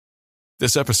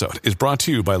This episode is brought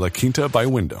to you by La Quinta by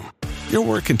Wyndham. Your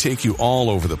work can take you all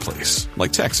over the place,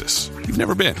 like Texas. You've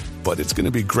never been, but it's going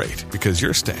to be great because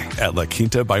you're staying at La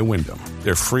Quinta by Wyndham.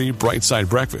 Their free Bright Side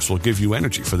breakfast will give you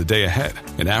energy for the day ahead.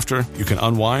 And after, you can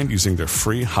unwind using their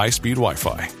free high-speed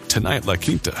Wi-Fi. Tonight, La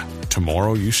Quinta.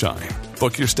 Tomorrow, you shine.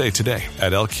 Book your stay today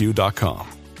at LQ.com.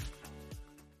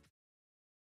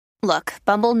 Look,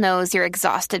 Bumble knows you're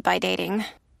exhausted by dating.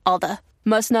 All the,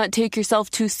 must not take yourself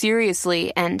too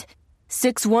seriously, and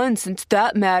 6'1" since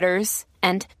that matters.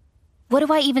 And what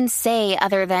do I even say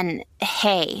other than,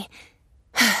 hey?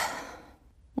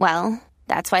 Well,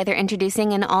 that's why they're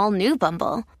introducing an all-new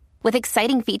Bumble, with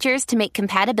exciting features to make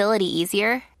compatibility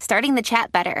easier, starting the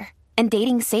chat better, and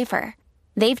dating safer.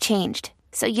 They've changed,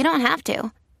 so you don't have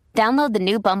to. Download the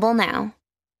new Bumble now.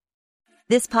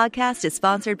 This podcast is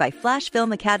sponsored by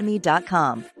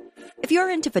FlashFilmAcademy.com. If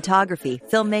you're into photography,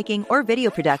 filmmaking, or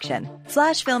video production,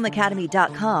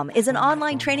 FlashFilmAcademy.com is an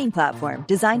online training platform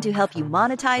designed to help you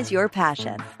monetize your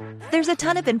passion. There's a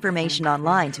ton of information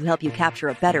online to help you capture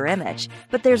a better image,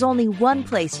 but there's only one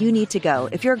place you need to go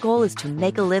if your goal is to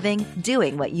make a living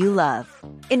doing what you love.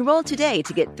 Enroll today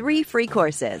to get 3 free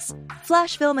courses.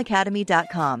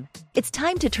 FlashFilmAcademy.com. It's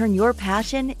time to turn your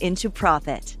passion into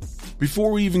profit.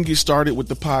 Before we even get started with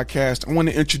the podcast, I want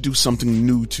to introduce something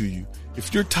new to you.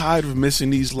 If you're tired of missing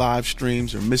these live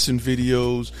streams or missing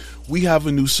videos, we have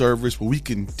a new service where we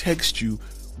can text you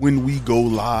when we go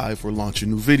live or launch a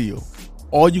new video.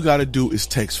 All you got to do is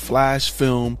text Flash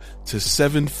Film to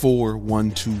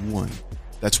 74121.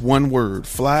 That's one word,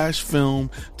 Flash Film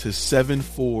to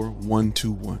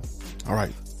 74121. All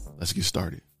right, let's get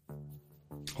started.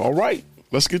 All right,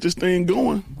 let's get this thing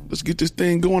going.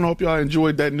 I hope y'all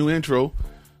enjoyed that new intro.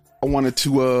 I wanted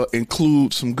to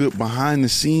include some good behind the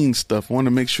scenes stuff. I want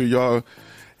to make sure y'all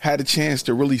had a chance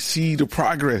to really see the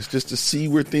progress, just to see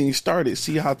where things started,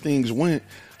 see how things went,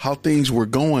 how things were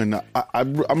going.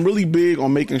 I'm really big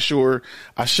on making sure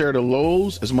I share the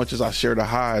lows as much as I share the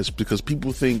highs, because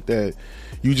people think that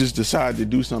you just decide to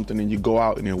do something and you go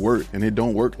out and it worked, and it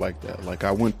don't work like that. Like,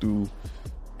 I went through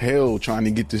hell trying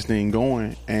to get this thing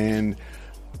going, and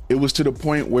it was to the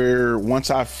point where once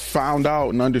I found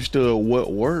out and understood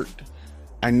what worked,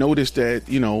 I noticed that,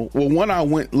 one, I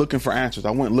went looking for answers.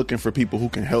 I went looking for people who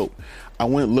can help. I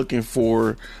went looking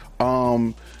for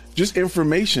just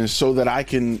information so that I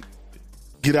can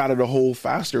get out of the hole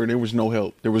faster. And there was no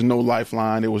help. There was no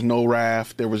lifeline. There was no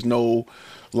raft. There was no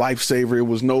lifesaver. It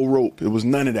was no rope. It was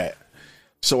none of that.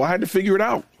 So I had to figure it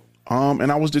out.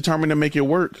 And I was determined to make it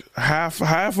work. Half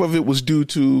of it was due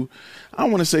to, I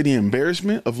don't want to say the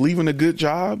embarrassment of leaving a good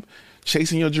job,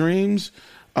 chasing your dreams.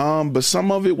 But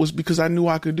some of it was because I knew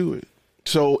I could do it.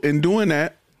 So in doing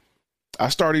that, I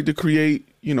started to create,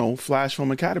 Flash Film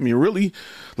Academy. Really,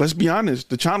 let's be honest,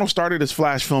 the channel started as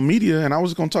Flash Film Media, and I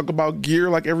was going to talk about gear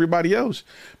like everybody else,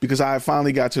 because I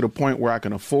finally got to the point where I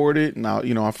can afford it. And I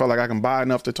felt like I can buy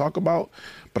enough to talk about,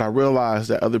 but I realized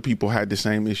that other people had the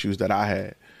same issues that I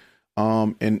had.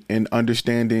 And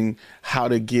understanding how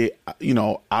to get,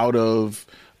 out of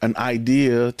an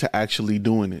idea to actually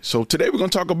doing it. So today we're going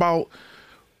to talk about,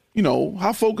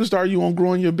 how focused are you on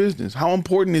growing your business? How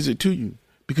important is it to you?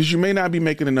 Because you may not be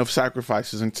making enough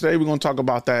sacrifices. And today we're going to talk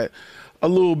about that a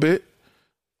little bit.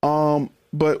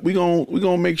 But we're going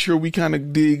to make sure we kind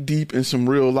of dig deep in some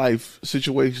real life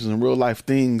situations and real life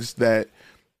things that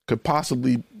could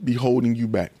possibly be holding you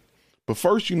back. But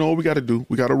first, what we got to do?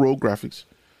 We got to roll graphics.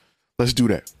 Let's do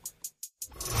that.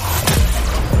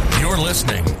 You're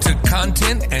listening to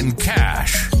Content and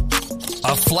Cash,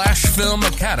 a Flash Film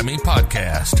Academy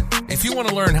podcast. If you want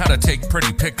to learn how to take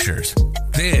pretty pictures,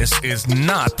 this is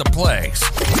not the place.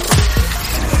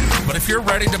 But if you're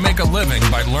ready to make a living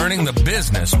by learning the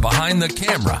business behind the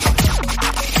camera,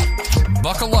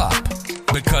 buckle up,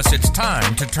 because it's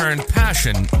time to turn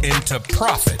passion into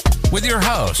profit with your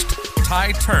host,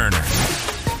 Ty Turner.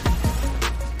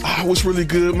 What's really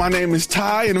good? My name is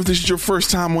Ty, and if this is your first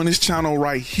time on this channel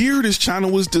right here, this channel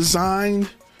was designed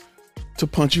to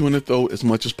punch you in the throat as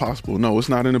much as possible. No, it's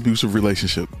not an abusive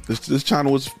relationship. This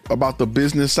channel is about the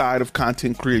business side of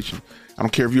content creation. I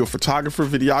don't care if you're a photographer,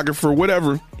 videographer,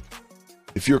 whatever.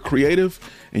 If you're creative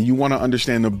and you want to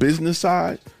understand the business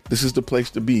side, this is the place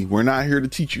to be. We're not here to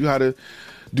teach you how to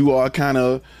do all kind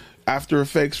of After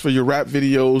Effects for your rap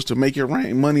videos to make it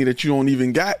rain money that you don't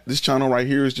even got. This channel right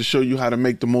here is to show you how to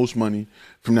make the most money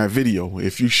from that video.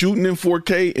 If you're shooting in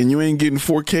 4K and you ain't getting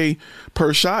 4K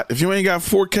per shot, if you ain't got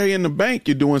 4K in the bank,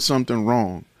 you're doing something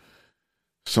wrong.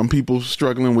 Some people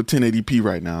struggling with 1080p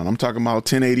right now, and I'm talking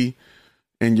about 1080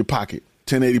 in your pocket,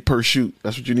 1080 per shoot.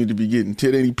 That's what you need to be getting,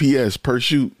 1080 PS per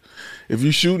shoot. If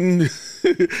you're shooting in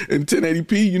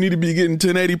 1080p, you need to be getting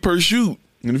 1080 per shoot.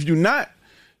 And if you're not,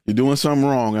 you're doing something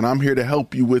wrong. And I'm here to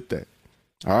help you with that.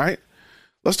 All right.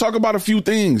 Let's talk about a few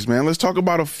things, man. Let's talk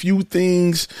about a few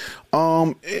things.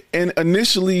 And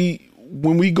initially,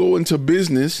 when we go into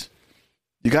business,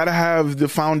 you got to have the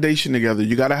foundation together.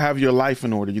 You got to have your life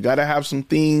in order. You got to have some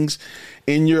things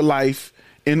in your life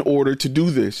in order to do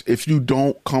this. If you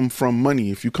don't come from money,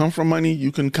 if you come from money,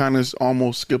 you can kind of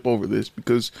almost skip over this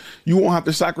because you won't have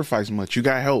to sacrifice much. You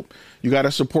got help. You got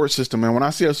a support system. And when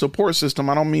I say a support system,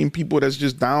 I don't mean people that's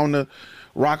just down to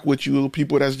rock with you,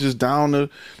 people that's just down to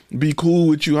be cool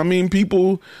with you. I mean,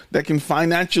 people that can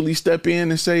financially step in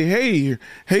and say,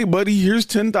 hey, buddy, here's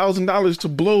 $10,000 to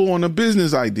blow on a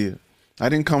business idea. I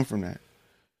didn't come from that.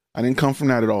 I didn't come from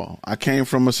that at all. I came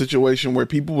from a situation where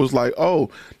people was like, oh,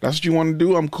 that's what you want to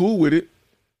do? I'm cool with it.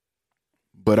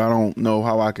 But I don't know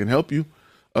how I can help you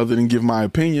other than give my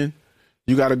opinion.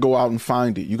 You got to go out and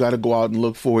find it. You got to go out and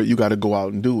look for it. You got to go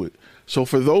out and do it. So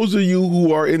for those of you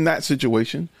who are in that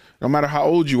situation, no matter how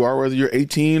old you are, whether you're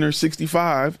 18 or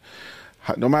 65,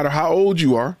 no matter how old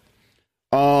you are,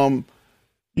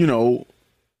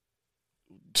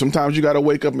 sometimes you got to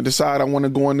wake up and decide I want to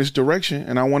go in this direction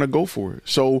and I want to go for it.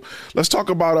 So let's talk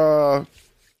about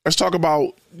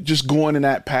just going in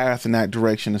that path, in that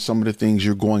direction, and some of the things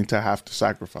you're going to have to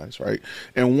sacrifice, right?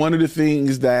 And one of the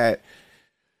things that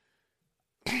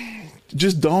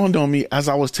just dawned on me as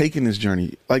I was taking this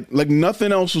journey, like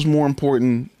nothing else was more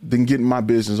important than getting my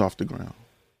business off the ground,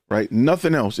 right?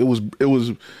 Nothing else. It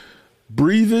was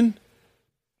breathing,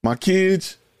 my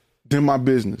kids, then my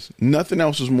business. Nothing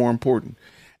else was more important.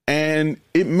 And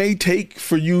it may take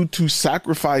for you to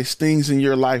sacrifice things in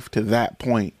your life to that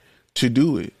point to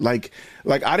do it. Like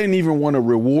I didn't even want to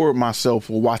reward myself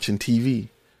for watching TV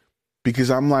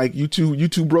because I'm like, you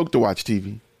too broke to watch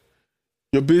TV.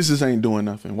 Your business ain't doing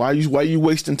nothing. Why you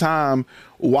wasting time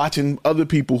watching other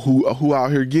people who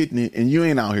out here getting it and you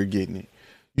ain't out here getting it?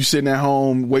 You sitting at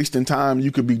home wasting time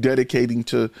you could be dedicating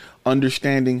to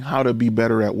understanding how to be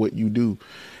better at what you do.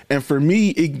 And for me,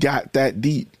 it got that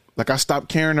deep. Like I stopped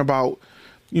caring about,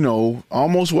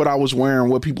 almost what I was wearing,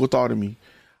 what people thought of me.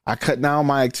 I cut down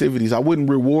my activities. I wouldn't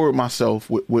reward myself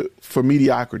for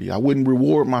mediocrity. I wouldn't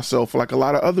reward myself like a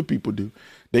lot of other people do.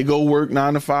 They go work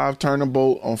 9 to 5, turn a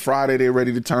boat. On Friday, they're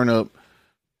ready to turn up.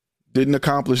 Didn't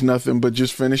accomplish nothing but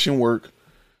just finishing work.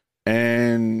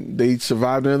 And they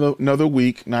survived another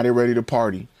week. Now they're ready to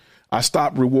party. I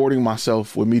stopped rewarding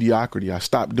myself with mediocrity. I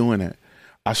stopped doing that.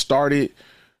 I started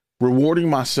rewarding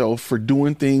myself for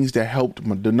doing things that helped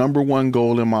the number one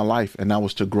goal in my life, and that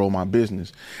was to grow my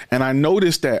business. And I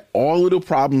noticed that all of the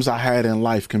problems I had in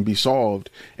life can be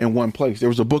solved in one place. There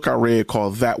was a book I read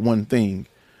called That One Thing,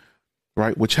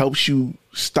 right, which helps you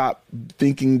stop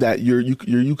thinking that you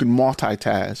can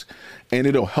multitask, and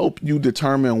it'll help you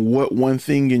determine what one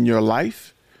thing in your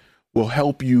life will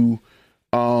help you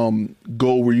go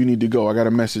where you need to go. I got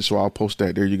a message, so I'll post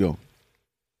that. There you go.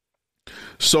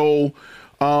 So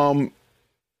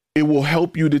it will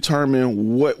help you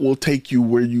determine what will take you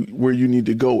where you need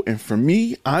to go. And for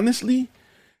me, honestly,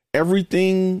 every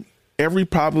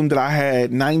problem that I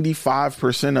had,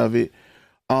 95% of it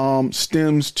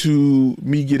stems to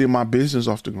me getting my business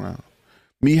off the ground,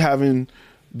 me having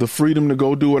the freedom to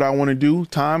go do what I want to do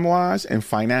time wise and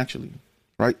financially,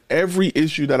 right? Every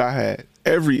issue that I had,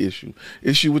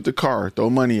 issue with the car, throw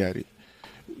money at it.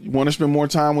 You want to spend more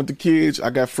time with the kids? I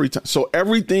got free time. So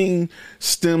everything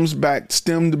stemmed back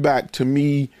to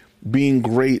me being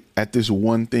great at this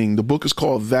one thing. The book is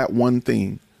called That One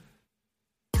Thing.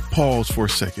 Pause for a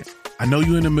second. I know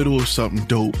you're in the middle of something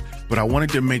dope, but I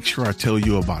wanted to make sure I tell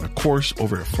you about a course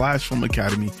over at Flash Film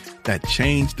Academy that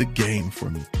changed the game for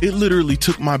me. It literally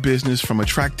took my business from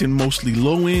attracting mostly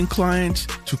low-end clients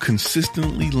to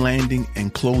consistently landing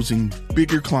and closing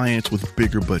bigger clients with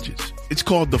bigger budgets. It's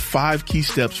called the 5 Key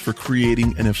Steps for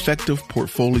Creating an Effective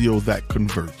Portfolio That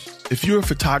Converts. If you're a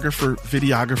photographer,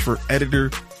 videographer, editor,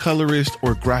 colorist,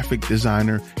 or graphic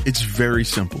designer, it's very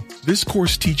simple. This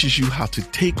course teaches you how to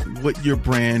take what your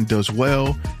brand does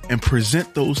well and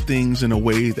present those things in a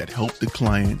way that help the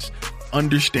clients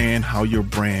understand how your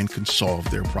brand can solve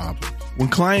their problems. When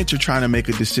clients are trying to make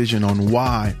a decision on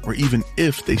why or even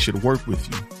if they should work with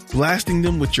you, blasting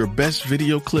them with your best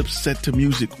video clips set to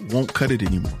music won't cut it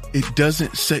anymore. It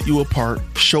doesn't set you apart,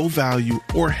 show value,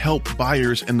 or help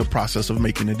buyers in the process of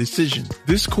making a decision.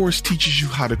 This course teaches you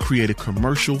how to create a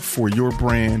commercial for your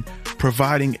brand,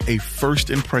 providing a first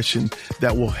impression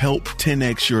that will help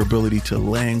 10x your ability to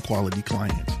land quality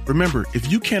clients. Remember,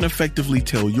 if you can't effectively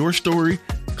tell your story,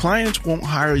 clients won't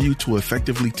hire you to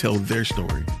effectively tell their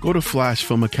story. Go to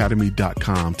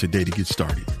flashfilmacademy.com today to get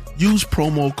started. Use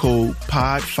promo code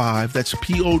POD5, that's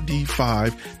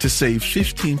POD5, to save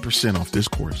 15% off this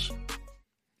course.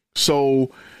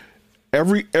 So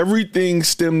everything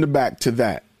stemmed back to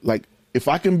that. Like, if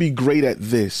I can be great at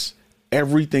this,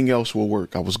 everything else will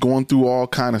work. I was going through all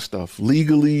kind of stuff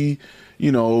legally,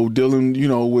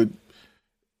 dealing, with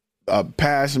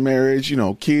past marriage,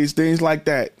 kids, things like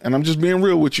that. And I'm just being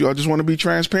real with you. I just want to be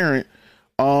transparent.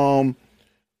 All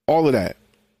of that.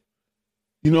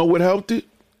 You know what helped it?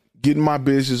 Getting my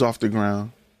business off the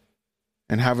ground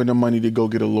and having the money to go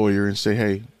get a lawyer and say,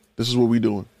 hey, this is what we're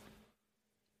doing.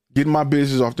 Getting my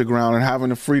business off the ground and having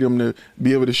the freedom to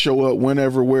be able to show up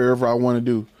whenever, wherever I want to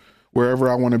do, wherever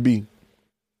I want to be.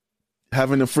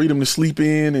 Having the freedom to sleep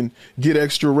in and get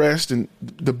extra rest. And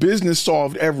the business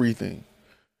solved everything.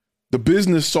 The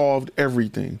business solved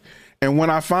everything. And when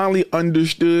I finally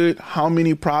understood how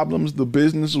many problems the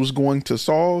business was going to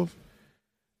solve,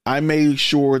 I made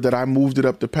sure that I moved it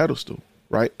up the pedestal,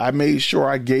 right? I made sure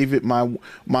I gave it my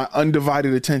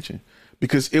undivided attention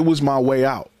because it was my way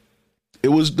out. It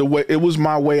was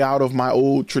my way out of my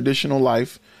old traditional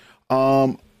life,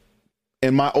 and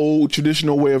my old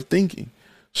traditional way of thinking.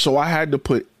 So I had to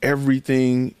put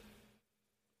everything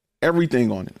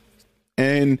on it.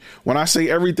 And when I say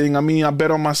everything, I mean, I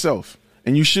bet on myself,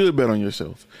 and you should bet on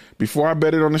yourself. Before I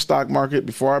bet it on the stock market,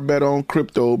 before I bet on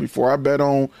crypto, before I bet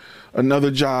on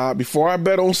another job, before I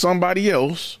bet on somebody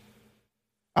else,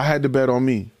 I had to bet on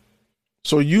me.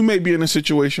 So you may be in a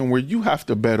situation where you have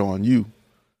to bet on you.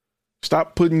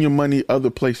 Stop putting your money other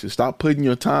places. Stop putting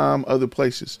your time other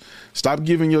places. Stop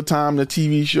giving your time to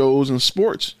TV shows and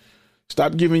sports.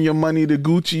 Stop giving your money to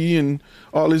Gucci and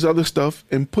all this other stuff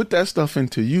and put that stuff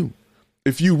into you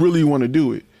if you really want to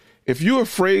do it. If you're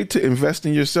afraid to invest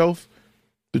in yourself,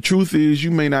 the truth is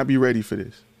you may not be ready for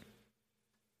this.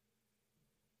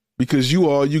 Because you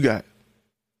all you got.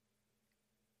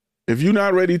 If you're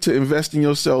not ready to invest in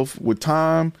yourself with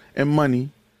time and money,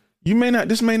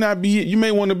 this may not be it. You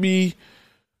may want to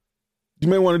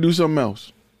do something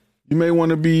else. You may want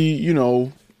to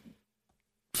be,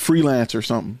 freelance or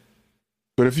something.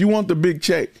 But if you want the big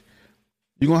check,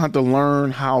 you're going to have to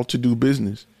learn how to do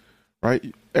business,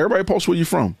 right? Everybody post where you're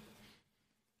from.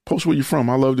 Post where you're from.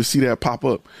 I love to see that pop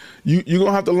up. You're going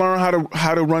to have to learn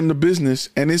how to run the business,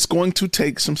 and it's going to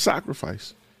take some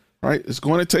sacrifice, right? It's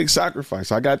going to take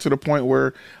sacrifice. I got to the point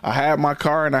where I had my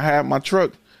car and I had my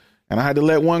truck and I had to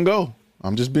let one go.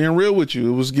 I'm just being real with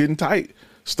you. It was getting tight.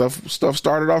 Stuff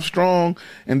started off strong,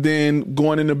 and then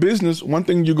going into business, one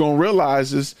thing you're going to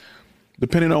realize is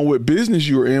depending on what business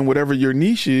you're in, whatever your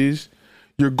niche is,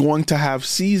 you're going to have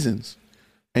seasons.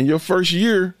 And your first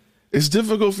year, it's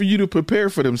difficult for you to prepare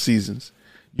for them seasons.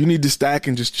 You need to stack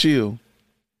and just chill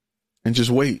and just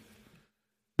wait,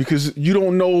 because you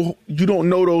don't know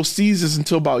those seasons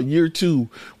until about year 2,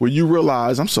 where you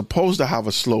realize I'm supposed to have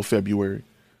a slow February.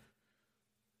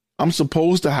 I'm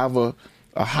supposed to have a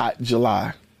hot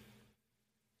July.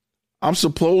 I'm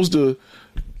supposed to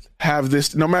have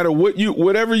this. No matter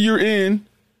whatever you're in,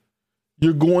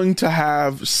 you're going to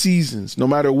have seasons. No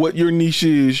matter what your niche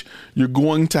is, you're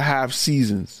going to have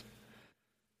seasons.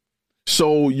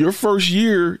 So your first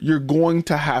year, you're going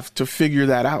to have to figure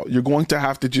that out. You're going to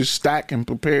have to just stack and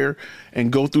prepare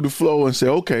and go through the flow and say,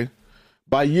 okay,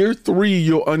 by year 3,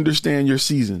 you'll understand your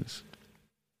seasons.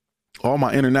 All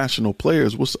my international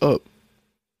players, what's up?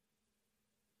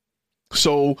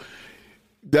 So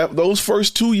those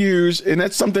first 2 years, and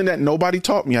that's something that nobody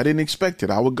taught me. I didn't expect it.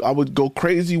 I would go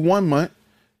crazy 1 month,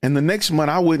 and the next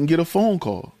month I wouldn't get a phone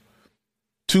call.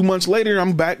 2 months later,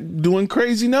 I'm back doing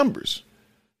crazy numbers.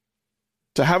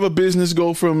 To have a business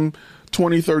go from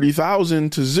 20,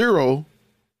 30,000 to zero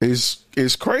is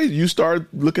crazy. You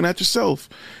start looking at yourself,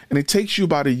 and it takes you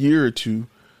about a year or two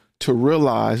to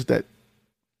realize that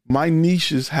my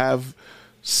niches have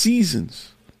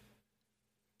seasons.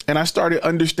 And I started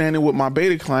understanding with my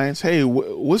beta clients, hey,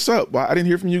 what's up? I didn't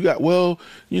hear from you guys. Well,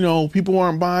 people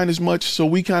aren't buying as much, so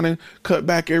we kind of cut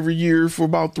back every year for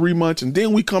about 3 months, and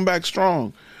then we come back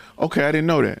strong. Okay, I didn't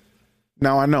know that.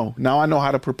 Now I know. Now I know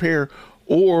how to prepare,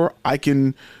 or I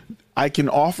can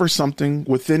offer something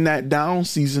within that down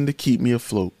season to keep me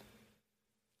afloat.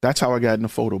 That's how I got into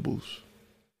photo booths.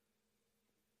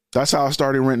 That's how I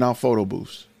started renting out photo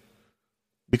booths.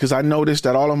 Because I noticed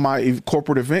that all of my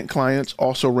corporate event clients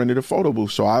also rented a photo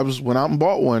booth. So I went out and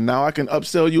bought one. Now I can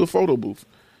upsell you a photo booth,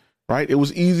 right? It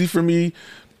was easy for me.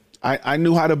 I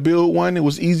knew how to build one. It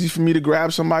was easy for me to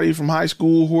grab somebody from high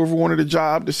school, whoever wanted a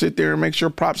job, to sit there and make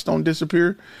sure props don't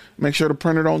disappear, make sure the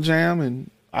printer don't jam, and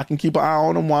I can keep an eye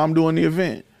on them while I'm doing the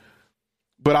event.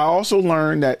 But I also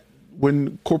learned that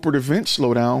when corporate events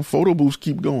slow down, photo booths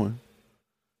keep going.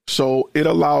 So it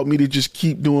allowed me to just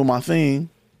keep doing my thing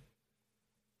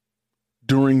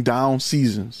during down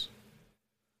seasons.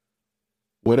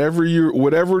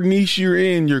 Whatever niche you're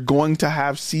in, you're going to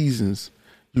have seasons.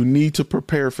 You need to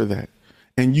prepare for that.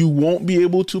 And you won't be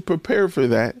able to prepare for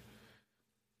that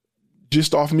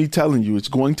just off me telling you. It's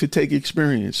going to take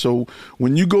experience. So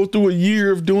when you go through a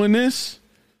year of doing this,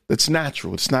 that's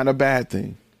natural. It's not a bad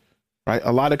thing, right?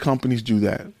 A lot of companies do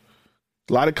that.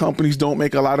 A lot of companies don't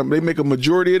make they make a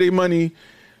majority of their money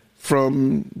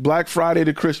from Black Friday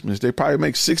to Christmas. They probably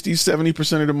make 60,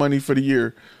 70% of the money for the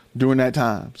year during that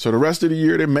time. So the rest of the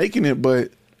year they're making it,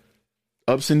 but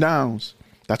ups and downs.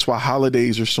 That's why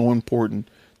holidays are so important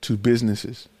to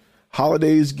businesses.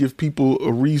 Holidays give people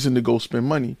a reason to go spend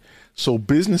money. So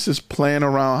businesses plan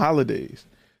around holidays,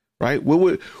 right? What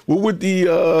would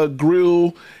the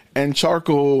grill and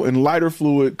charcoal and lighter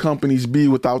fluid companies be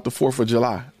without the 4th of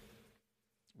July?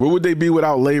 Where would they be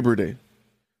without Labor Day?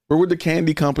 Where would the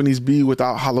candy companies be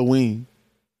without Halloween?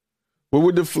 Where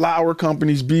would the flower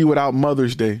companies be without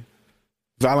Mother's Day,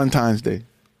 Valentine's Day?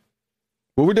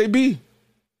 Where would they be?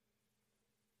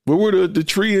 Where would the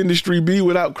tree industry be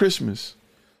without Christmas?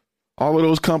 All of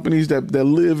those companies that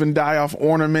live and die off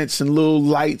ornaments and little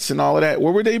lights and all of that,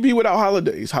 where would they be without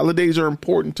holidays? Holidays are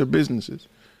important to businesses.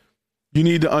 You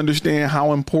need to understand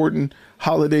how important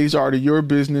holidays are to your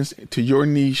business, to your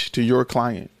niche, to your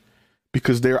client,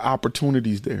 because there are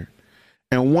opportunities there.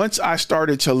 And once I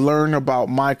started to learn about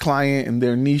my client and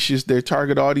their niches, their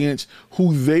target audience,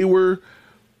 who they were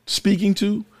speaking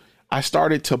to, I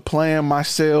started to plan my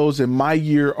sales and my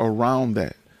year around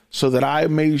that so that I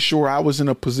made sure I was in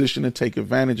a position to take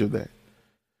advantage of that.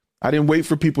 I didn't wait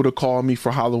for people to call me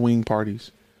for Halloween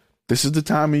parties. This is the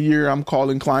time of year I'm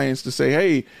calling clients to say,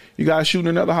 hey, you guys shooting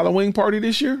another Halloween party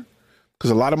this year?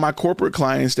 Because a lot of my corporate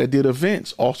clients that did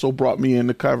events also brought me in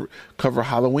to cover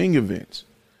Halloween events,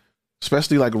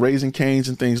 especially like Raising Cane's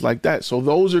and things like that. So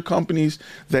those are companies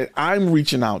that I'm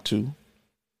reaching out to.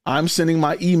 I'm sending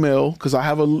my email because I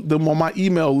have them on my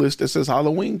email list that says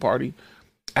Halloween party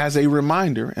as a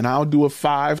reminder. And I'll do a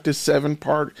 5 to 7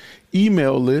 part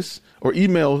email list or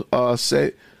email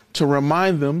set to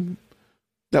remind them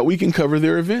that we can cover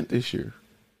their event this year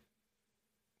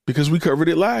because we covered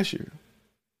it last year.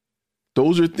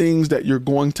 Those are things that you're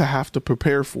going to have to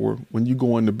prepare for when you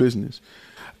go into business.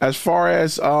 As far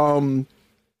as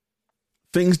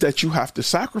things that you have to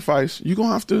sacrifice, you're going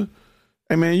to have to,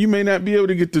 hey man, you may not be able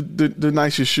to get the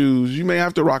nicest shoes. You may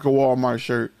have to rock a Walmart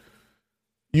shirt.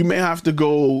 You may have to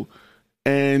go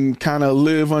and kind of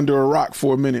live under a rock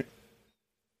for a minute.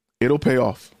 It'll pay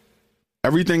off.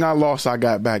 Everything I lost, I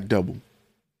got back double.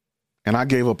 And I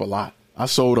gave up a lot. I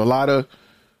sold a lot of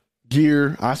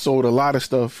gear. I sold a lot of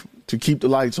stuff to keep the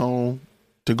lights on,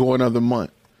 to go another month,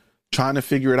 trying to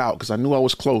figure it out because I knew I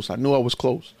was close. And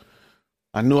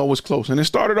it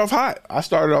started off hot. I'm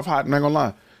not gonna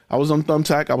lie. I was on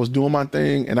Thumbtack. I was doing my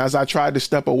thing. And as I tried to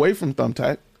step away from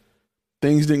Thumbtack,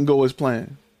 things didn't go as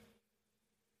planned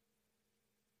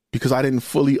because I didn't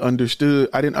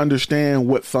understand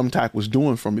what Thumbtack was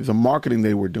doing for me, the marketing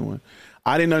they were doing.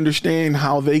 I didn't understand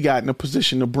how they got in a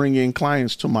position to bring in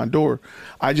clients to my door.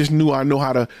 I just knew I know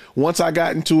how to, once I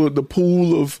got into the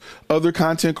pool of other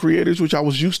content creators, which I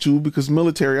was used to because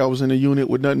military, I was in a unit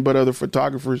with nothing but other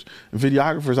photographers and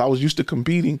videographers. I was used to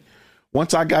competing.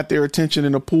 Once I got their attention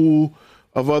in a pool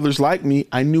of others like me,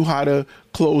 I knew how to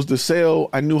close the sale.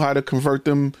 I knew how to convert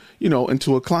them,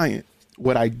 into a client.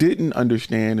 What I didn't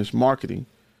understand is marketing,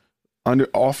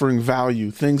 offering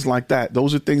value, things like that.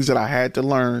 Those are things that I had to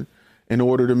learn in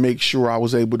order to make sure I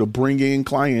was able to bring in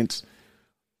clients,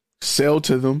 sell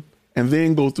to them, and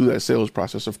then go through that sales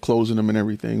process of closing them and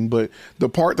everything. But the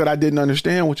part that I didn't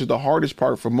understand, which is the hardest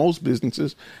part for most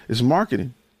businesses, is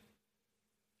marketing,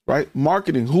 right?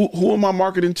 Marketing. Who am I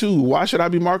marketing to? Why should I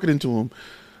be marketing to them?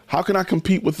 How can I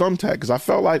compete with Thumbtack? Because I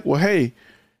felt like, well, hey,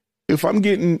 if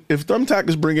Thumbtack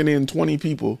is bringing in 20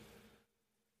 people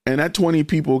and that 20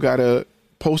 people got to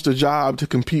post a job to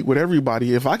compete with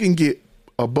everybody, if I can get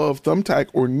above Thumbtack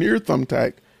or near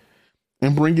Thumbtack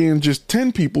and bring in just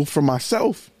 10 people for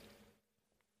myself,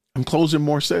 I'm closing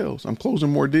more sales. I'm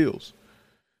closing more deals.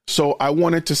 So I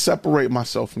wanted to separate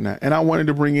myself from that. And I wanted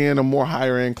to bring in a more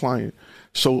higher end client.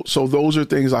 So those are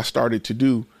things I started to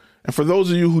do. And for those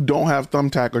of you who don't have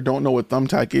Thumbtack or don't know what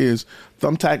Thumbtack is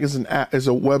an app, is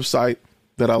a website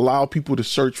that allow people to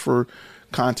search for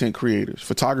content creators,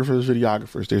 photographers,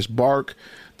 videographers. There's Bark,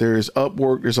 there's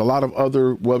Upwork, there's a lot of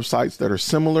other websites that are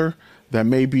similar that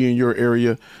may be in your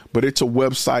area, but it's a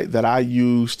website that I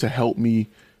use to help me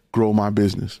grow my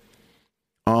business.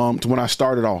 When I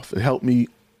started off, it helped me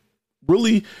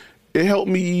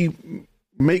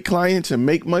make clients and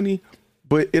make money,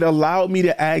 but it allowed me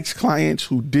to ask clients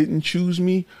who didn't choose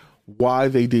me why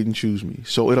they didn't choose me.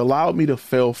 So it allowed me to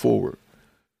fail forward.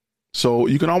 So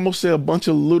you can almost say a bunch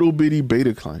of little bitty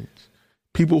beta clients,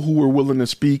 people who were willing to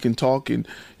speak and talk. And,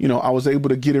 you know, I was able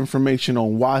to get information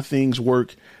on why things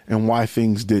work and why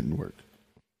things didn't work.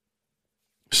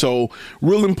 So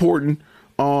real important.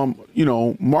 You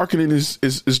know, marketing is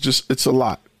just, it's a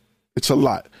lot. It's a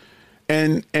lot.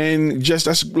 And just,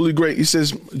 that's really great. He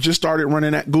says, just started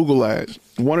running at Google ads.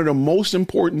 One of the most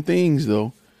important things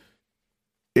though,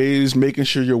 is making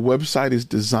sure your website is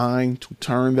designed to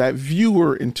turn that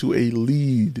viewer into a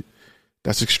lead.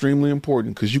 That's extremely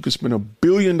important because you could spend $1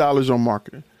 billion on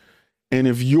marketing. And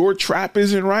if your trap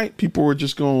isn't right, people are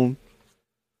just going to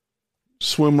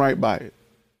swim right by it.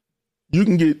 You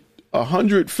can get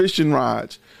 100 fishing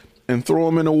rods and throw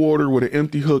them in the water with an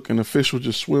empty hook and the fish will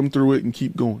just swim through it and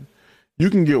keep going. You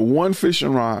can get one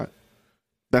fishing rod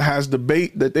that has the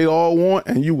bait that they all want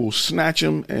and you will snatch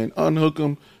them and unhook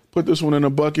them. Put this one in a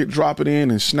bucket, drop it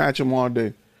in, and snatch them all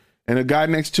day. And a guy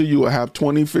next to you will have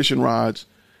 20 fishing rods,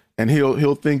 and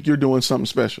he'll think you're doing something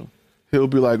special. He'll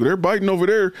be like, they're biting over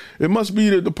there. It must be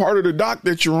the part of the dock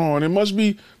that you're on. It must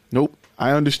be. Nope.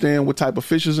 I understand what type of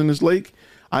fish is in this lake.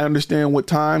 I understand what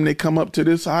time they come up to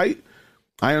this height.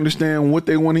 I understand what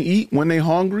they want to eat when they're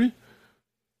hungry.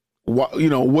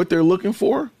 What they're looking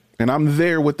for. And I'm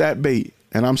there with that bait,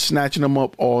 and I'm snatching them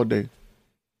up all day.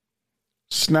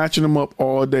 Snatching them up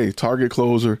all day. Target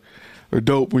closer are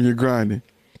dope when you're grinding.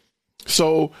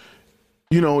 So,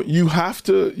 you're going to have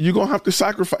to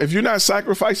sacrifice. If you're not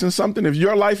sacrificing something, if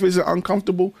your life isn't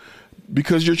uncomfortable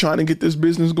because you're trying to get this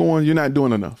business going, you're not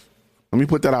doing enough. Let me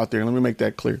put that out there. Let me make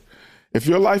that clear. If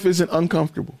your life isn't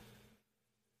uncomfortable,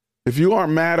 if you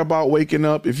aren't mad about waking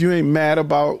up, if you ain't mad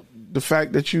about the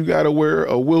fact that you got to wear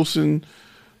a Wilson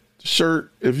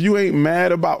shirt, if you ain't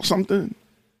mad about something,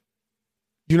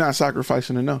 you're not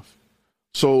sacrificing enough.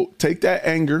 So take that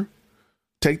anger,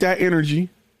 take that energy,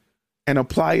 and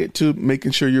apply it to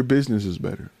making sure your business is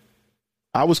better.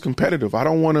 I was competitive. I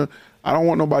don't want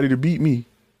nobody to beat me.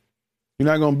 You're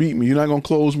not going to beat me. You're not going to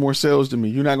close more sales than me.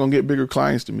 You're not going to get bigger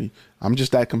clients than me. I'm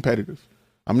just that competitive.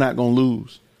 I'm not going to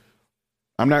lose.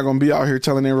 I'm not going to be out here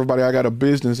telling everybody I got a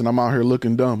business and I'm out here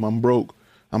looking dumb. I'm broke.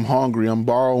 I'm hungry. I'm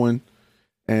borrowing.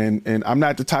 And I'm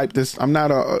not the type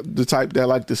the type that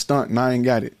like to stunt and I ain't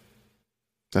got it.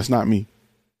 That's not me.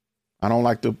 I don't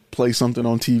like to play something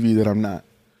on TV that I'm not.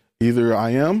 Either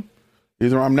I am,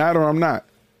 either I'm not, or I'm not.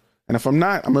 And if I'm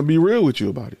not, I'm gonna be real with you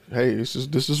about it. Hey, this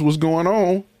is what's going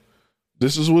on.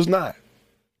 This is what's not.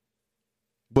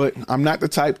 But I'm not the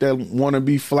type that want to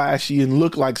be flashy and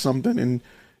look like something. And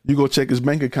you go check his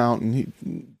bank account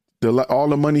and all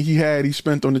the money he had, he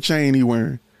spent on the chain he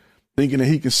wearing, thinking that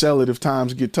he can sell it if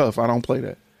times get tough. I don't play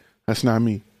that. That's not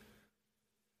me.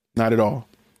 Not at all.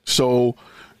 So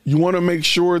you want to make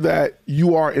sure that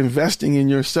you are investing in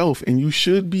yourself, and you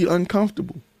should be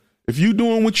uncomfortable. If you're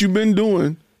doing what you've been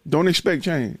doing, don't expect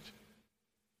change.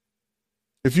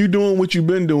 If you're doing what you've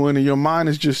been doing and your mind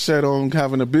is just set on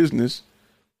having a business,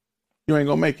 you ain't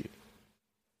going to make it.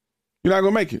 You're not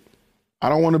going to make it. I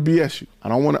don't want to BS you.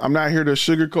 I'm not here to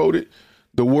sugarcoat it.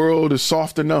 The world is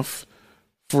soft enough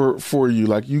for you.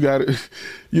 Like, you got to,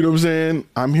 you know what I'm saying?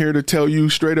 I'm here to tell you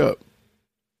straight up.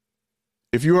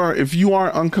 If you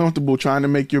aren't uncomfortable trying to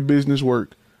make your business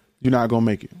work, you're not going to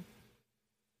make it.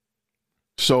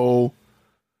 So,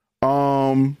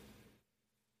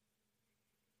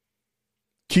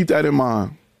 keep that in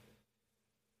mind.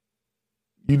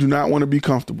 You do not want to be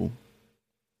comfortable.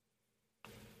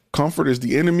 Comfort is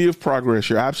the enemy of progress.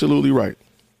 You're absolutely right.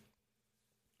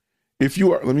 If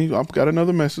you are, I've got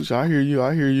another message. I hear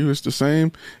you. It's the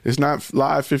same. It's not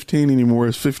live 15 anymore.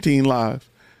 It's 15 live.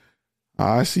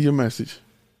 I see your message.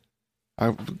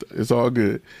 It's all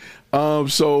good.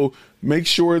 So make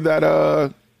sure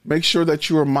that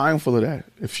you are mindful of that.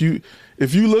 If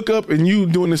you look up and you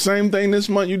doing the same thing this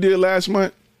month you did last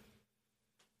month,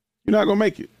 you're not going to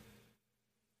make it.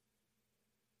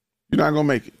 You're not going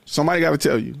to make it. Somebody got to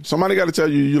tell you. Somebody got to tell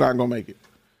you you're not going to make it.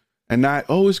 And not,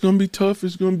 it's going to be tough.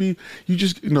 It's going to be,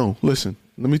 listen,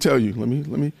 let me tell you. Let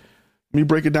me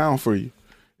break it down for you.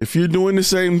 If you're doing the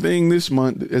same thing this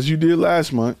month as you did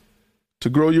last month to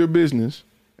grow your business,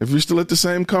 if you're still at the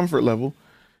same comfort level,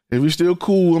 if you're still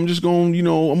cool, I'm just going, I'm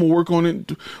going to work on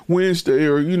it Wednesday,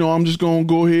 or, I'm just going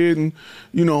to go ahead and,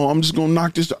 I'm just going to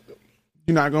knock this out.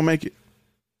 You're not going to make it.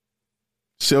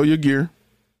 Sell your gear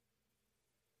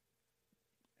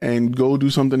and go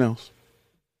do something else.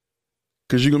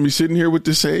 Because you're going to be sitting here with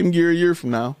the same gear a year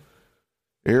from now.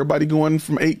 Everybody going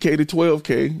from 8K to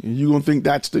 12K, and you're going to think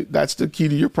that's the key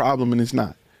to your problem, and it's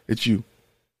not. It's you.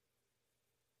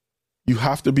 You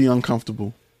have to be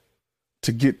uncomfortable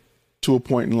to get to a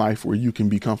point in life where you can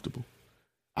be comfortable.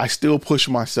 I still push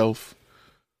myself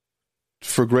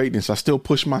for greatness. I still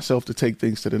push myself to take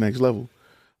things to the next level.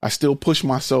 I still push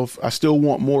myself. I still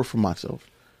want more from myself.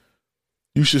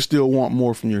 You should still want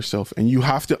more from yourself. And you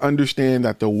have to understand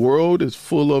that the world is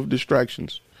full of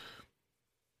distractions.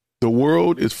 The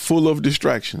world is full of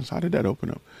distractions. How did that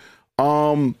open up?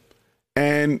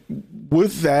 And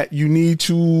with that, you need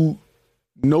to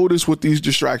notice what these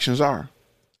distractions are.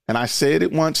 And I said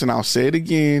it once and I'll say it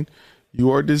again.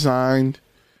 You're designed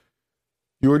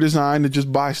to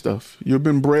just buy stuff. You've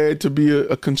been bred to be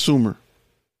a consumer.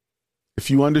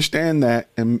 If you understand that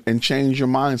and change your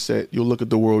mindset, you'll look at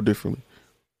the world differently.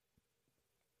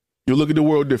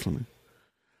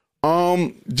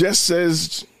 Jess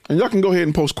says, and y'all can go ahead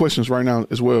and post questions right now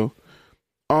as well.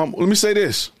 Let me say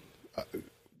this.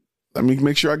 Let me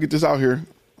make sure I get this out here.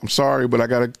 I'm sorry, but I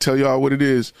got to tell y'all what it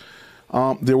is.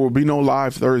 There will be no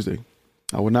live Thursday.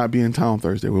 I will not be in town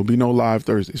Thursday. There will be no live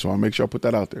Thursday. So I'll make sure I put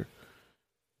that out there.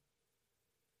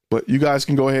 But you guys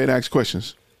can go ahead and ask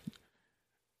questions.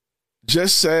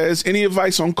 Jess says, any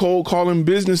advice on cold calling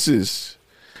businesses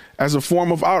as a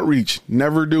form of outreach?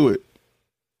 Never do it.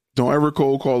 Don't ever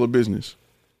cold call a business.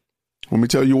 Let me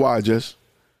tell you why, Jess.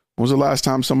 When was the last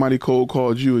time somebody cold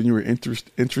called you and you were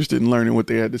interested in learning what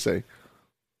they had to say?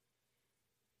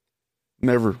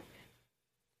 Never.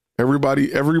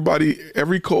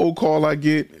 Every cold call I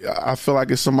get, I feel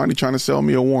like it's somebody trying to sell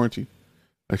me a warranty,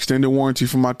 extended warranty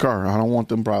for my car. I don't want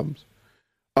them problems.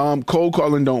 Cold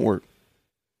calling don't work.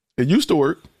 It used to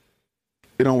work.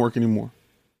 It don't work anymore.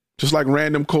 Just like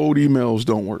random cold emails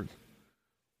don't work.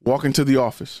 Walk into the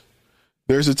office.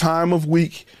 There's a time of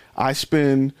week I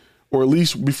spend, or at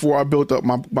least before I built up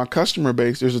my customer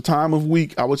base, there's a time of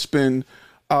week I would spend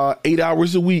 8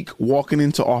 hours a week walking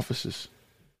into offices,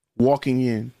 walking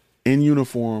in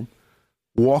uniform,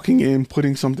 walking in,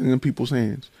 putting something in people's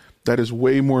hands. That is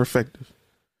way more effective.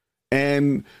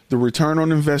 And the return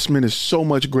on investment is so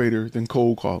much greater than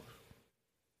cold calls.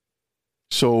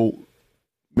 So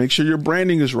make sure your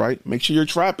branding is right. Make sure your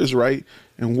trap is right,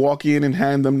 and walk in and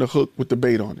hand them the hook with the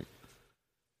bait on it.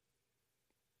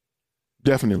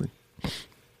 Definitely.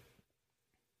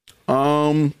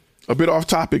 A bit off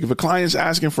topic. If a client's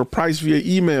asking for price via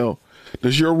email,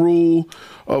 does your rule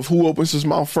of who opens his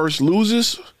mouth first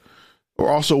loses or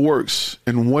also works?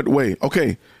 In what way?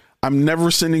 Okay. I'm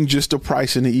never sending just a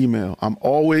price in the email. I'm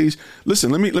always,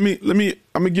 listen, I'm going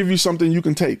to give you something you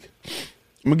can take.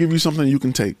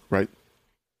 Right?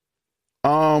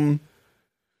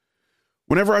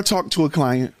 Whenever I talk to a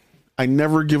client, I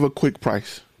never give a quick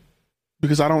price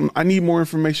because I need more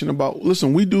information about,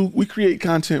 listen, we create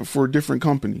content for different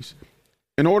companies.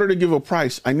 In order to give a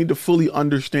price, I need to fully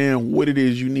understand what it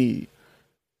is you need,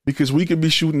 because we could be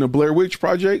shooting a Blair Witch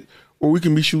Project or we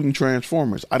can be shooting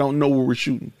Transformers. I don't know where we're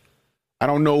shooting. I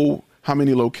don't know how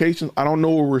many locations. I don't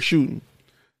know where we're shooting.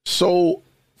 So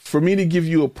for me to give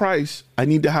you a price, I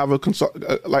need to have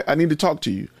I need to talk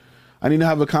to you. I need to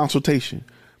have a consultation.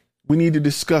 We need to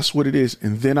discuss what it is.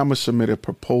 And then I'm going to submit a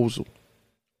proposal.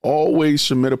 Always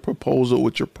submit a proposal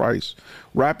with your price.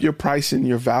 Wrap your price in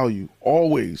your value.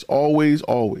 Always, always,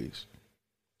 always,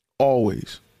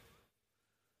 always.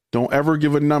 Don't ever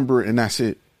give a number and that's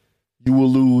it. You will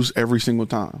lose every single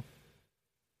time.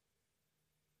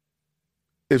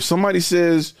 If somebody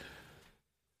says,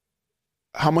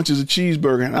 how much is a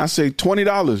cheeseburger? And I say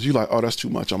 $20, you're like, oh, that's too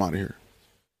much. I'm out of here.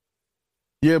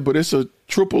 Yeah, but it's a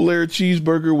triple layer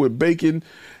cheeseburger with bacon,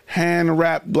 hand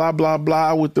wrapped, blah, blah,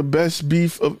 blah, with the best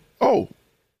beef of,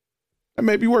 that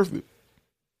may be worth it.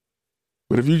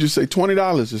 But if you just say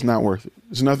 $20, it's not worth it.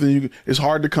 It's nothing it's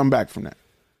hard to come back from that.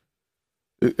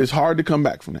 It's hard to come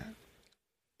back from that.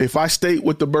 If I state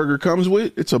what the burger comes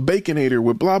with, it's a Baconator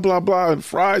with blah, blah, blah, and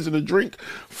fries and a drink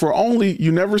for only,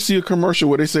 you never see a commercial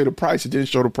where they say the price, it didn't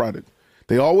show the product.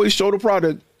 They always show the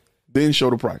product, then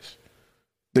show the price.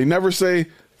 They never say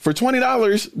for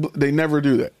 $20, they never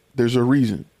do that. There's a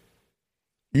reason.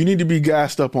 You need to be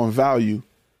gassed up on value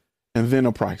and then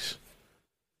a price.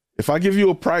 If I give you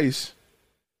a price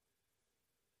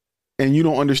and you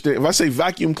don't understand, if I say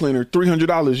vacuum cleaner,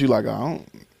 $300, you're like,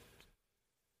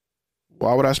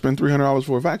 why would I spend $300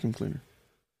 for a vacuum cleaner?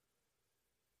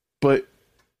 But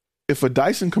if a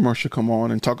Dyson commercial come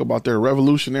on and talk about their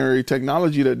revolutionary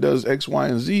technology that does X, Y,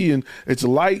 and Z, and it's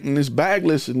light and it's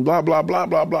bagless and blah, blah, blah,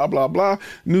 blah, blah, blah, blah.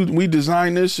 We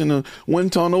designed this in a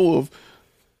wind tunnel of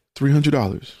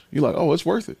 $300. You're like, oh, it's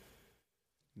worth it.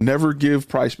 Never give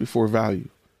price before value.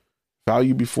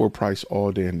 Value before price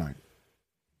all day and night.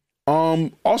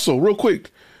 Also, real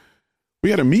quick, we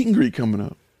had a meet and greet coming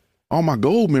up all my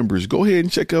gold members, go ahead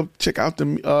and check out the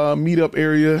meetup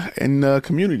area and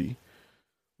community.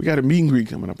 We got a meet and greet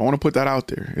coming up. I want to put that out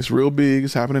there. It's real big.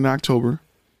 It's happening in October.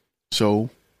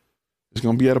 So it's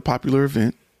going to be at a popular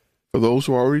event. For those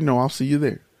who already know, I'll see you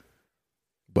there.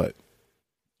 But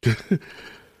it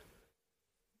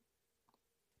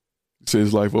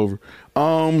says life over.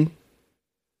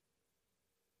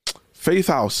 Faith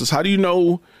House says, how do you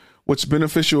know what's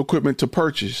beneficial equipment to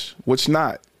purchase? What's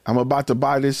not? I'm about to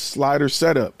buy this slider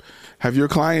setup. Have your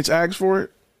clients asked for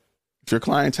it? If your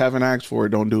clients haven't asked for it,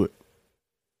 don't do it.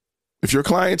 If your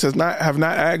clients have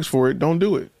not asked for it, don't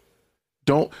do it.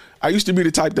 I used to be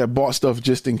the type that bought stuff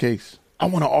just in case. I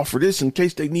want to offer this in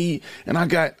case they need. And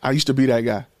I used to be that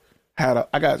guy. I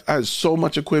had so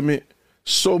much equipment.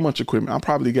 I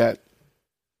probably got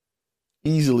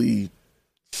easily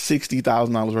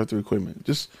 $60,000 worth of equipment.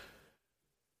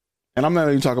 And I'm not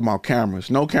even talking about cameras,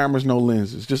 no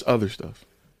lenses, just other stuff.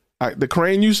 The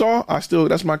crane you saw,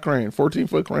 that's my crane,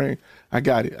 14-foot crane. I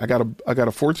got it. I got a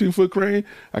 14-foot crane.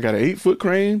 I got an 8-foot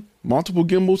crane, multiple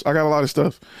gimbals. I got a lot of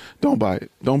stuff. Don't buy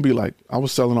it. Don't be like, I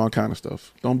was selling all kind of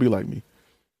stuff. Don't be like me.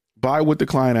 Buy what the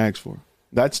client asks for.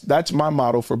 That's my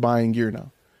motto for buying gear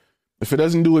now. If it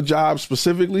doesn't do a job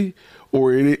specifically,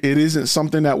 or it isn't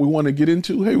something that we want to get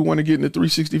into, hey, we want to get into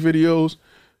 360 videos,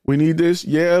 we need this.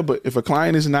 Yeah, but if a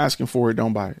client isn't asking for it,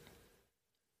 don't buy it.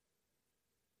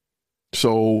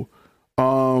 So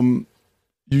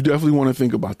you definitely want to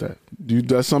think about that.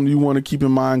 That's something you want to keep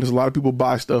in mind, because a lot of people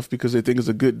buy stuff because they think it's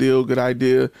a good deal, good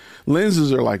idea.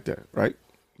 Lenses are like that, right?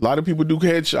 A lot of people do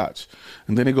headshots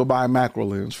and then they go buy a macro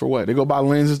lens. For what? They go buy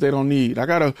lenses they don't need. I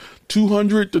got a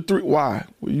 200 to 3. Why?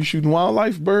 Well, you shooting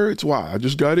wildlife, birds? Why? I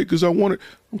just got it because I want it.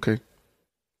 Okay.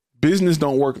 Business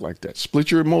don't work like that.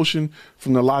 Split your emotion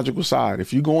from the logical side.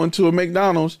 If you go into a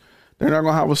McDonald's, they're not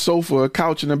going to have a sofa, a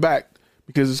couch in the back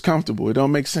because it's comfortable. It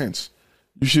don't make sense.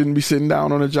 You shouldn't be sitting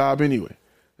down on a job anyway.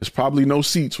 There's probably no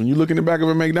seats. When you look in the back of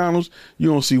a McDonald's, you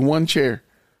don't see one chair.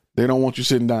 They don't want you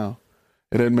sitting down.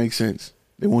 It doesn't make sense.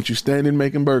 They want you standing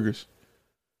making burgers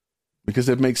because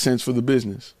it makes sense for the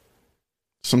business.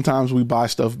 Sometimes we buy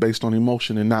stuff based on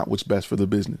emotion and not what's best for the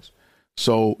business.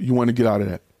 So you want to get out of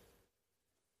that.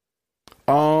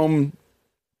 Let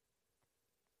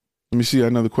me see.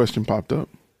 Another question popped up.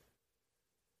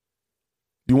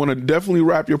 You want to definitely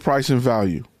wrap your price and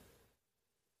value.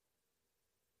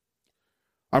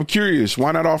 I'm curious,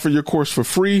 why not offer your course for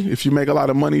free if you make a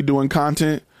lot of money doing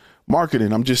content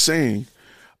marketing? I'm just saying,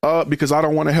 because I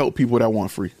don't want to help people that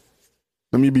want free.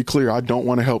 Let me be clear. I don't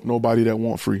want to help nobody that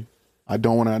want free. I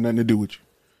don't want to have nothing to do with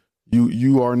you.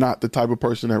 You are not the type of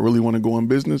person that really want to go in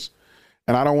business.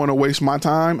 And I don't want to waste my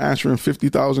time answering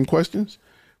 50,000 questions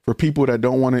for people that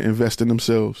don't want to invest in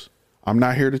themselves. I'm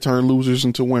not here to turn losers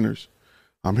into winners.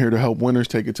 I'm here to help winners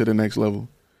take it to the next level.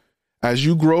 As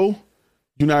you grow,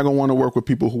 you're not going to want to work with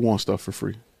people who want stuff for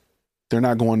free. They're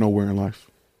not going nowhere in life.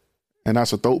 And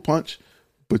that's a throat punch,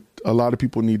 but a lot of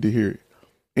people need to hear it.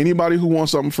 Anybody who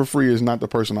wants something for free is not the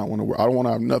person I want to work. I don't want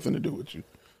to have nothing to do with you.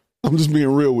 I'm just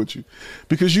being real with you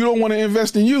because you don't want to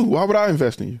invest in you. Why would I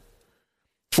invest in you?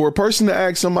 For a person to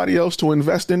ask somebody else to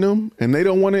invest in them and they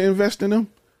don't want to invest in them,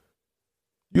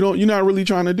 you're not really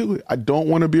trying to do it. I don't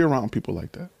want to be around people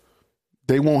like that.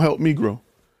 They won't help me grow.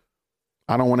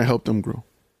 I don't want to help them grow.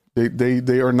 They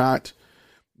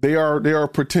are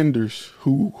pretenders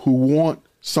who want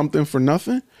something for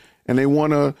nothing, and they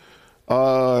want to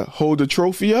hold the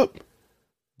trophy up,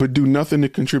 but do nothing to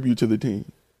contribute to the team.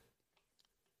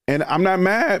 And I'm not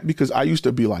mad because I used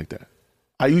to be like that.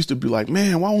 I used to be like,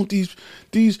 man, why won't this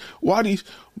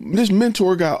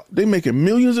mentor guy, they making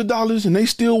millions of dollars and they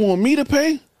still want me to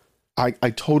pay?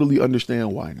 I totally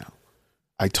understand why now.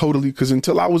 Because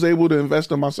until I was able to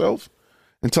invest in myself,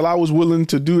 until I was willing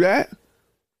to do that,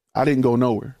 I didn't go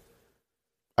nowhere.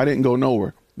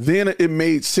 Then it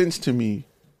made sense to me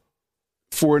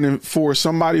for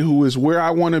somebody who is where I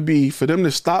want to be, for them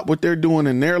to stop what they're doing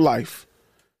in their life,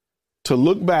 to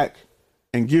look back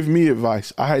and give me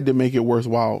advice. I had to make it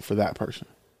worthwhile for that person.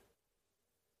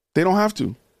 They don't have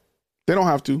to.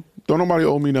 Don't nobody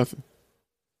owe me nothing.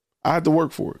 I had to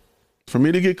work for it. For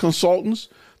me to get consultants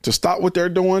to stop what they're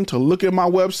doing, to look at my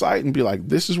website and be like,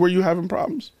 this is where you're having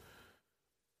problems.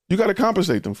 You got to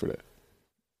compensate them for that.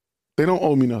 They don't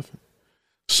owe me nothing.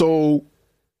 So,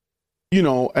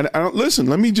 and listen,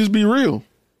 let me just be real.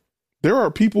 There are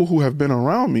people who have been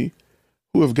around me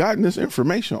who have gotten this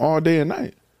information all day and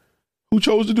night, who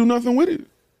chose to do nothing with it.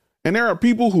 And there are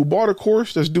people who bought a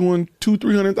course that's doing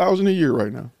 $200,000-$300,000 a year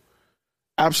right now.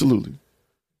 Absolutely.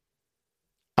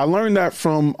 I learned that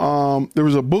from, there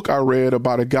was a book I read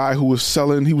about a guy who was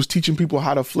teaching people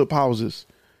how to flip houses.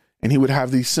 and he would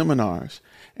have these seminars,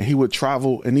 and he would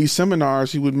travel. In these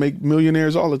seminars, he would make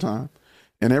millionaires all the time.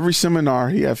 And every seminar,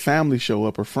 he had family show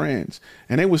up or friends,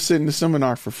 and they would sit in the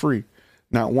seminar for free.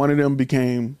 Not one of them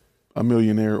became a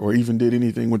millionaire or even did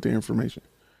anything with the information.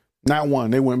 Not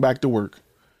one. They went back to work.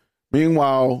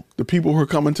 Meanwhile, the people who are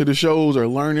coming to the shows are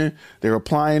learning, they're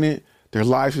applying it, their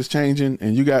life is changing,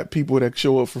 and you got people that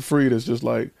show up for free that's just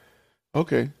like,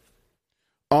 okay.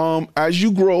 As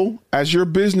you grow, as your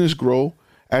business grow,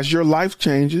 as your life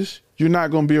changes, you're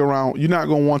not going to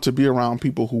want to be around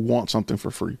people who want something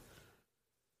for free.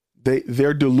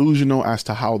 They're delusional as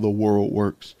to how the world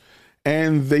works,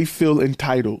 and they feel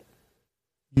entitled.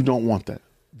 You don't want that.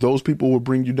 Those people will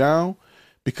bring you down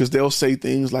because they'll say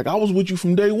things like, I was with you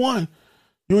from day one.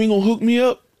 You ain't gonna hook me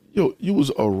up. Yo, you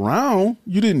was around.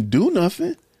 You didn't do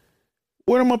nothing.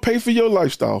 What am I gonna pay for your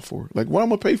lifestyle for? Like, what am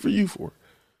I gonna pay for you for?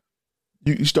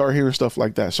 You start hearing stuff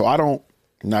like that. So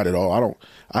not at all.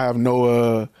 How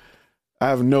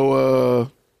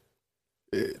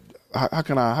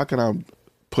can I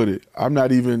put it? I'm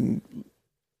not even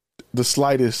the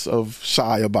slightest of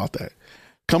shy about that.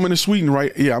 Coming to Sweden,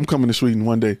 right? Yeah, I'm coming to Sweden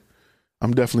one day.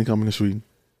 I'm definitely coming to Sweden.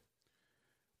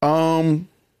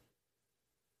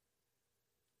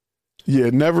 Yeah,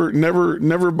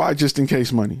 never buy just in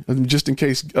case money. Just in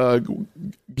case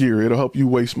gear. It'll help you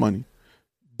waste money.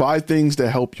 Buy things that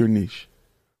help your niche.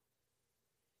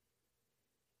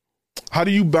 How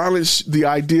do you balance the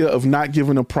idea of not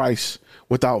giving a price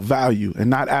without value and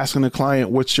not asking a client,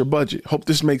 what's your budget? Hope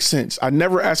this makes sense. I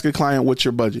never ask a client, what's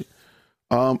your budget?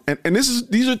 And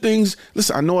these are things,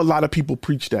 listen, I know a lot of people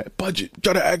preach that budget,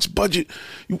 gotta ask budget.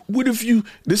 What if you,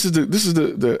 this is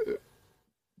the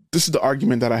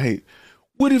argument that I hate.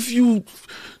 What if you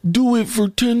do it for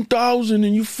 10,000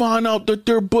 and you find out that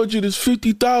their budget is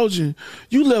 50,000?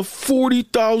 You left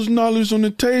 $40,000 on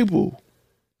the table.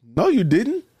 No, you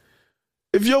didn't.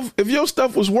 If your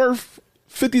stuff was worth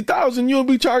 50,000, you'll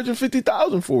be charging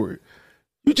 50,000 for it.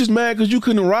 You just mad because you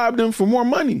couldn't rob them for more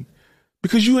money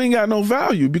because you ain't got no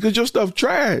value because your stuff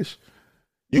trash.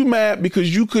 You mad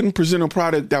because you couldn't present a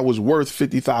product that was worth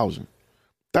 50,000.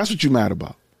 That's what you mad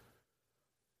about.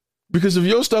 Because if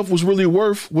your stuff was really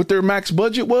worth what their max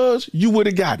budget was, you would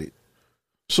have got it.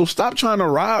 So stop trying to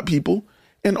rob people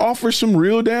and offer some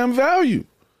real damn value.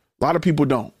 A lot of people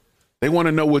don't. They want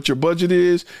to know what your budget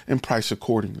is and price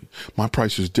accordingly. My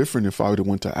price is different if I would have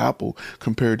went to Apple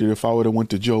compared to if I would have went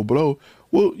to Joe Blow.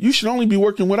 Well, you should only be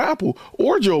working with Apple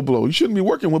or Joe Blow. You shouldn't be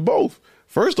working with both.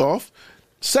 First off.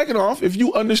 Second off, if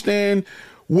you understand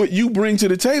what you bring to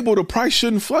the table, the price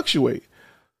shouldn't fluctuate.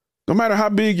 No matter how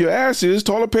big your ass is,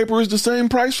 toilet paper is the same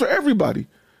price for everybody.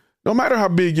 No matter how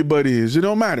big your butt is, it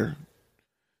don't matter.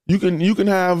 You can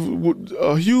have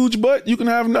a huge butt, you can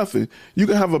have nothing. You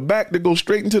can have a back that goes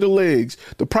straight into the legs.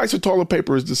 The price of toilet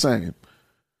paper is the same.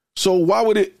 So why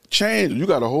would it change? You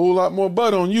got a whole lot more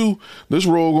butt on you. This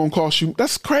roll gonna cost you.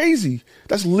 That's crazy.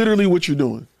 That's literally what you're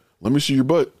doing. Let me see your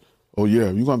butt. Oh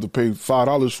yeah, you're gonna have to pay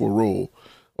 $5 for a roll.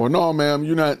 Or no, ma'am,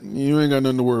 you ain't got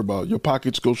nothing to worry about. Your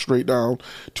pockets go straight down,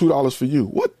 $2 for you.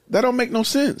 What? That don't make no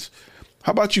sense.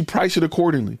 How about you price it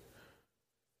accordingly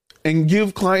and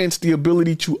give clients the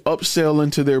ability to upsell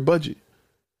into their budget?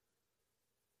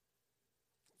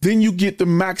 Then you get the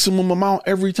maximum amount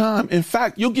every time. In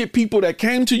fact, you'll get people that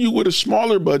came to you with a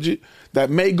smaller budget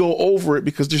that may go over it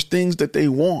because there's things that they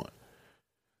want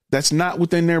that's not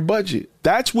within their budget.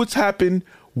 That's what's happened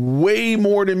way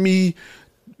more than me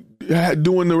having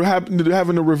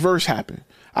the reverse happen.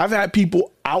 I've had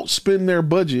people outspend their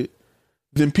budget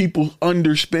than people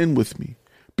underspend with me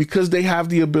because they have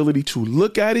the ability to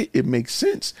look at it. It makes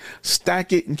sense,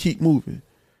 stack it and keep moving.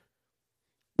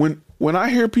 When I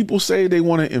hear people say they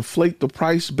want to inflate the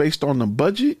price based on the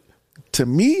budget, to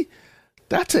me,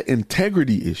 that's an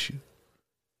integrity issue.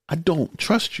 I don't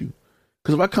trust you.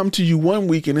 Because if I come to you one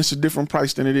week and it's a different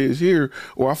price than it is here,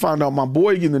 or I find out my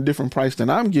boy getting a different price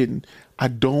than I'm getting, I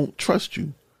don't trust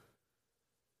you.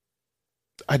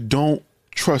 I don't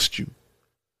trust you.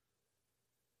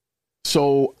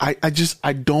 So I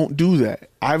don't do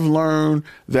that. I've learned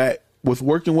that with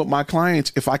working with my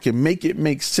clients, if I can make it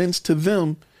make sense to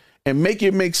them and make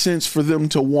it make sense for them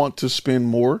to want to spend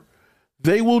more,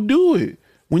 they will do it.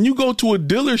 When you go to a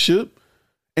dealership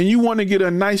and you want to get a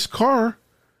nice car,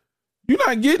 you're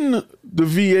not getting the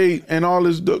V8 and all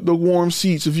this, the warm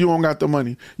seats if you don't got the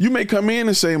money. You may come in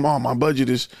and say, "Oh, my budget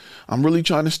is, I'm really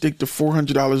trying to stick to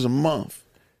 $400 a month."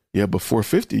 Yeah, but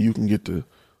 $450, you can get the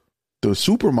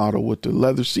supermodel with the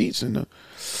leather seats and the.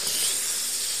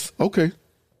 Okay.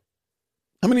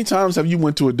 How many times have you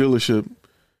went to a dealership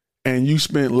and you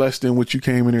spent less than what you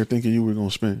came in there thinking you were going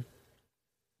to spend?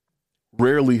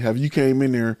 Rarely have you came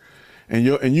in there and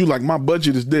you like, my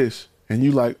budget is this. And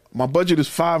you like, my budget is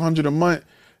 $500 a month.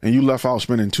 And you left out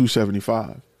spending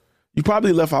 $275. You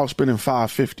probably left out spending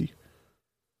 $550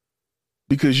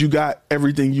 because you got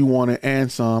everything you wanted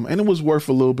and some, and it was worth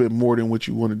a little bit more than what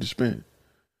you wanted to spend.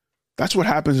 That's what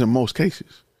happens in most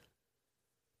cases.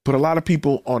 But a lot of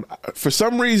people for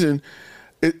some reason,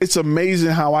 it's amazing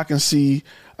how I can see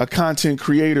a content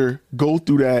creator go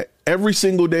through that every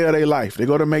single day of their life. They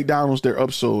go to McDonald's, they're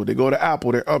upsold. They go to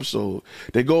Apple, they're upsold.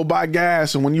 They go buy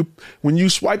gas, and when you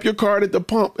swipe your card at the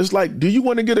pump, it's like, do you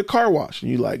want to get a car wash?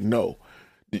 And you're like, no.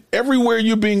 Everywhere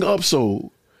you're being upsold.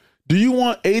 Do you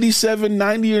want 87,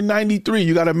 90, or 93?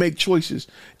 You got to make choices.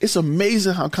 It's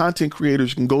amazing how content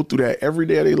creators can go through that every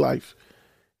day of their life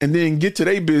and then get to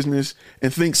their business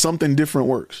and think something different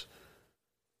works.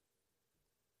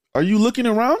 Are you looking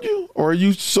around you, or are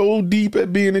you so deep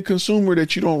at being a consumer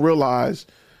that you don't realize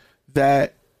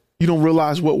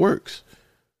what works?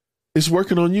 It's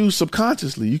working on you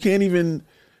subconsciously. You can't even,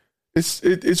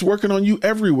 it's working on you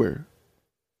everywhere.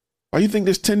 Why you think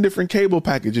there's 10 different cable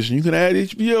packages, and you can add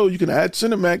HBO, you can add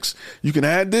Cinemax, you can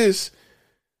add this.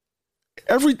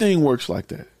 Everything works like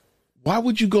that. Why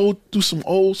would you go through some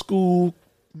old school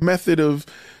method of,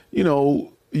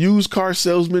 used car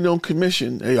salesman on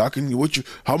commission? Hey,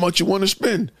 how much you want to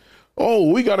spend?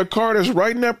 Oh, we got a car that's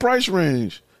right in that price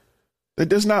range. That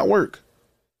does not work.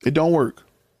 It don't work.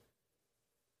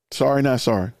 Sorry, not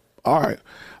sorry. All right.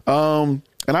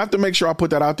 And I have to make sure I put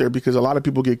that out there because a lot of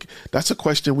people that's a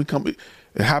question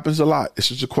it happens a lot. It's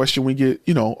just a question we get,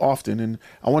 often. And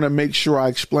I want to make sure I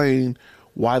explain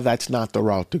why that's not the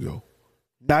route to go.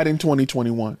 Not in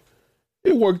 2021.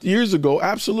 It worked years ago.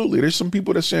 Absolutely. There's some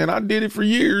people that saying, I did it for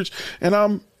years,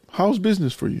 and how's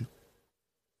business for you?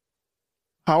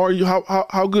 How are you?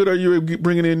 How good are you at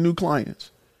bringing in new clients?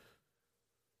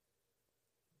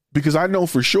 Because I know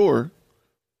for sure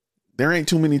there ain't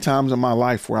too many times in my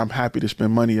life where I'm happy to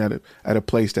spend money at a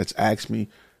place that's asked me,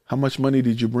 how much money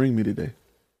did you bring me today?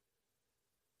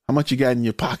 How much you got in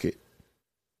your pocket?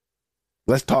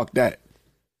 Let's talk that.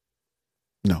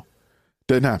 No,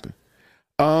 doesn't happen.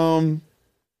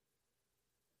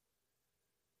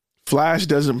 Flash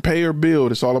doesn't pay or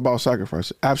build. It's all about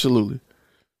sacrifice. Absolutely.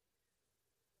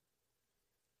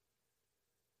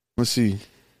 Let's see.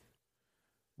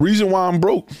 Reason why I'm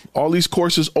broke. All these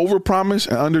courses overpromise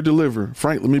and underdeliver.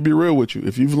 Frank, let me be real with you.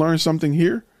 If you've learned something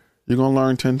here, you're going to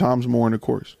learn 10 times more in the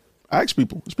course. Ask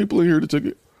people. There's people in here that took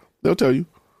it. They'll tell you.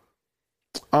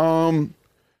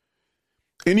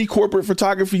 Any corporate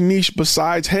photography niche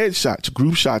besides headshots,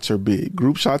 group shots are big.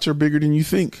 Group shots are bigger than you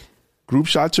think. Group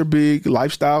shots are big.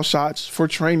 Lifestyle shots for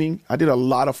training. I did a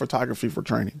lot of photography for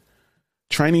training.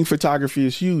 Training photography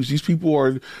is huge. These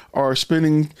people are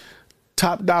spending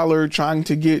top dollar trying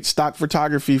to get stock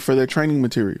photography for their training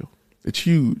material. It's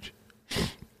huge.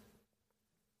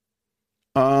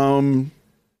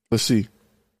 Let's see.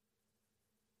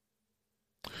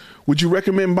 Would you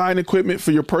recommend buying equipment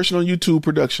for your personal YouTube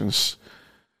productions?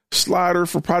 Slider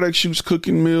for product shoots,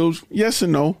 cooking meals. Yes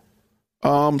and no.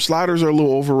 Sliders are a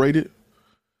little overrated.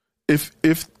 If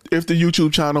the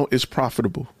YouTube channel is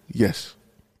profitable, yes.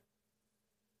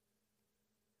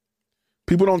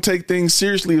 People don't take things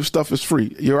seriously if stuff is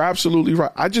free. You're absolutely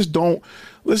right. I just don't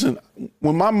listen.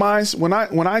 When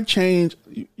I change,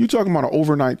 you talking about an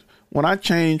overnight. When I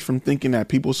change from thinking that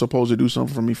people are supposed to do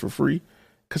something for me for free,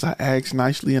 because I ask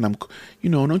nicely and I'm,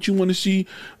 don't you want to see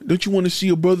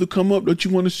a brother come up? Don't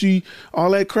you want to see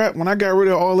all that crap? When I got rid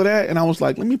of all of that and I was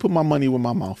like, let me put my money where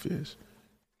my mouth is.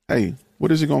 Hey,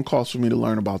 what is it going to cost for me to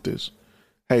learn about this?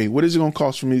 Hey, what is it going to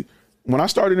cost for me? When I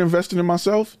started investing in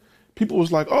myself, people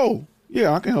was like, oh,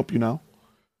 yeah, I can help you now.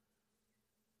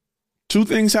 Two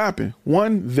things happen.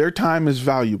 One, their time is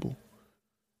valuable.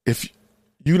 If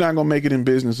you're not going to make it in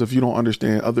business if you don't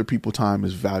understand other people's time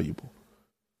is valuable.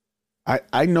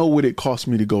 I know what it costs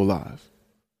me to go live.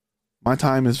 My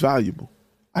time is valuable.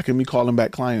 I can be calling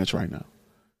back clients right now.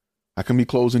 I can be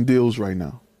closing deals right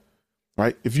now.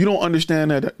 Right? If you don't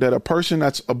understand that a person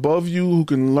that's above you who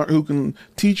can learn, who can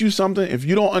teach you something, if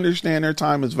you don't understand their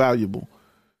time is valuable,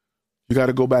 you got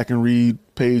to go back and read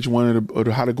page 1 of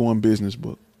the How to Go in Business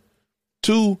book.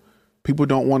 2, people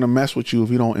don't want to mess with you if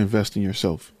you don't invest in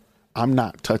yourself. I'm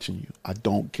not touching you. I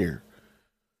don't care.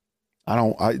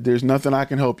 There's nothing I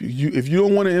can help you. If you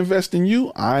don't want to invest in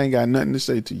you, I ain't got nothing to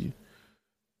say to you.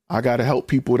 I got to help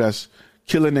people that's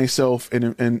killing themselves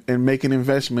and making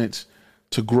investments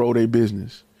to grow their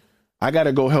business. I got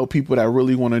to go help people that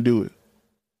really want to do it.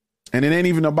 And it ain't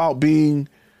even about being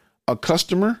a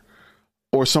customer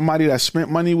or somebody that spent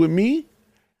money with me.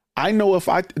 I know if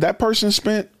that person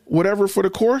spent whatever for the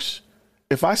course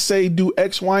If I say do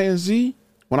X, Y, and Z,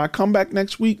 when I come back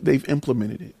next week, they've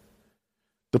implemented it.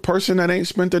 The person that ain't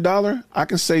spent $1, I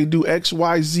can say do X,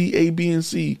 Y, Z, A, B, and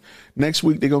C. Next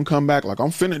week, they're going to come back like,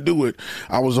 I'm finna do it.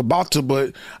 I was about to,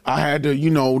 but I had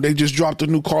to, they just dropped a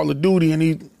new Call of Duty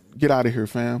and get out of here,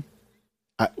 fam.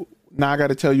 Now I got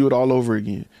to tell you it all over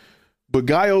again. But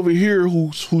guy over here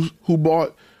who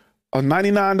bought a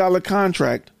 $99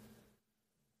 contract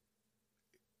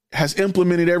has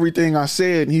implemented everything I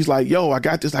said. And he's like, yo, I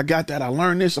got this. I got that. I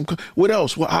learned this. What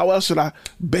else? How else should I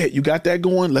bet? You got that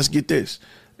going? Let's get this.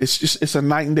 It's a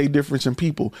night and day difference in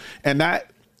people. And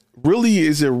that really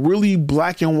is a really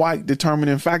black and white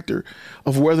determining factor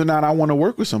of whether or not I want to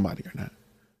work with somebody or not.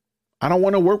 I don't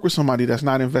want to work with somebody that's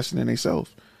not investing in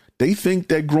themselves. They think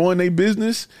that growing their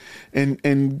business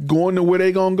and going to where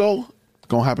they going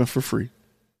to happen for free.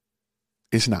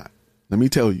 It's not. Let me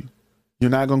tell you, you're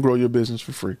not going to grow your business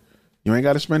for free. You ain't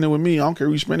got to spend it with me. I don't care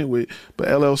who you spend it with, but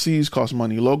LLCs cost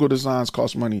money. Logo designs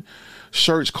cost money.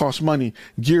 Shirts cost money.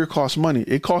 Gear costs money.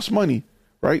 It costs money,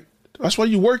 right? That's why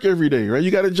you work every day, right?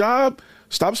 You got a job.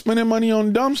 Stop spending money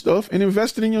on dumb stuff and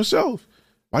invest it in yourself.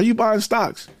 Why are you buying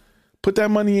stocks? Put that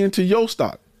money into your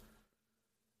stock.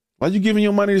 Why are you giving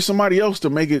your money to somebody else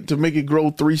to make it grow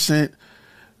 3 cents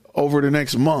over the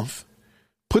next month?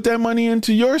 Put that money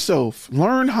into yourself.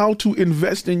 Learn how to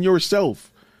invest in yourself.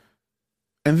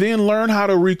 And then learn how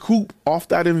to recoup off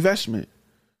that investment.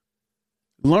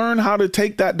 Learn how to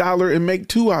take that $1 and make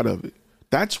 2 out of it.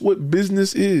 That's what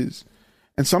business is.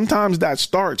 And sometimes that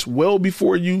starts well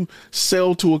before you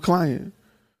sell to a client.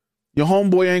 Your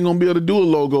homeboy ain't going to be able to do a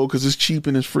logo because it's cheap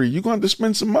and it's free. You're going to have to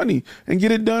spend some money and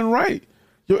get it done right.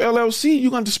 Your LLC,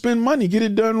 you're going to have to spend money, get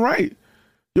it done right.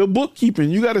 Your bookkeeping,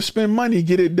 you got to spend money,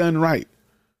 get it done right.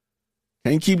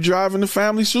 Can't keep driving the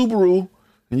family Subaru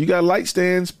and you got light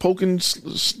stands poking,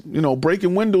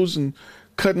 breaking windows and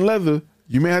cutting leather.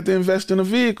 You may have to invest in a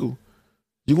vehicle.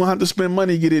 You're going to have to spend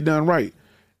money, get it done right.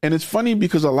 And it's funny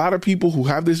because a lot of people who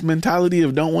have this mentality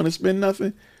of don't want to spend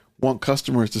nothing want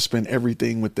customers to spend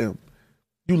everything with them.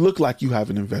 You look like you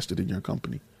haven't invested in your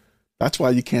company. That's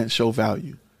why you can't show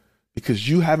value, because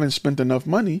you haven't spent enough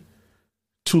money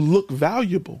to look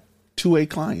valuable to a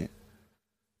client.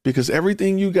 Because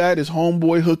everything you got is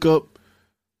homeboy hookup,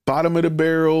 bottom of the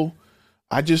barrel.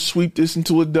 I just sweep this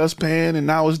into a dustpan and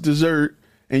now it's dessert.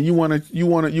 And you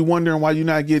wondering why you're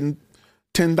not getting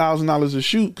 $10,000 a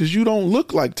shoot, because you don't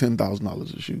look like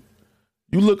 $10,000 a shoot.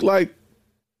 You look like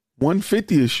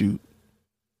 $150 a shoot,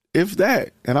 if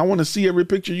that. And I want to see every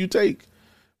picture you take.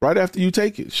 Right after you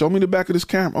take it, show me the back of this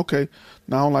camera. Okay,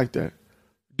 no, I don't like that.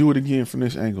 Do it again from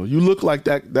this angle. You look like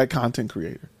that content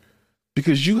creator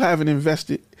because you haven't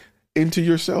invested into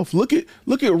yourself. Look at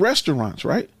restaurants,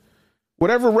 right?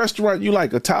 Whatever restaurant you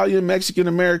like, Italian, Mexican,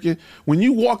 American, when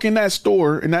you walk in that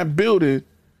store, in that building,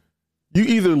 you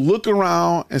either look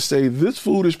around and say, this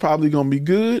food is probably going to be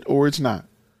good or it's not,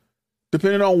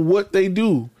 depending on what they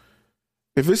do.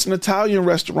 If it's an Italian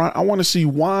restaurant, I want to see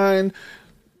wine,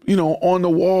 on the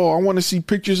wall. I want to see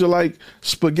pictures of like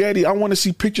spaghetti. I want to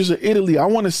see pictures of Italy. I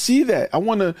want to see that. I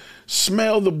want to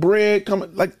smell the bread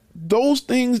coming. Like, those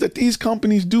things that these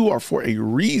companies do are for a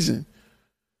reason.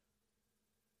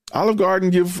 Olive Garden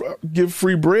give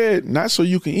free bread, not so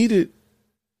you can eat it,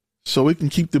 so it can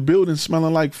keep the building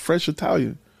smelling like fresh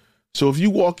Italian. So if you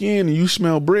walk in and you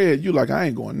smell bread, you're like, I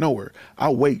ain't going nowhere.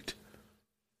 I'll wait.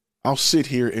 I'll sit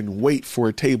here and wait for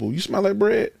a table. You smell like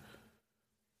bread?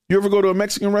 You ever go to a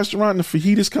Mexican restaurant and the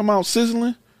fajitas come out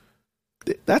sizzling?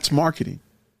 That's marketing.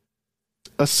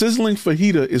 A sizzling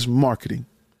fajita is marketing.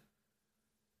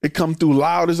 It come through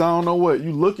loud as I don't know what.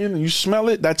 You look in and you smell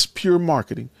it. That's pure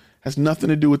marketing. Has nothing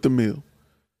to do with the meal.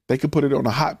 They could put it on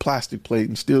a hot plastic plate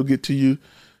and still get to you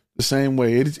the same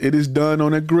way. It is done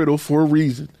on a griddle for a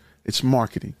reason. It's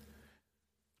marketing.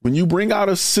 When you bring out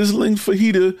a sizzling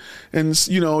fajita and,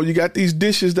 you got these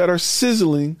dishes that are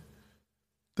sizzling,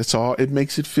 that's all. It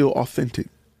makes it feel authentic.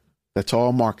 That's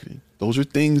all marketing. Those are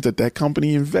things that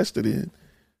company invested in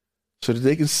so that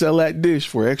they can sell that dish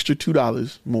for extra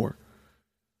 $2 more.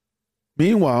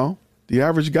 Meanwhile, the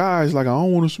average guy is like, I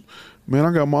don't want to, man,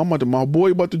 I got my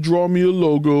boy about to draw me a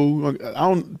logo.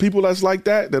 People that's like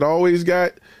that always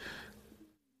got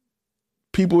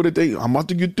people that I'm about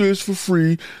to get this for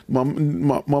free. My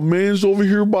man's over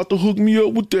here about to hook me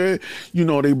up with that.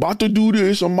 They about to do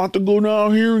this. I'm about to go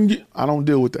down here and get. I don't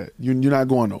deal with that. You're not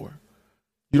going nowhere.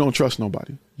 You don't trust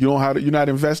nobody. You're not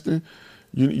investing.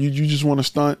 You just want to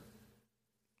stunt,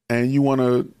 and you want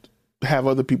to have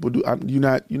other people do. You're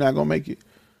not gonna make it.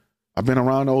 I've been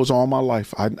around those all my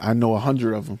life. I know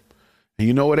 100 of them, and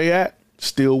you know where they at?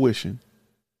 Still wishing.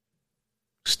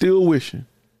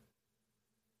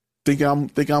 think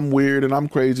I'm weird and I'm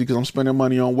crazy because I'm spending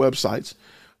money on websites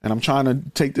and I'm trying to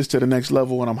take this to the next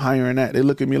level and I'm hiring that. They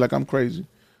look at me like I'm crazy,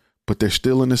 but they're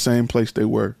still in the same place they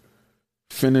were.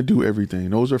 Finna do everything.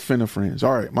 Those are finna friends.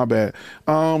 All right, my bad.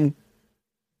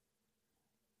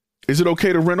 Is it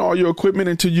okay to rent all your equipment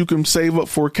until you can save up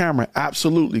for a camera?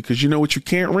 Absolutely. Because you know what you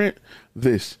can't rent?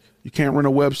 This. You can't rent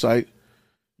a website.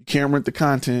 You can't rent the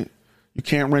content. You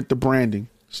can't rent the branding.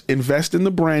 Invest in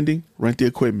the branding, rent the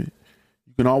equipment.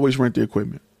 You can always rent the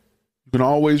equipment. You can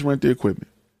always rent the equipment.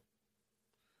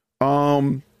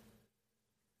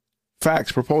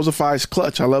 Facts. Proposify is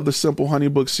clutch. I love the simple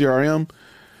HoneyBook CRM.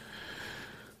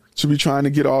 To be trying to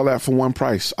get all that for one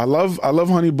price. I love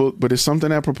HoneyBook, but it's something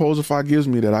that Proposify gives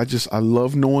me that I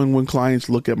love knowing when clients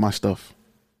look at my stuff.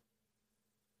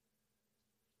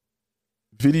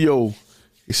 Video.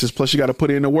 It says, plus you got to put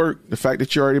in the work. The fact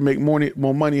that you already make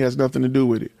more money has nothing to do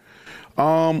with it.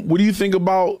 What do you think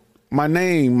about my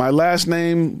name? My last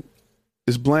name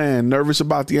is Bland. Nervous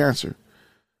about the answer.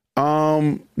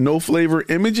 No flavor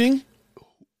imaging.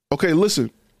 Okay, listen.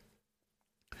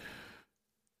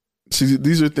 See,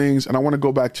 these are things, and I want to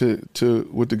go back to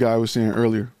what the guy was saying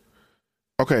earlier.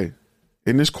 Okay,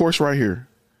 in this course right here,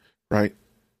 right,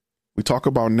 we talk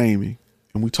about naming,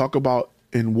 and we talk about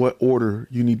in what order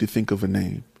you need to think of a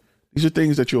name. These are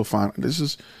things that you'll find.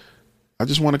 I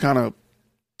just want to kind of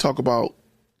talk about,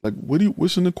 like,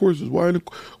 what's in the courses?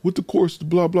 What the course,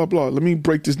 blah, blah, blah. Let me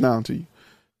break this down to you,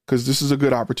 because this is a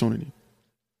good opportunity.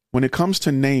 When it comes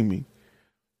to naming,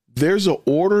 there's an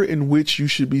order in which you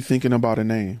should be thinking about a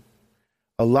name.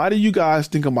 A lot of you guys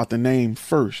think about the name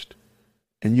first,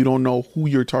 and you don't know who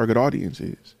your target audience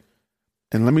is.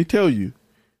 And let me tell you,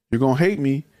 you're going to hate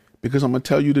me because I'm going to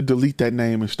tell you to delete that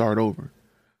name and start over.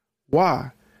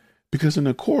 Why? Because in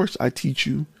the course, I teach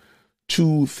you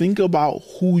to think about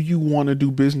who you want to do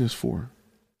business for.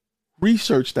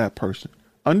 Research that person.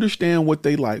 Understand what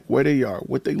they like, where they are,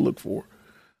 what they look for.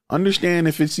 Understand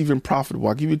if it's even profitable.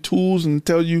 I give you tools and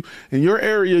tell you in your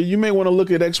area, you may want to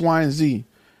look at X, Y, and Z.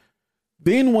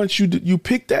 Then once you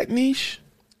pick that niche,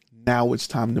 now it's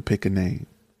time to pick a name.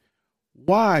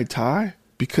 Why, Ty?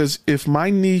 Because if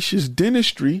my niche is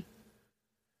dentistry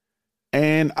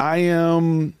and I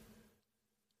am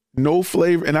no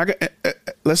flavor, and I got,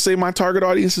 let's say my target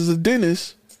audience is a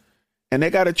dentist and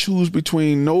they got to choose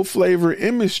between no flavor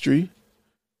imagery,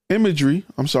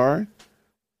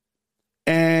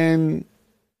 and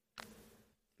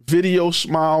Video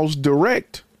Smiles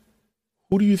Direct,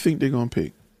 who do you think they're going to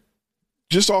pick?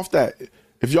 Just off that,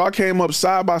 if y'all came up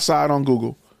side by side on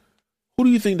Google, who do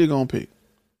you think they're going to pick?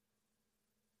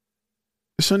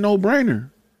 It's a no-brainer,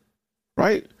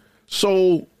 right?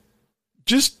 So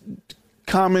just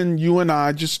common, you and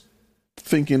I just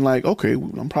thinking like, okay,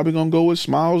 I'm probably going to go with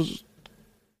Smiles.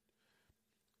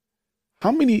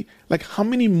 How many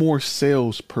more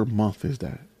sales per month is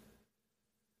that?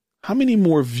 How many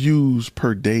more views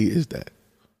per day is that?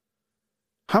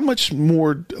 How much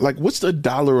more, like, what's the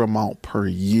dollar amount per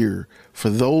year for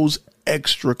those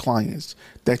extra clients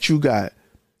that you got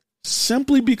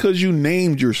simply because you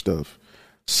named your stuff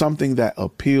something that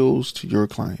appeals to your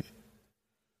client?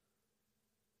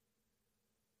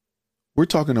 We're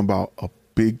talking about a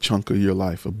big chunk of your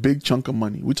life, a big chunk of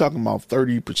money. We're talking about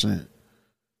 30%.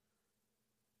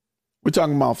 We're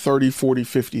talking about $30,000,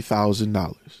 $40,000,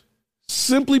 $50,000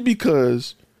 simply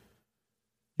because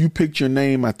you picked your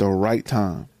name at the right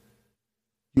time.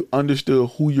 You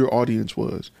understood who your audience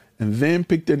was and then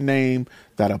picked a name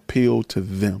that appealed to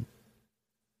them.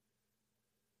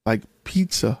 Like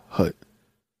Pizza Hut.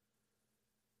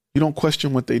 You don't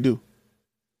question what they do.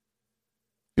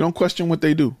 You don't question what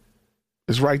they do.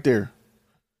 It's right there.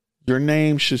 Your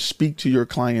name should speak to your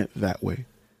client that way.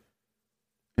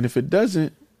 And if it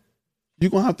doesn't,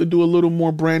 you're going to have to do a little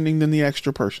more branding than the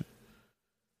extra person.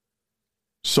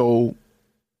 So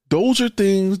those are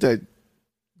things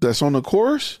that's on the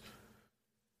course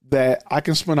that I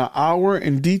can spend an hour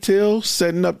in detail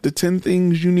setting up the 10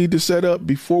 things you need to set up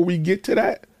before we get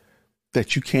to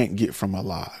that you can't get from a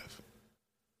live.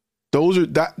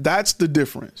 That's the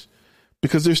difference,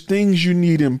 because there's things you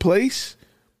need in place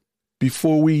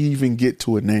before we even get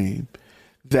to a name,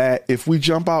 that if we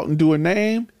jump out and do a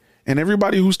name, and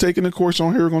everybody who's taking the course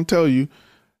on here are going to tell you,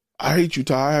 I hate you,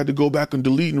 Ty. I had to go back and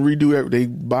delete and redo everything. They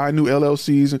buy new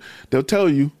LLCs and they'll tell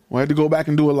you, well, I had to go back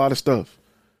and do a lot of stuff.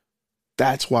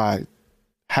 That's why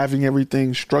having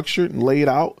everything structured and laid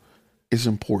out is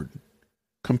important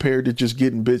compared to just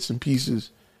getting bits and pieces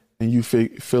and you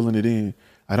filling it in.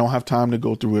 I don't have time to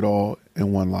go through it all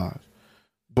in one live.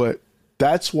 But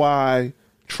that's why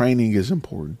training is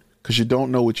important, because you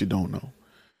don't know what you don't know.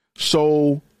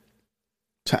 So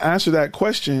to answer that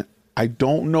question, I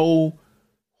don't know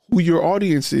who your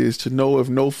audience is to know if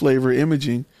No Flavor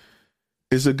Imaging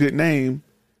is a good name.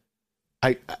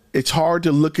 It's hard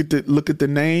to look at the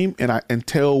name and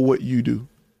tell what you do.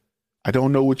 I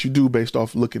don't know what you do based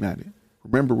off looking at it.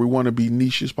 Remember, we want to be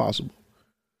niche as possible.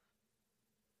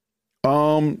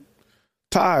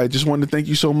 Ty, I just wanted to thank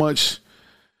you so much.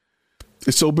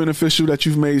 It's so beneficial that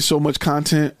you've made so much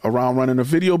content around running a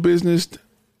video business.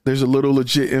 There's a little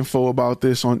legit info about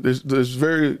this on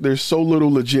there's so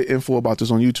little legit info about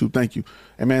this on YouTube. Thank you.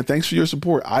 And man, thanks for your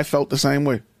support. I felt the same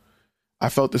way. I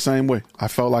felt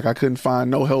like I couldn't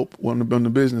find no help on the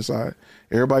business side.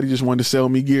 Everybody just wanted to sell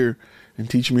me gear and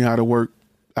teach me how to work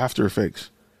After Effects.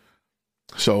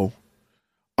 So,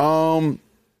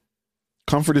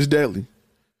 comfort is deadly.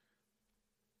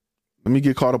 Let me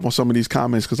get caught up on some of these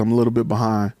comments because I'm a little bit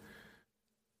behind.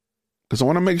 Because I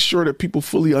want to make sure that people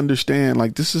fully understand,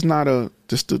 like, this is not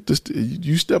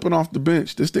you stepping off the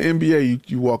bench. This is the NBA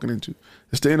you walking into.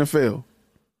 It's the NFL.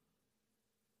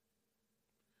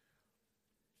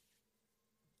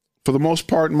 For the most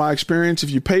part, in my experience,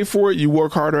 if you pay for it, you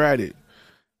work harder at it.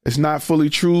 It's not fully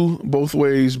true both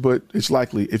ways, but it's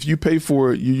likely. If you pay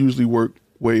for it, you usually work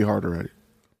way harder at it.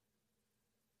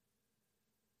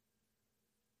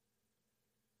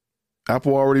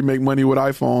 Apple already make money with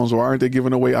iPhones, or aren't they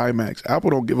giving away iMacs? Apple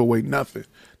don't give away nothing.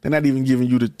 They're not even giving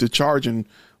you the charging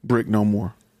brick no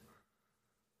more.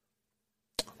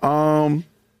 The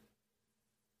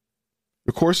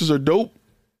courses are dope,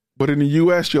 but in the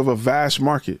U.S., you have a vast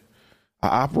market.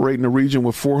 I operate in a region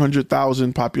with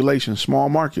 400,000 population, small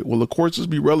market. Will the courses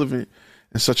be relevant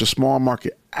in such a small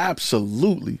market?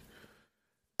 Absolutely.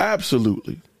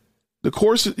 Absolutely. The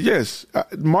courses, yes,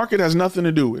 market has nothing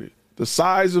to do with it. The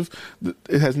size of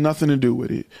it has nothing to do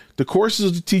with it. The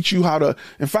courses to teach you how to,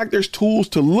 in fact, there's tools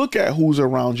to look at who's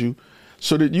around you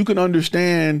so that you can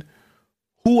understand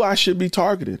who I should be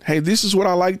targeting. Hey, this is what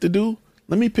I like to do.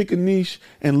 Let me pick a niche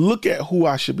and look at who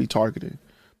I should be targeting.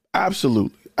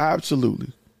 Absolutely.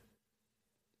 Absolutely.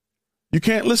 You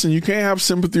can't have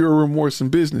sympathy or remorse in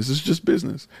business. It's just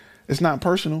business. It's not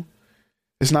personal.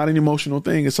 It's not an emotional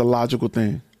thing. It's a logical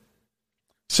thing.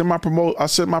 I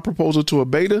sent my proposal to a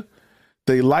beta.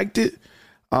 They liked it.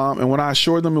 And when I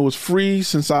assured them it was free,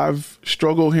 since I've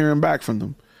struggled hearing back from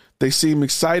them, they seem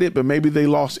excited, but maybe they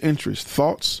lost interest.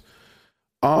 Thoughts?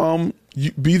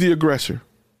 Be the aggressor.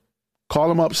 Call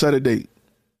them up, set a date.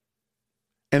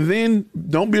 And then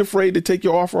don't be afraid to take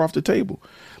your offer off the table.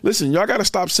 Listen, y'all got to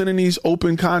stop sending these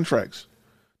open contracts,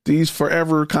 these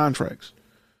forever contracts,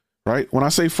 right? When I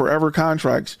say forever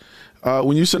contracts,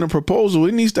 when you send a proposal,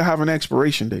 it needs to have an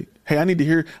expiration date. Hey,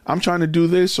 I'm trying to do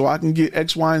this so I can get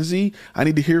X, Y, and Z. I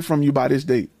need to hear from you by this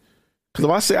date. Because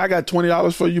if I say I got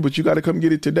 $20 for you, but you got to come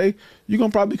get it today, you're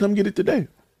going to probably come get it today.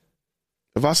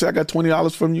 If I say I got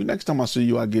 $20 from you, next time I see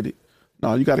you, I get it.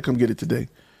 No, you got to come get it today.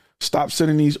 Stop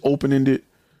sending these open-ended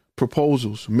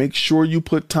proposals. Make sure you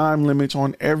put time limits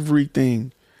on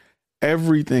everything.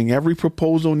 Everything. Every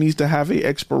proposal needs to have an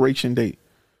expiration date,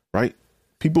 right?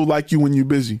 People like you when you're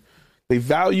busy. They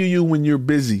value you when you're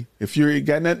busy. If you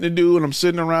got nothing to do and I'm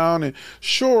sitting around and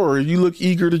sure, you look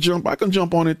eager to jump, I can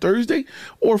jump on it Thursday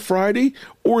or Friday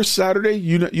or Saturday.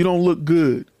 You don't look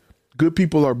good. Good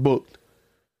people are booked.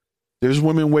 There's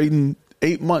women waiting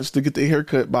 8 months to get their hair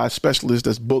cut by a specialist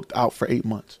that's booked out for 8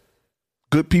 months.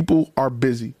 Good people are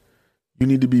busy. You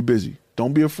need to be busy.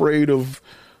 Don't be afraid of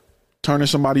turning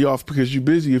somebody off because you're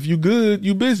busy. If you good,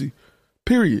 you busy.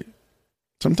 Period.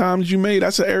 Sometimes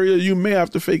that's an area you may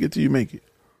have to fake it till you make it.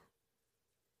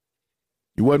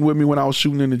 You wasn't with me when I was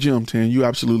shooting in the gym, Tan. You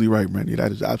absolutely right, Randy.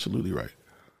 That is absolutely right.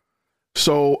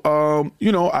 So, to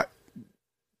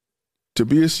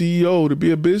be a CEO, to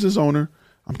be a business owner,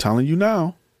 I'm telling you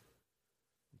now,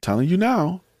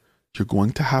 you're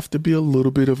going to have to be a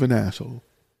little bit of an asshole.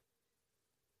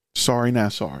 Sorry,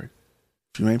 not sorry.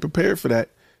 If you ain't prepared for that,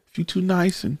 if you're too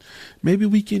nice and maybe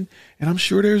we can, and I'm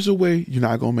sure there's a way, you're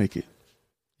not going to make it.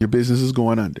 Your business is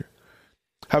going under.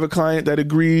 Have a client that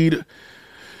agreed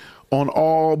on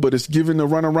all, but it's given the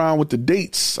runaround with the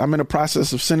dates. I'm in the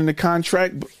process of sending the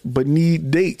contract, but need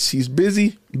dates. He's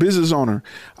busy, business owner.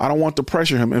 I don't want to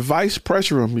pressure him. Advice,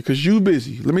 pressure him because you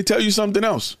busy. Let me tell you something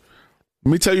else.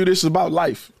 Let me tell you, this is about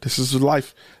life. This is a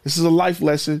life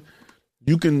lesson.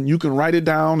 You can write it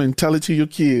down and tell it to your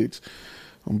kids.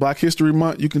 On Black History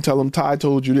Month, you can tell them Ty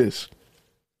told you this.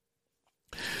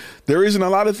 There isn't a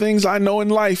lot of things I know in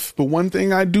life, but one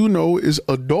thing I do know is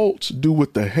adults do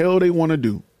what the hell they want to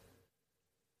do.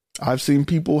 I've seen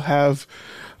people have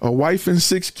a wife and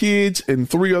 6 kids and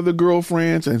 3 other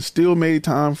girlfriends and still made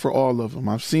time for all of them.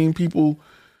 I've seen people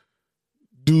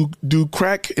do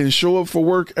crack and show up for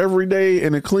work every day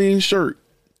in a clean shirt.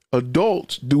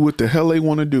 Adults do what the hell they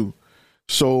want to do.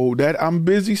 So that I'm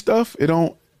busy stuff,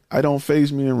 I don't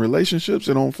faze me in relationships.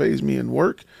 It don't faze me in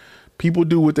work. People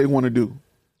do what they want to do.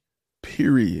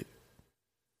 Period.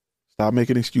 Stop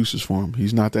making excuses for him.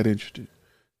 He's not that interested.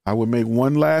 I would make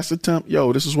one last attempt.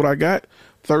 Yo, this is what I got.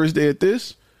 Thursday at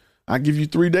this. I give you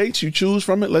 3 dates. You choose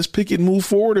from it. Let's pick it and move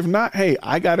forward. If not, hey,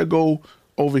 I got to go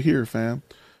over here, fam.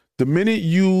 The minute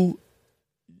you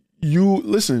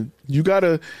listen, you got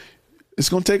to, it's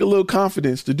going to take a little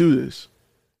confidence to do this.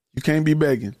 You can't be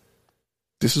begging.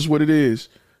 This is what it is.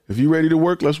 If you're ready to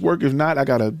work, let's work. If not, I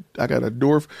got a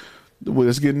door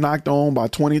that's getting knocked on by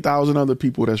 20,000 other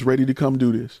people that's ready to come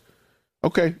do this.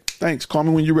 Okay, thanks. Call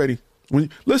me when you're ready.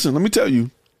 Listen, let me tell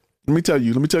you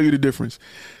the difference,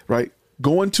 right?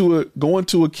 Go into a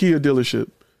Kia dealership,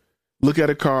 look at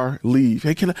a car, leave.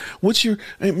 Hey,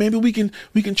 maybe we can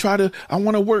try to, I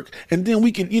want to work, and then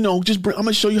we can, I'm going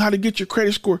to show you how to get your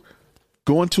credit score.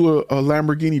 Go into a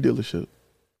Lamborghini dealership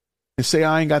and say,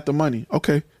 I ain't got the money.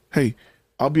 Okay. Hey,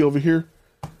 I'll be over here.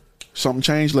 Something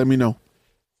changed, let me know.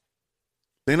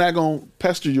 They're not going to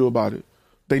pester you about it.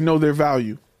 They know their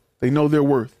value. They know their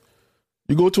worth.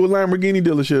 You go to a Lamborghini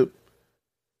dealership,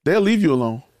 they'll leave you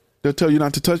alone. They'll tell you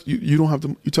not to touch. You don't have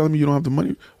the. You telling me you don't have the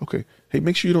money? Okay. Hey,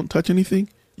 make sure you don't touch anything.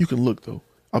 You can look though.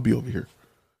 I'll be over here.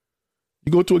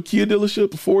 You go to a Kia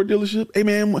dealership, a Ford dealership. Hey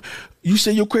man, you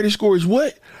say your credit score is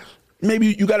what? Maybe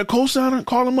you got a cosigner.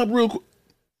 Call them up real quick.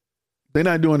 They're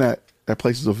not doing that at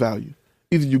places of value.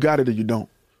 Either you got it or you don't.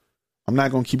 I'm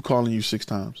not gonna keep calling you 6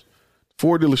 times.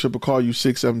 Ford dealership will call you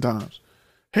 6, 7 times.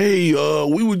 Hey,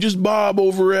 we were just Bob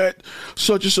over at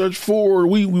such and such Ford.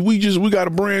 We got a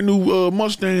brand new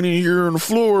Mustang in here on the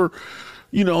floor.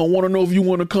 Want to know if you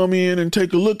want to come in and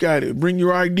take a look at it. Bring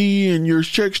your ID and your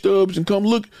check stubs and come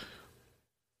look.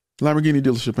 Lamborghini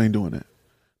dealership ain't doing that.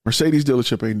 Mercedes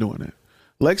dealership ain't doing that.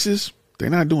 Lexus, they're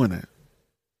not doing that.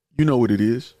 You know what it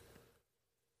is.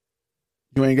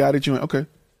 You ain't got it. You ain't okay.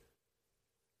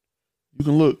 You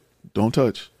can look. Don't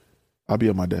touch. I'll be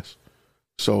at my desk.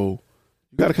 So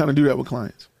you got to kind of do that with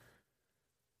clients.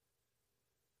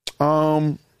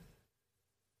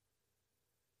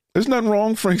 There's nothing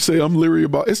wrong. Frank say I'm leery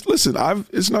about it. Listen,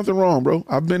 it's nothing wrong, bro.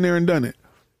 I've been there and done it.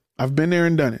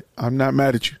 I'm not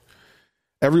mad at you.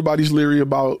 Everybody's leery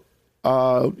about,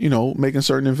 making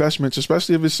certain investments,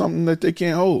 especially if it's something that they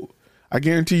can't hold. I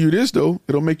guarantee you this though.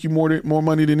 It'll make you more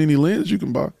money than any lens you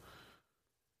can buy.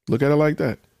 Look at it like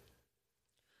that.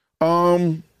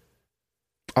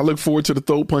 I look forward to the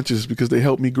throat punches because they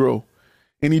help me grow.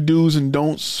 Any do's and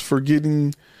don'ts for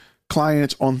getting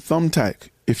clients on Thumbtack.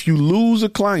 If you lose a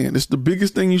client, it's the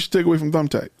biggest thing you should take away from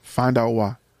Thumbtack. Find out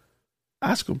why.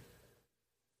 Ask them.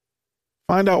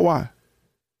 Find out why.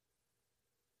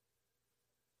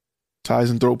 Ties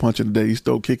and throat punching today. He's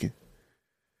throat kicking.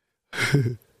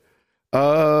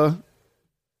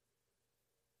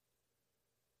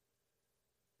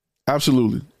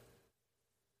 Absolutely.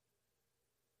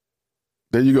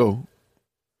 There you go.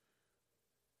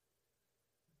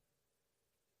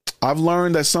 I've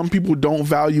learned that some people don't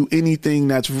value anything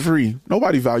that's free.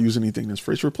 Nobody values anything that's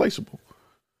free. It's replaceable.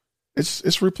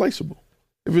 It's replaceable.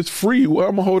 If it's free, well,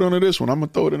 I'm gonna hold on to this one. I'm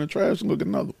gonna throw it in the trash and look at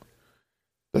another one.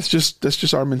 That's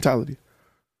just our mentality.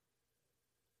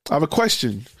 I have a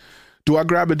question. Do I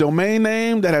grab a domain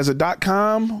name that has a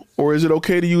 .com, or is it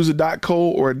okay to use a .co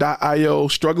or a .io?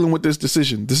 Struggling with this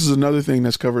decision. This is another thing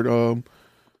that's covered.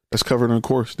 That's covered in the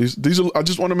course. These are. I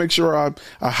just want to make sure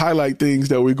I highlight things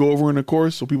that we go over in the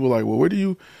course, so people are like, well, where do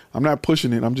you? I'm not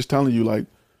pushing it. I'm just telling you, like,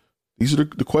 these are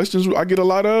the questions I get a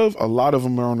lot of. A lot of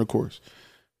them are on the course,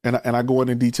 and I go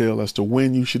into detail as to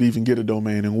when you should even get a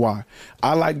domain and why.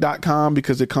 I like .com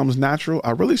because it comes natural.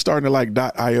 I really started to like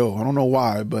 .io. I don't know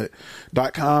why, but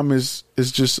 .com is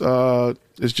just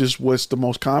what's the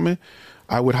most common.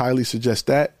 I would highly suggest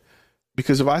that,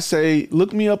 because if I say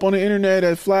look me up on the internet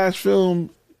at Flash Film,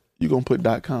 you're going to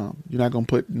put .com. You're not going to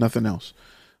put nothing else.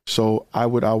 So I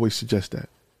would always suggest that.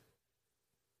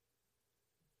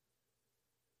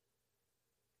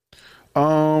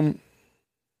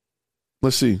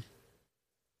 Let's see.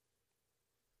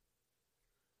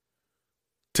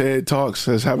 Ted Talks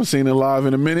says, haven't seen it live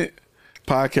in a minute.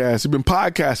 Podcast. You've been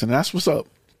podcasting. That's what's up.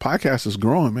 Podcast is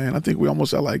growing, man. I think we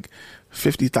almost at like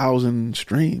 50,000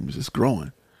 streams. It's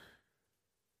growing.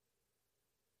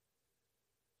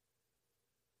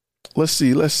 Let's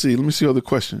see. Let me see other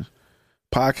questions.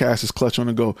 Podcast is clutch on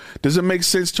the go. Does it make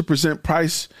sense to present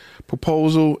price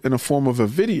proposal in the form of a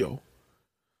video?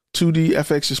 2D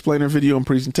FX explainer video and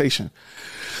presentation.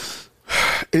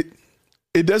 It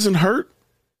doesn't hurt,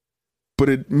 but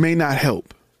it may not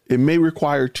help. It may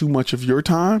require too much of your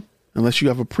time unless you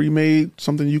have a pre-made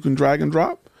something you can drag and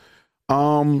drop.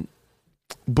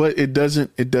 But it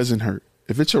doesn't hurt.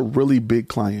 If it's a really big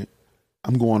client,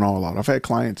 I'm going all out. I've had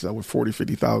clients that were 40,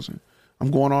 50,000.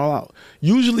 I'm going all out.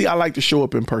 Usually I like to show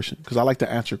up in person because I like to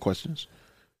answer questions,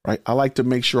 right? I like to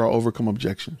make sure I overcome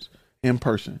objections in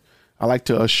person. I like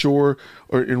to assure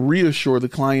and reassure the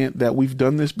client that we've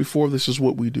done this before. This is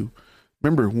what we do.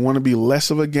 Remember, we want to be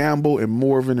less of a gamble and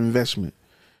more of an investment.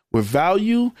 With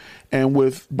value and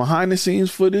with behind the scenes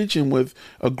footage and with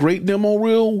a great demo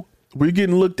reel, we're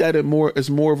getting looked at it more as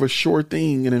more of a sure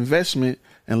thing, an investment,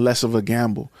 and less of a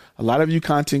gamble. A lot of you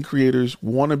content creators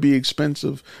want to be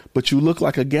expensive, but you look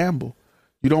like a gamble.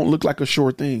 You don't look like a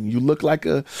sure thing. You look like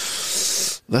a,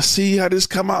 let's see how this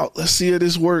come out. Let's see how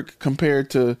this work compared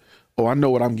to, oh, I know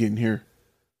what I'm getting here.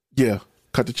 Yeah,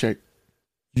 cut the check.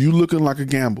 You looking like a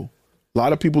gamble. A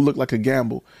lot of people look like a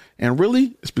gamble. And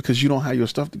really, it's because you don't have your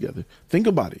stuff together. Think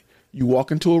about it. You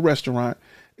walk into a restaurant.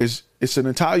 It's an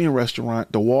Italian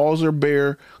restaurant. The walls are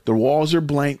bare. The walls are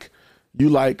blank. You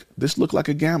like, this look like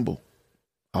a gamble.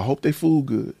 I hope they food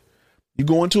good. You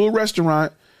go into a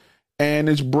restaurant and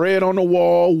it's bread on the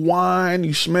wall, wine.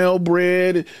 You smell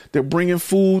bread. They're bringing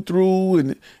food through,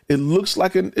 and it looks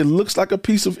like a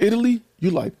piece of Italy.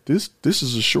 You like, this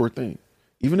is a sure thing.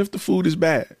 Even if the food is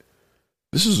bad,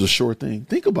 this is a sure thing.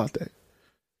 Think about that.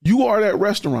 You are that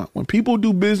restaurant. When people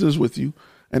do business with you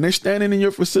and they're standing in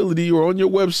your facility or on your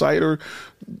website or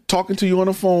talking to you on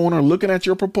the phone or looking at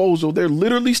your proposal, they're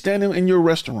literally standing in your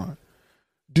restaurant.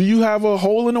 Do you have a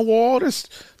hole in the wall that's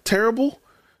terrible,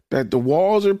 that the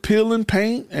walls are peeling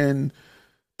paint and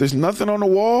there's nothing on the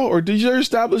wall? Or does your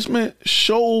establishment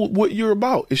show what you're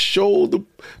about? It showed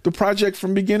the project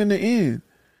from beginning to end.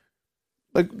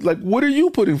 Like, what are you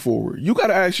putting forward? You got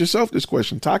to ask yourself this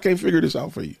question. Ty can't figure this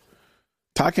out for you.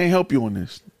 Ty can't help you on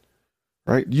this,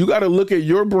 right? You got to look at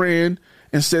your brand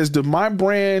and says, does my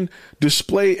brand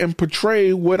display and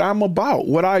portray what I'm about,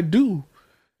 what I do?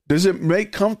 Does it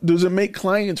make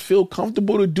clients feel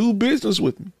comfortable to do business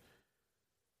with me?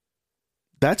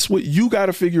 That's what you got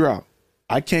to figure out.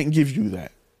 I can't give you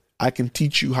that. I can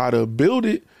teach you how to build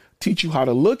it, teach you how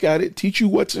to look at it, teach you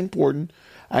what's important.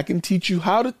 I can teach you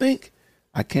how to think.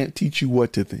 I can't teach you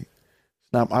what to think.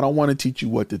 Now, I don't want to teach you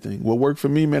what to think. What worked for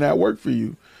me may not work for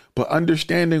you, but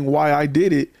understanding why I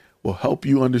did it will help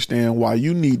you understand why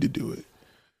you need to do it.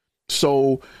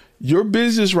 So your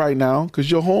business right now, because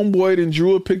your homeboy done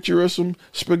drew a picture of some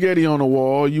spaghetti on the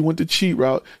wall, you went the cheat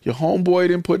route. Your homeboy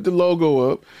done put the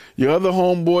logo up. Your other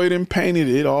homeboy done painted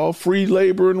it, all free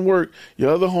labor and work.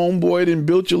 Your other homeboy done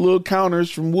built your little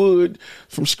counters from wood,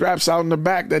 from scraps out in the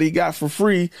back that he got for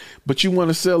free, but you want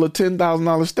to sell a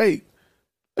 $10,000 steak.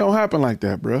 It don't happen like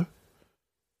that, bro.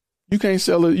 You can't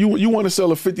sell it. You want to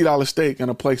sell a $50 steak in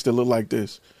a place that look like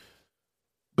this.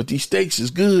 But these steaks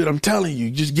is good. I'm telling you,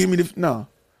 just give me no.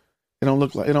 It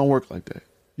don't work like that.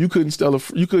 You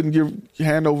couldn't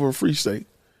hand over a free steak.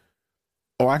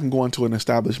 Or I can go into an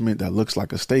establishment that looks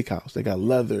like a steakhouse. They got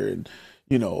leather and,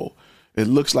 it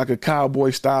looks like a cowboy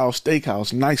style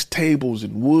steakhouse, nice tables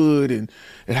and wood, and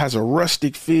it has a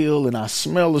rustic feel, and I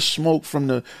smell the smoke from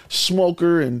the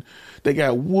smoker, and they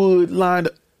got wood lined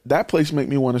up. That place make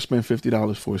me want to spend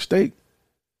 $50 for a steak.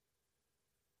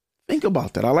 Think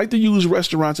about that. I like to use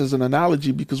restaurants as an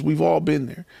analogy because we've all been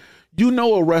there. You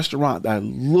know a restaurant that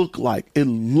looked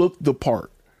the part.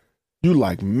 You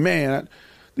like, man,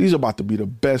 these are about to be the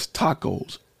best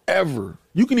tacos ever.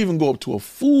 You can even go up to a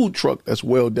food truck that's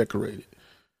well decorated.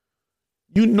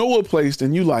 You know a place,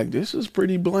 then you like, this is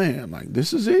pretty bland. Like,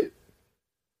 this is it.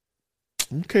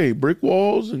 Okay, brick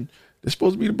walls, and it's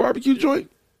supposed to be the barbecue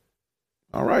joint.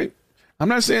 All right. I'm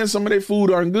not saying some of their food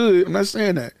aren't good. I'm not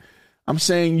saying that. I'm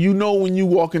saying, when you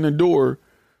walk in the door,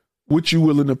 what you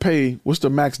willing to pay, what's the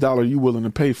max dollar you willing to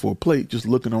pay for a plate, just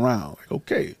looking around. Like,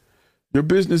 okay, your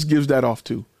business gives that off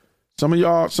too. Some of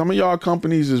y'all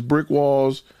companies is brick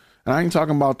walls, and I ain't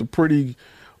talking about the pretty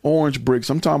orange bricks.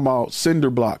 I'm talking about cinder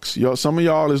blocks. Some of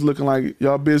y'all is looking like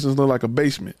y'all business look like a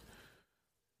basement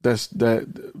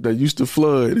that used to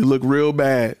flood. It looked real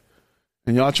bad,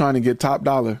 and y'all trying to get top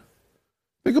dollar.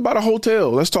 Think about a hotel.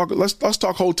 Let's talk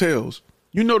hotels.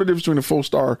 You know the difference between a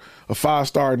 4-star, a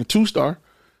 5-star, and a 2-star.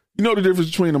 You know the difference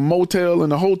between a motel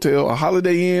and a hotel, a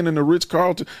Holiday Inn and a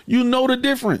Ritz-Carlton. You know the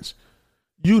difference.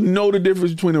 You know the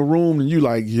difference between a room and you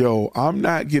like, yo, I'm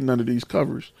not getting under these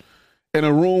covers. And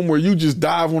a room where you just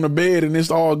dive on the bed and it's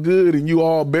all good and you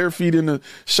all bare feet in the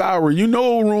shower. You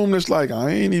know a room that's like, I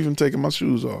ain't even taking my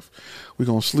shoes off. We're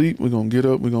going to sleep. We're going to get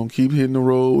up. We're going to keep hitting the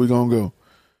road. We're going to go.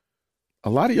 A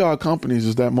lot of y'all companies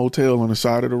is that motel on the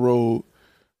side of the road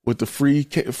with the free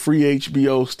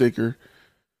HBO sticker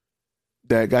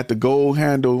that got the gold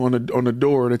handle on the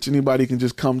door that anybody can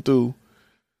just come through.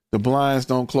 The blinds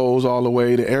don't close all the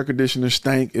way. The air conditioner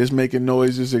stank. It's making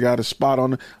noises. It got a spot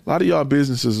on it. A lot of y'all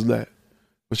businesses is that.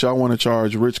 But y'all want to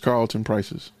charge Ritz-Carlton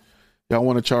prices. Y'all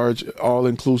want to charge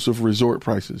all-inclusive resort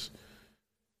prices.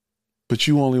 But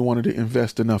you only wanted to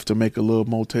invest enough to make a little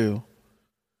motel.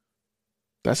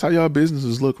 That's how y'all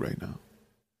businesses look right now.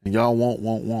 And y'all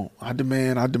want. I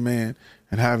demand,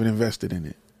 and haven't invested in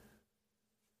it.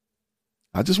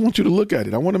 I just want you to look at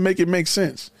it. I want to make it make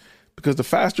sense. Because the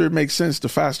faster it makes sense, the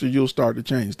faster you'll start to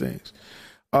change things.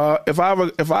 If I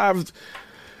have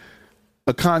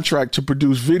a contract to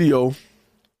produce video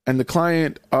and the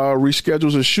client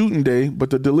reschedules a shooting day, but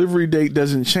the delivery date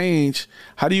doesn't change,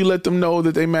 how do you let them know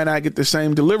that they may not get the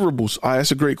same deliverables?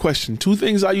 That's a great question. 2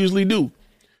 things I usually do.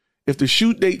 If the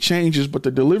shoot date changes, but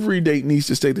the delivery date needs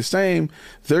to stay the same,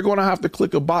 they're going to have to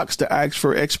click a box to ask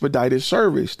for expedited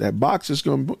service. That box is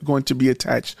going to be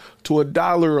attached to a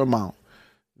dollar amount.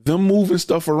 Them moving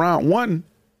stuff around. One,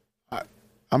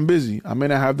 I'm busy. I may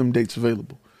not have them dates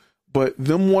available. But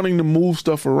them wanting to move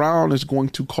stuff around is going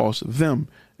to cost them.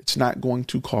 It's not going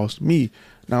to cost me.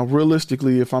 Now,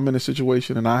 realistically, if I'm in a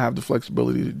situation and I have the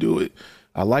flexibility to do it,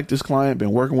 I like this client,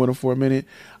 been working with him for a minute,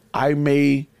 I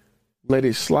may let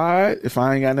it slide if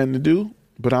I ain't got nothing to do.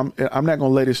 But I'm not gonna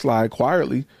let it slide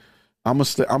quietly. I'm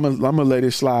gonna let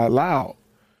it slide loud.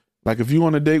 Like if you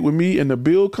on a date with me and the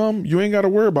bill come, you ain't got to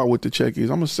worry about what the check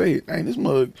is. I'm gonna say it. Dang, this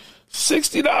mug,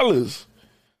 $60.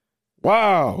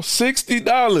 Wow,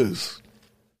 $60.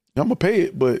 I'm gonna pay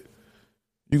it, but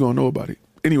you gonna know about it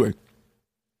anyway.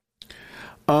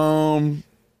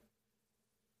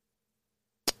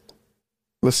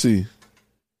 Let's see.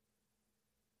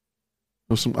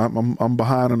 I'm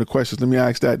behind on the questions. Let me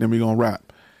ask that, then we're gonna wrap.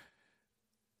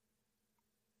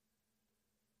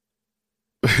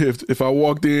 If I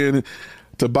walked in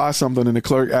to buy something and the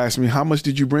clerk asked me, how much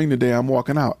did you bring today? I'm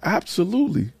walking out.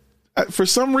 Absolutely. For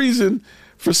some reason,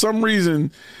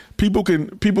 people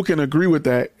can agree with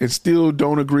that and still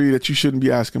don't agree that you shouldn't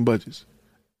be asking budgets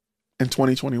in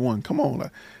 2021. Come on.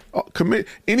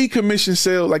 Any commission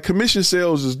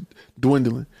sales is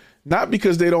dwindling. Not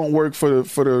because they don't work for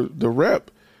the rep,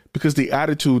 because the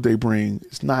attitude they bring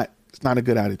is not a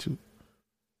good attitude.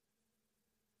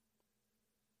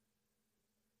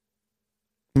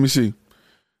 Let me see.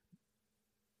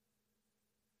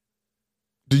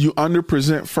 Do you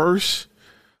underpresent first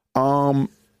and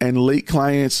late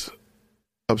clients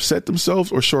upset themselves,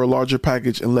 or show a larger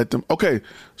package and let them? Okay,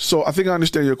 so I think I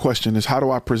understand your question is how do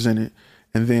I present it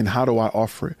and then how do I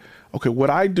offer it? Okay, what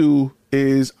I do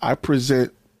is I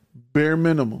present bare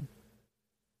minimum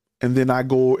and then I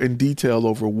go in detail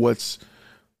over what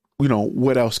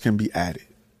else can be added.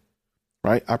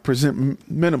 Right? I present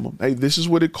minimum. Hey, this is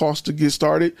what it costs to get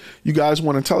started. You guys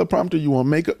want a teleprompter? You want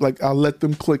makeup? Like, I'll let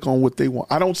them click on what they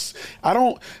want. I don't,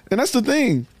 and that's the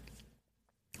thing.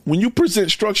 When you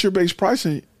present structure-based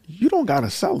pricing, you don't got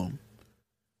to sell them.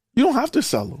 You don't have to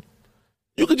sell them.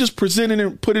 You could just present it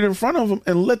and put it in front of them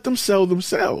and let them sell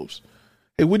themselves.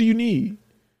 Hey, what do you need?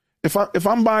 If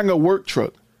I'm buying a work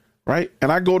truck, right?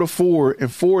 And I go to Ford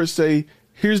and Ford say,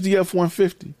 here's the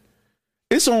F-150.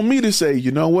 It's on me to say,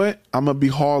 you know what? I'm going to be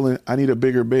hauling. I need a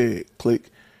bigger bed. Click.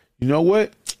 You know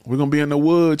what? We're going to be in the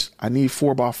woods. I need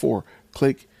 4x4.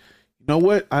 Click. You know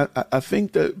what? I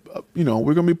think that, we're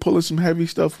going to be pulling some heavy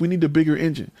stuff. We need a bigger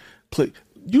engine. Click.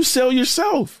 You sell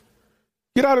yourself.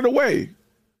 Get out of the way.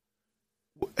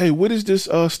 Hey, what is this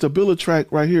StabiliTrak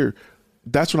right here?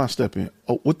 That's when I step in.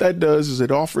 What that does is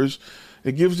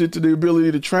it gives it to the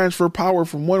ability to transfer power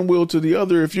from one wheel to the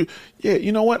other.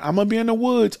 You know what? I'm going to be in the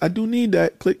woods. I do need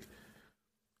that. Click.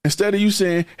 Instead of you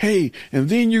saying, hey, and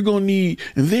then you're going to need,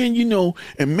 and then,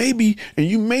 and maybe, and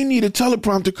you may need a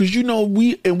teleprompter because,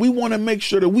 we want to make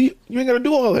sure that you ain't got to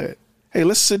do all that. Hey,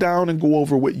 let's sit down and go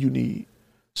over what you need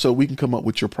so we can come up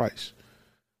with your price.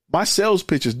 My sales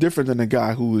pitch is different than the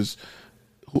guy who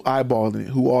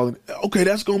eyeballing it, okay,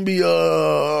 that's going to be,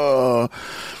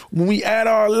 when we add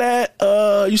all that,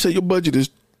 you say your budget is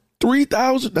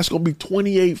 $3,000. That's going to be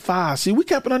 $28,500. See, we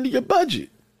kept it under your budget.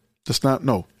 That's not,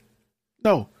 no,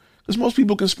 because most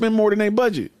people can spend more than they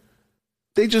budget.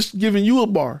 They just giving you a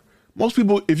bar. Most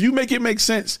people, if you make it make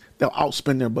sense, they'll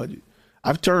outspend their budget.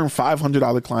 I've turned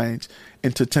 $500 clients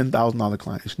into $10,000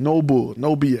 clients. No bull,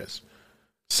 no BS.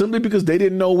 Simply because they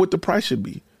didn't know what the price should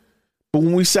be. But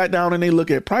when we sat down and they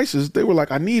look at prices, they were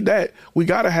like, I need that. We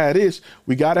got to have this.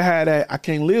 We got to have that. I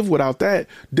can't live without that.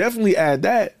 Definitely add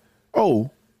that. Oh,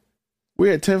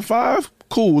 we're at 10.5.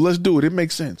 Cool. Let's do it. It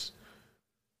makes sense.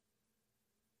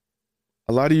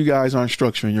 A lot of you guys aren't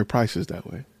structuring your prices that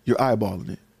way. You're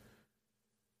eyeballing it.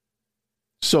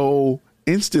 So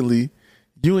instantly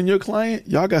you and your client,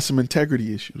 y'all got some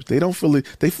integrity issues. They don't feel it.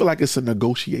 They feel like it's a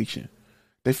negotiation.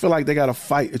 They feel like they got to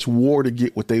fight. It's war to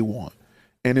get what they want.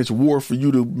 And it's war for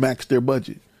you to max their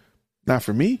budget. Not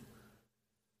for me.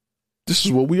 This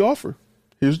is what we offer.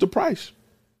 Here's the price.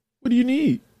 What do you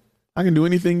need? I can do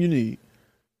anything you need.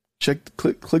 Click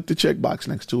the checkbox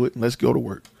next to it and let's go to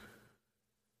work.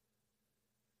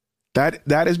 That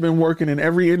has been working in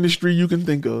every industry you can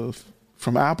think of,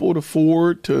 from Apple to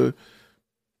Ford to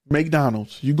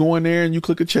McDonald's. You go in there and you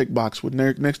click a checkbox with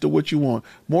next to what you want.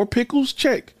 More pickles?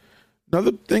 Check.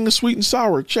 Another thing of sweet and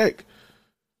sour? Check.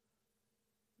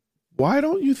 Why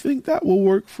don't you think that will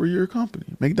work for your company?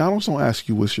 McDonald's don't ask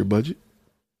you what's your budget.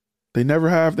 They never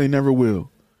have. They never will.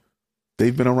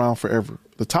 They've been around forever.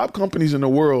 The top companies in the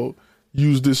world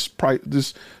use this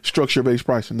structure-based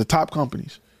pricing. The top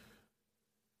companies.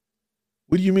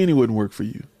 What do you mean it wouldn't work for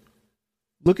you?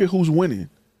 Look at who's winning.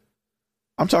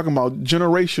 I'm talking about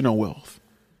generational wealth.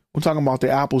 I'm talking about the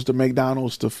Apples, the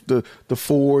McDonald's, the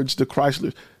Fords, the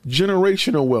Chrysler.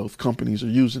 Generational wealth companies are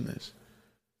using this.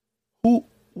 Who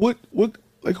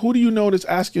do you know that's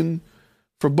asking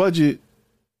for budget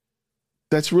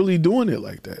that's really doing it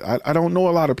like that? I don't know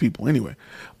a lot of people. Anyway,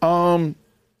 how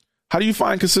do you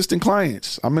find consistent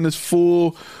clients? I'm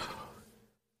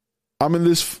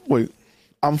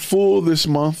full this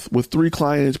month with 3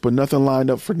 clients, but nothing lined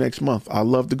up for next month. I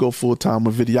love to go full time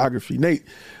with videography. Nate,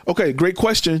 okay, great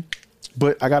question,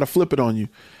 but I got to flip it on you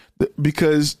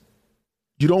because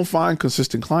you don't find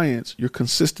consistent clients. You're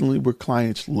consistently where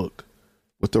clients look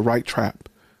with the right trap.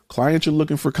 Clients are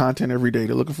looking for content every day.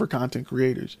 They're looking for content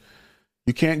creators.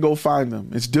 You can't go find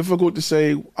them. It's difficult to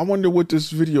say, I wonder what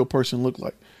this video person looked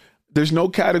like. There's no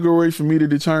category for me to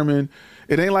determine.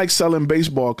 It ain't like selling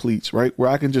baseball cleats, right? Where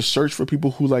I can just search for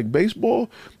people who like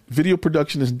baseball. Video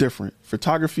production is different.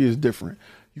 Photography is different.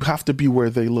 You have to be where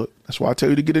they look. That's why I tell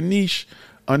you to get a niche,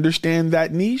 understand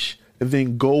that niche, and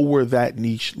then go where that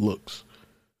niche looks,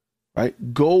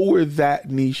 right? Go where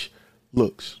that niche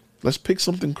looks. Let's pick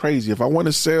something crazy. If I want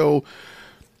to sell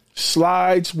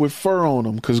slides with fur on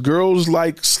them, because girls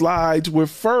like slides with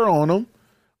fur on them,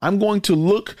 I'm going to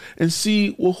look and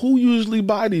see, well, who usually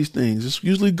buy these things? It's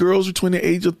usually girls between the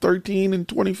age of 13 and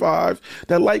 25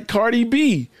 that like Cardi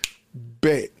B.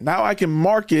 Bet. Now I can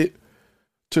market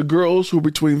to girls who are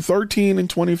between 13 and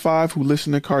 25 who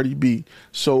listen to Cardi B.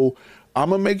 So I'm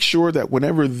going to make sure that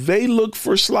whenever they look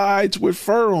for slides with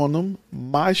fur on them,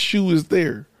 my shoe is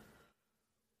there.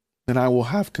 And I will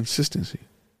have consistency.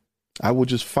 I will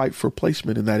just fight for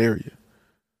placement in that area.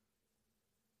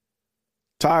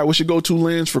 Ty, what's your go-to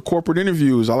lens for corporate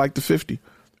interviews? I like the 50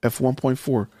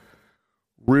 f1.4.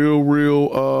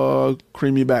 Real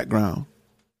creamy background.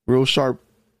 Real sharp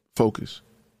focus.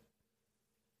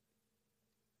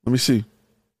 Let me see.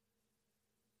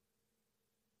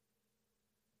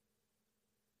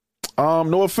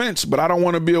 No offense, but I don't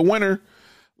want to be a winner.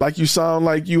 Like you sound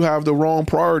like you have the wrong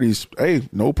priorities. Hey,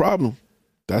 no problem.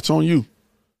 That's on you.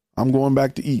 I'm going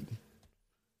back to eat.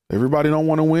 Everybody don't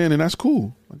want to win, and that's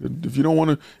cool. If you don't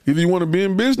want to, either you want to be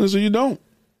in business or you don't.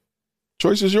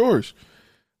 Choice is yours.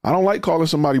 I don't like calling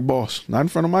somebody boss, not in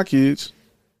front of my kids.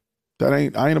 I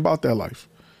ain't about that life.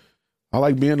 I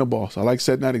like being a boss. I like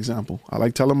setting that example. I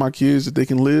like telling my kids that they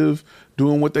can live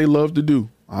doing what they love to do.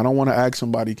 I don't want to ask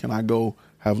somebody, can I go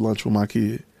have lunch with my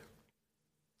kid?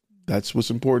 That's what's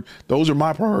important. Those are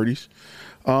my priorities.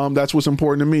 That's what's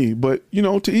important to me. But,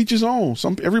 to each his own.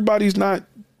 Everybody's not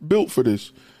built for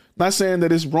this. Not saying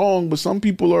that it's wrong, but some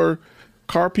people are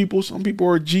car people, some people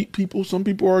are Jeep people, some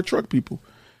people are truck people.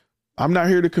 I'm not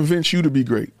here to convince you to be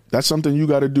great. That's something you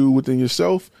got to do within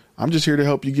yourself. I'm just here to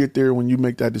help you get there when you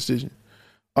make that decision.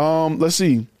 Let's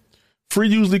see. Free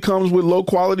usually comes with low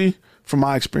quality from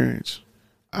my experience.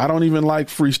 I don't even like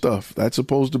free stuff. That's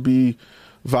supposed to be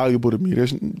valuable to me.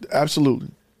 There's absolutely.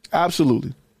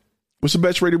 What's the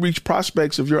best way to reach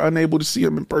prospects if you're unable to see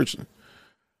them in person?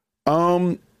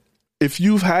 If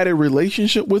you've had a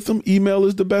relationship with them, email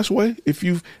is the best way. If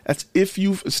you've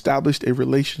established a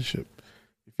relationship.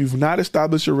 If you've not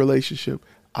established a relationship,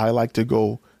 I like to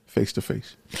go face to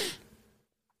face.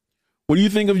 What do you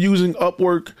think of using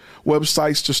Upwork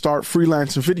websites to start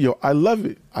freelancing video? I love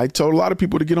it. I tell a lot of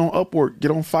people to get on Upwork,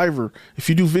 get on Fiverr. If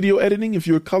you do video editing, if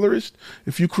you're a colorist,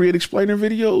 if you create explainer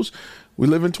videos, we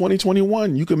live in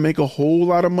 2021. You can make a whole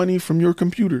lot of money from your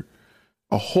computer.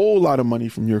 A whole lot of money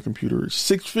from your computer,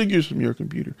 6 figures from your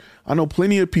computer. I know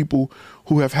plenty of people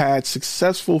who have had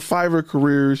successful Fiverr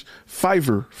careers,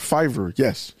 Fiverr,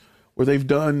 yes, where they've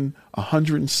done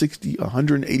 160,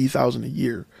 180,000 a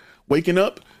year. Waking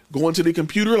up, going to the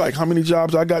computer, like how many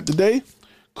jobs I got today?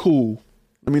 Cool.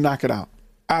 Let me knock it out.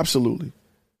 Absolutely.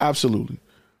 Absolutely.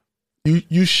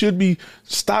 You should be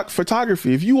stock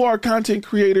photography. If you are a content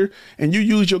creator and you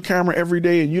use your camera every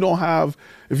day and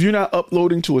if you're not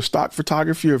uploading to a stock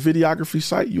photography or videography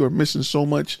site, you are missing so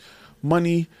much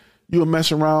money. You'll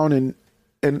mess around and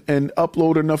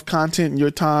upload enough content in your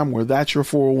time where that's your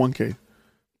 401k.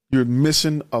 You're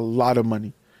missing a lot of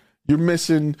money. You're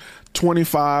missing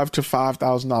 $25,000 to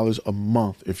 $5,000 a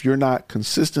month if you're not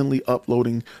consistently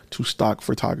uploading to stock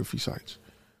photography sites.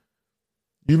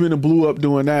 You've been blew up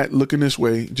doing that, looking this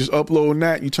way, just uploading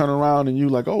that, you turn around and you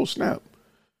like, oh, snap.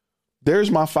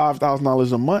 There's my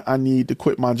 $5,000 a month I need to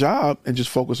quit my job and just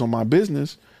focus on my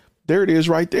business. There it is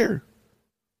right there.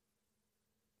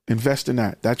 Invest in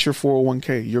that. That's your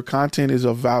 401k. Your content is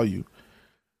of value.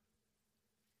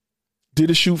 Did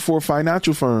a shoot for a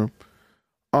financial firm.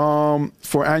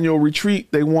 For annual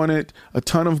retreat, they wanted a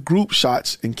ton of group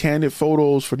shots and candid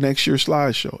photos for next year's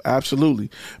slideshow.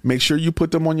 Absolutely. Make sure you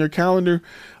put them on your calendar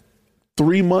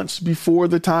 3 months before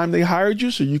the time they hired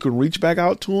you so you can reach back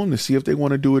out to them to see if they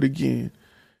want to do it again.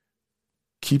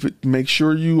 Make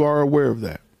sure you are aware of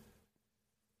that.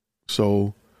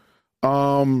 So,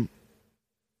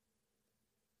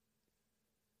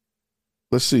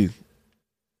 let's see.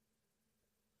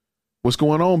 What's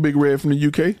going on, Big Red from the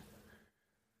UK?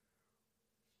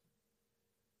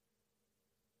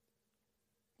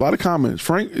 A lot of comments.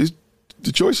 Frank,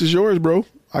 the choice is yours, bro.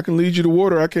 I can lead you to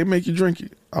water. I can't make you drink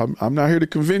it. I'm not here to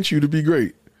convince you to be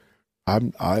great.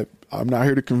 I'm not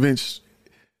here to convince.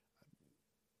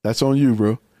 That's on you,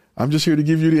 bro. I'm just here to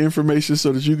give you the information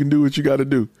so that you can do what you got to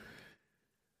do.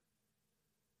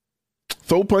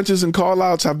 Throw punches and call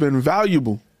outs have been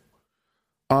valuable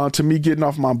to me getting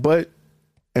off my butt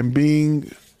and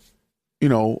being,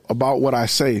 about what I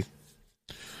say.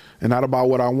 And not about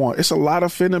what I want. It's a lot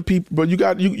of offending people, but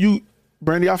you,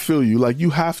 Brandy, I feel you. Like, you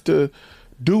have to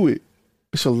do it.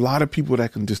 It's a lot of people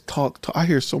that can just talk. I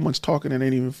hear so much talking and it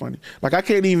ain't even funny. Like,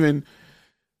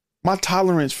 my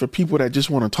tolerance for people that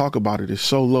just want to talk about it is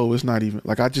so low. It's not even,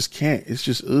 like, I just can't. It's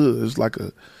just, it's like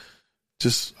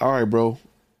all right, bro.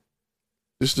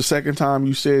 This is the second time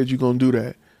you said you're going to do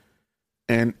that.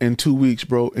 And in 2 weeks,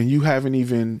 bro, and you haven't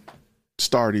even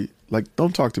started. Like,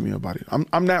 don't talk to me about it.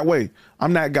 I'm that way.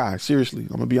 I'm that guy. Seriously,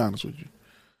 I'm gonna be honest with you.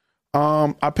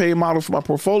 I pay models for my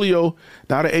portfolio.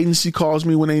 Now the agency calls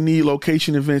me when they need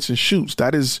location events and shoots.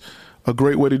 That is a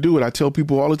great way to do it. I tell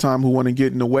people all the time who want to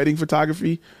get into wedding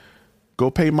photography, go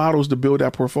pay models to build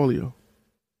that portfolio.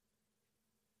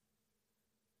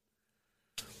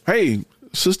 Hey,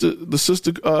 the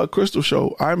Sister Crystal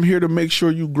Show. I'm here to make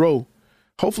sure you grow.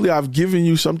 Hopefully I've given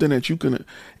you something that you can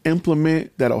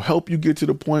implement that'll help you get to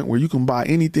the point where you can buy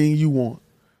anything you want.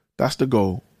 That's the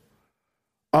goal.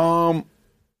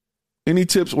 Any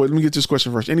tips? Wait, let me get this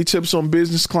question first. Any tips on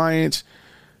business clients?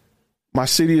 My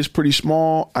city is pretty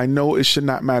small. I know it should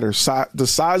not matter. The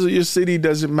size of your city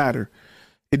doesn't matter.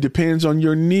 It depends on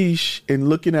your niche and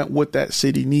looking at what that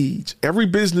city needs. Every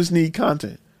business needs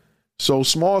content. So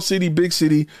small city, big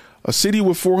city, a city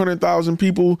with 400,000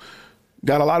 people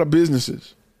got a lot of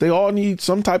businesses. They all need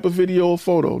some type of video or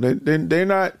photo. They're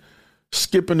not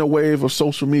skipping the wave of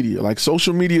social media. Like,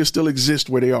 social media still exists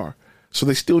where they are. So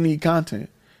they still need content.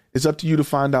 It's up to you to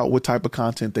find out what type of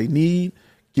content they need,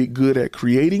 get good at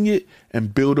creating it,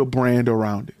 and build a brand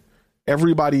around it.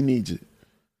 Everybody needs it.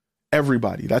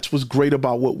 Everybody. That's what's great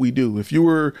about what we do. If you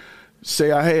were, say,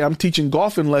 hey, I'm teaching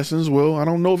golfing lessons. Well, I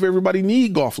don't know if everybody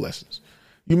needs golf lessons.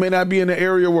 You may not be in an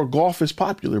area where golf is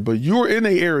popular, but you're in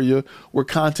an area where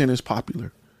content is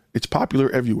popular. It's popular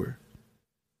everywhere.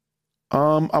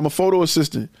 I'm a photo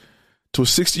assistant to a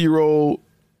 60-year-old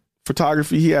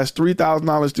photography. He has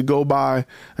 $3,000 to go buy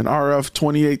an RF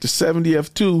 28 to 70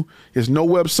 F2. He has no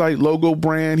website, logo,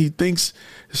 brand. He thinks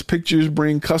his pictures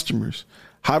bring customers.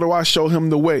 How do I show him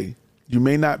the way? You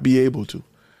may not be able to.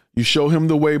 You show him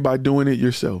the way by doing it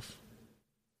yourself.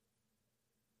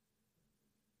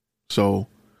 So,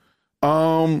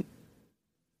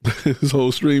 this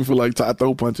whole stream for like Todd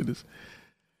throw punching this.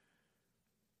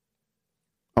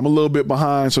 I'm a little bit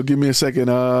behind, so give me a second.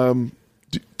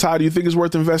 Todd, do you think it's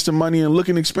worth investing money in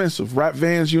looking expensive? Wrap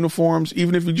Vans, uniforms,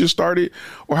 even if you just started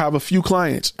or have a few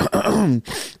clients?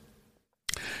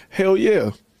 Hell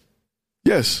yeah.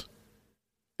 Yes.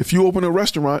 If you open a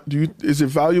restaurant, is it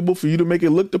valuable for you to make it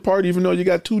look the part even though you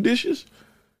got 2 dishes?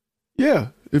 Yeah.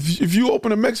 If you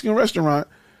open a Mexican restaurant,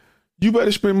 you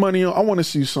better spend money on, I want to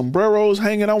see sombreros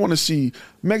hanging. I want to see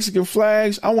Mexican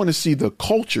flags. I want to see the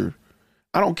culture.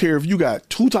 I don't care if you got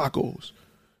 2 tacos.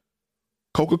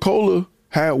 Coca-Cola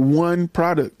had 1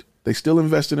 product. They still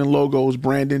invested in logos,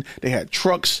 branding. They had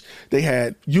trucks. They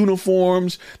had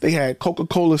uniforms. They had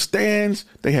Coca-Cola stands.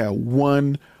 They had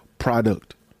 1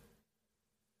 product.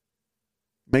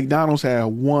 McDonald's had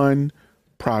one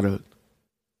product.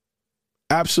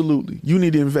 Absolutely. You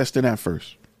need to invest in that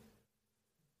first.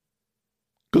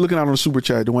 Good looking out on the super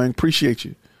chat, Dwayne. Appreciate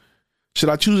you. Should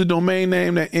I choose a domain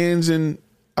name that ends in,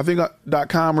 I think,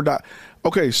 .com or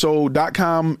Okay, so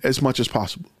 .com as much as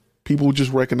possible. People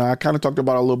just recognize, I kind of talked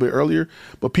about it a little bit earlier,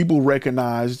 but people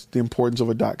recognize the importance of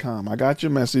a .com. I got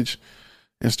your message,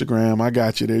 Instagram. I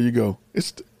got you. There you go.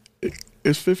 It's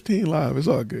 15 live. It's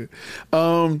all good.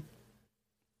 Been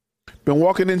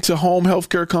walking into home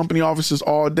healthcare company offices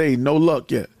all day. No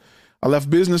luck yet. I left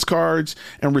business cards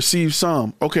and received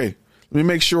some. Okay, let me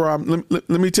make sure let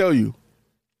me tell you.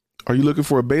 Are you looking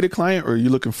for a beta client or are you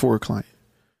looking for a client?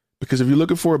 Because if you're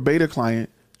looking for a beta client,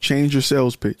 change your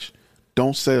sales pitch.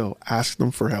 Don't sell. Ask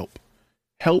them for help.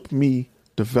 Help me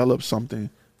develop something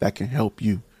that can help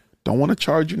you. Don't want to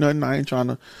charge you nothing. I ain't trying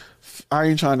to.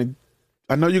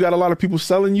 I know you got a lot of people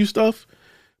selling you stuff,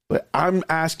 but I'm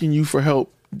asking you for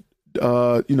help.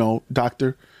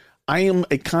 Doctor, I am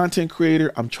a content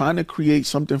creator. I'm trying to create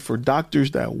something for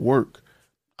doctors that work.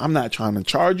 I'm not trying to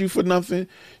charge you for nothing.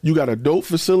 You got a dope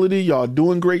facility. Y'all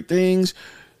doing great things.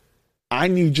 I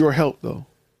need your help though.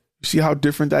 You see how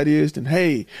different that is than,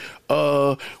 hey,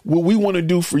 what we want to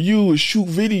do for you is shoot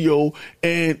video,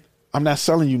 and I'm not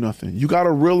selling you nothing. You got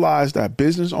to realize that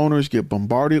business owners get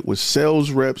bombarded with sales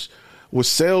reps, with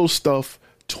sales stuff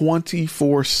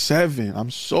 24/7. I'm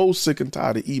so sick and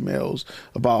tired of emails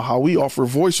about how we offer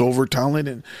voiceover talent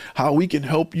and how we can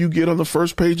help you get on the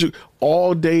first page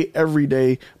all day, every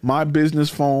day. My business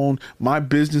phone, my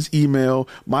business email,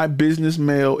 my business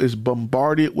mail is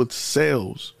bombarded with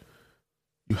sales.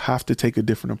 You have to take a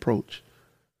different approach.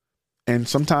 And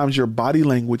sometimes your body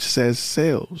language says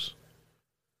sales,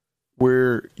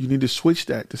 where you need to switch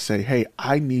that to say, hey,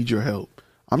 I need your help.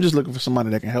 I'm just looking for somebody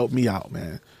that can help me out,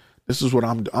 man. This is what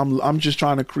I'm just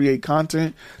trying to create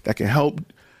content that can help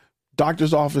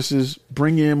doctors' offices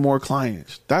bring in more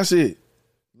clients. That's it.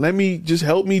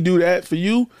 Help me do that for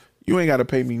you. You ain't got to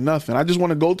pay me nothing. I just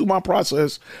want to go through my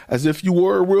process as if you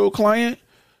were a real client.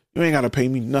 You ain't got to pay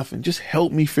me nothing. Just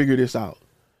help me figure this out.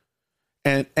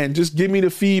 And just give me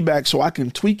the feedback so I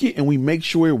can tweak it and we make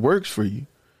sure it works for you.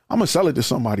 I'm going to sell it to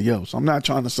somebody else. I'm not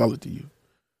trying to sell it to you.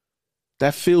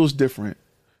 That feels different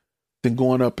than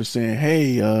going up and saying,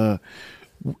 hey,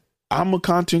 I'm a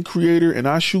content creator and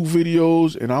I shoot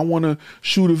videos and I want to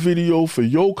shoot a video for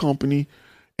your company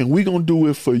and we're going to do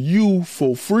it for you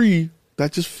for free.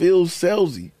 That just feels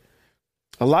salesy.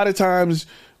 A lot of times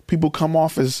people come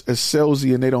off as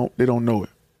salesy and they don't know it.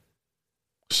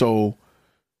 So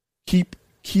keep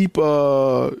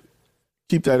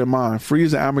that in mind. Free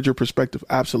is an amateur perspective.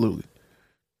 Absolutely.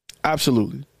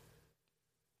 Absolutely.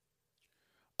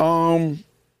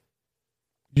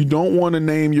 You don't want to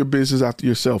name your business after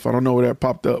yourself. I don't know where that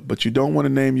popped up, but you don't want to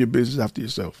name your business after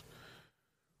yourself.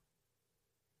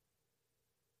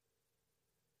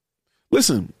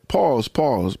 Listen, pause,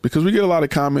 because we get a lot of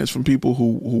comments from people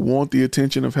who want the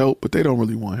attention of help, but they don't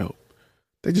really want help.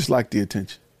 They just like the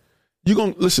attention.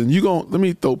 Let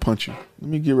me throat punch you. Let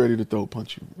me get ready to throat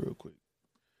punch you real quick.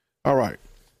 All right.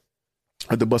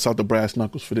 I had to bust out the brass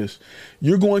knuckles for this.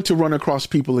 You're going to run across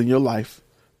people in your life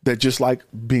that just like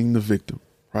being the victim,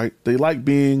 right? They like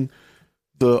being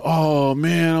oh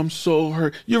man, I'm so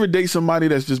hurt. You ever date somebody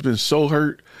that's just been so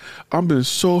hurt? I've been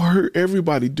so hurt.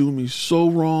 Everybody do me so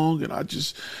wrong.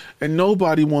 And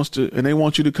nobody wants to, and they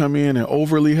want you to come in and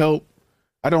overly help.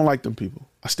 I don't like them people.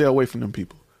 I stay away from them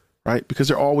people, right? Because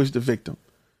they're always the victim.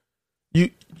 You're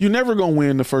never going to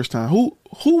win the first time.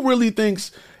 Who really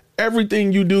thinks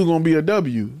everything you do going to be a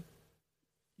W?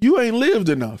 You ain't lived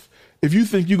enough. If you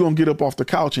think you're going to get up off the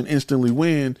couch and instantly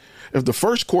win, if the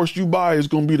first course you buy is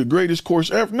going to be the greatest course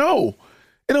ever, no,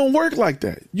 it don't work like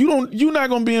that. You're not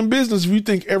going to be in business if you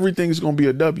think everything is going to be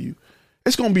a W.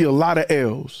 It's going to be a lot of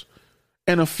L's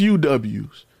and a few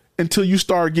W's until you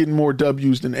start getting more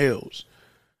W's than L's.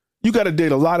 You got to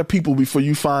date a lot of people before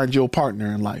you find your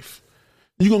partner in life.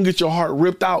 You're going to get your heart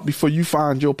ripped out before you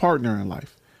find your partner in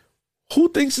life. Who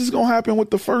thinks it's going to happen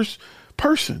with the first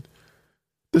person?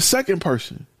 The second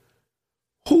person?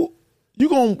 Who you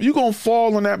gonna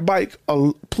fall on that bike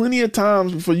plenty of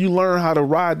times before you learn how to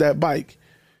ride that bike.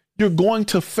 You're going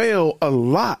to fail a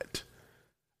lot.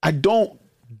 I don't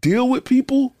deal with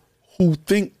people who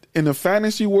think in the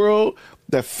fantasy world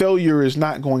that failure is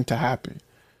not going to happen.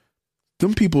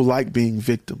 Them people like being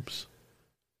victims.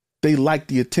 They like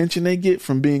the attention they get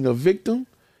from being a victim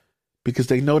because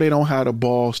they know they don't have the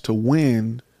balls to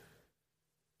win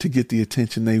to get the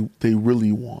attention they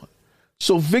really want.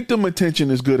 So victim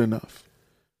attention is good enough.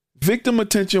 Victim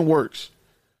attention works.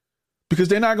 because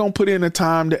they're not going to put in the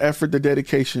time, the effort, the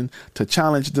dedication to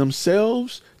challenge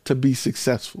themselves to be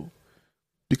successful,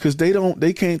 because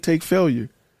they can't take failure.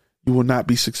 You will not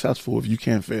be successful if you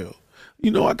can't fail.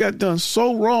 I got done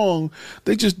so wrong.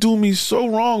 They just do me so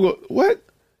wrong. What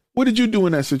did you do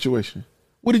in that situation?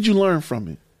 What did you learn from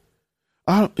it?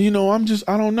 I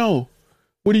don't know.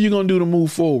 What are you going to do to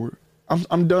move forward?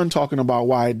 I'm done talking about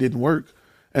why it didn't work,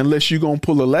 unless you're going to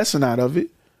pull a lesson out of it.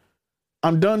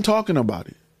 I'm done talking about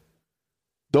it.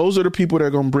 Those are the people that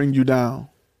are going to bring you down.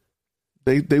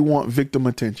 They want victim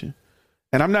attention.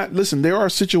 And there are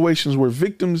situations where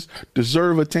victims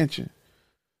deserve attention,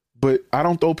 but I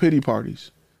don't throw pity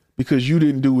parties because you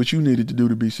didn't do what you needed to do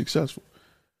to be successful,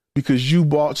 because you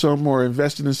bought something or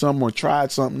invested in something or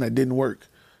tried something that didn't work.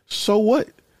 So what?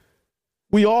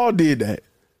 We all did that.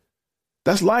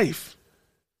 That's life.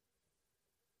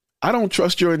 I don't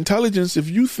trust your intelligence if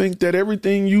you think that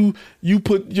everything you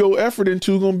put your effort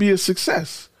into is going to be a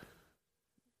success.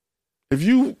 If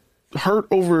you hurt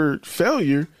over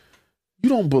failure, you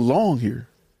don't belong here.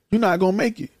 You're not going to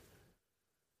make it.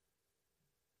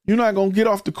 You're not going to get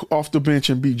off the bench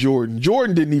and be Jordan.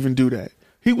 Jordan didn't even do that.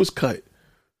 He was cut.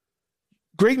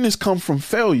 Greatness comes from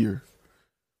failure.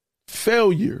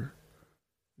 Failure,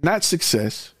 not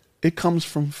success. It comes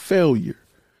from failure.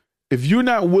 If you're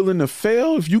not willing to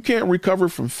fail, if you can't recover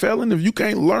from failing, if you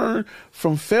can't learn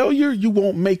from failure, you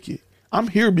won't make it. I'm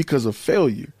here because of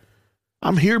failure.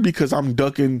 I'm here because I'm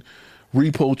ducking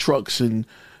repo trucks and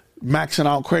maxing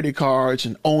out credit cards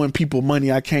and owing people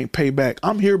money I can't pay back.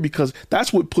 I'm here because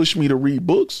that's what pushed me to read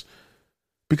books.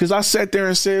 Because I sat there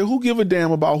and said, who give a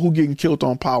damn about who getting killed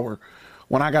on power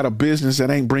when I got a business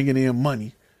that ain't bringing in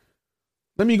money?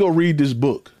 Let me go read this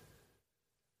book.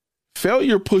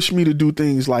 Failure pushed me to do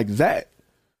things like that.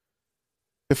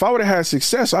 If I would have had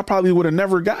success, I probably would have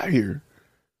never got here.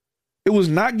 It was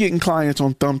not getting clients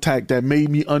on Thumbtack that made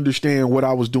me understand what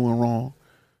I was doing wrong.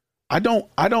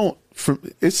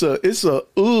 It's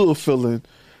a feeling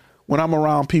when I'm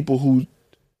around people who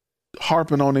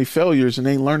harping on their failures and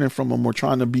ain't learning from them or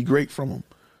trying to be great from them.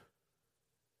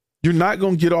 You're not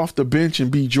going to get off the bench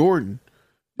and be Jordan.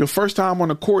 Your first time on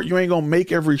the court, you ain't going to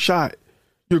make every shot.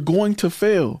 You're going to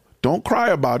fail. Don't cry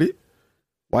about it.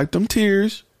 Wipe them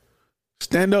tears.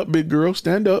 Stand up, big girl.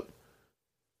 Stand up.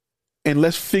 And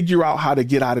let's figure out how to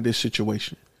get out of this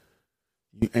situation.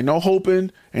 Ain't no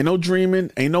hoping, ain't no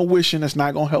dreaming, ain't no wishing. That's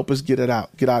not going to help us get out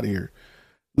of here.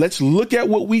 Let's look at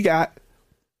what we got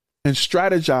and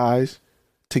strategize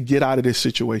to get out of this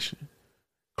situation.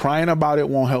 Crying about it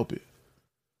won't help it.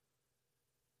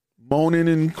 Moaning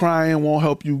and crying won't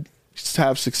help you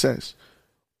have success.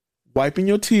 Wiping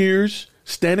your tears,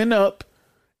 standing up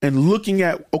and looking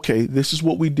at, okay, this is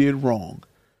what we did wrong.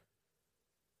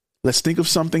 Let's think of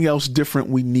something else different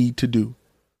we need to do.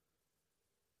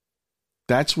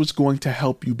 That's what's going to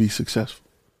help you be successful.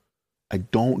 I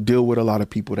don't deal with a lot of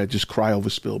people that just cry over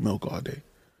spilled milk all day.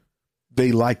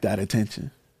 They like that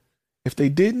attention. If they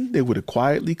didn't, they would have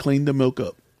quietly cleaned the milk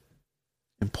up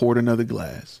and poured another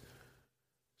glass.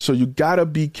 So you got to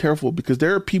be careful, because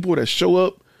there are people that show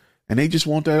up and they just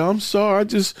want that. I'm sorry. I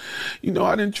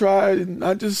didn't try it.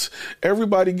 And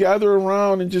everybody gather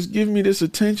around and just give me this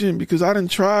attention because I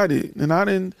didn't try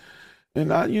it.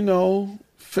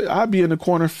 I'd be in the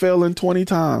corner failing 20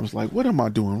 times. Like, what am I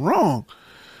doing wrong?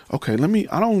 Okay,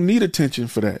 I don't need attention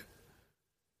for that.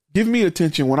 Give me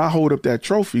attention when I hold up that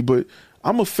trophy, but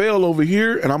I'm going to fail over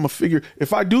here, and I'm going to figure,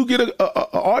 if I do get a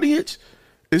audience,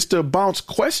 it's to bounce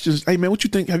questions. Hey, man, what you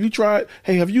think? Have you tried?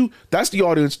 Hey, have you? That's the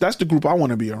audience. That's the group I want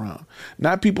to be around.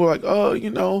 Not people like,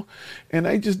 and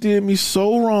they just did me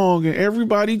so wrong, and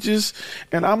everybody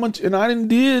and I didn't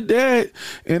did that,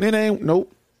 and it ain't, nope.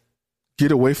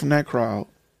 Get away from that crowd.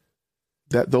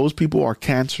 Those people are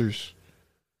cancers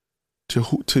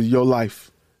to your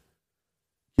life.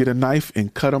 Get a knife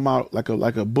and cut them out like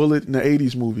a bullet in the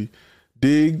 80s movie.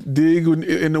 Dig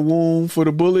in the wound for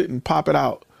the bullet and pop it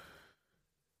out.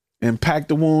 And pack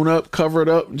the wound up, cover it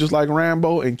up, just like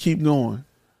Rambo, and keep going.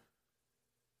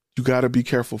 You got to be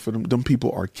careful for them. Them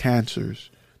people are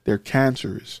cancers. They're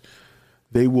cancerous.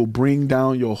 They will bring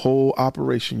down your whole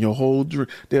operation, your whole dream.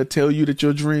 They'll tell you that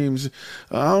your dreams,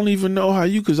 I don't even know how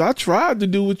because I tried to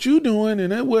do what you doing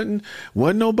and it wasn't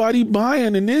nobody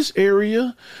buying in this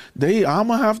area. These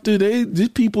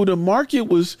people, the market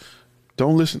was,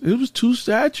 don't listen. It was too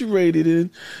saturated, and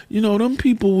them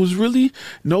people was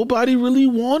nobody really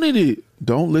wanted it.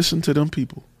 Don't listen to them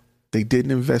people. They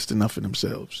didn't invest enough in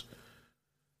themselves.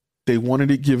 They wanted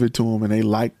to give it to them, and they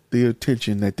liked the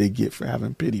attention that they get for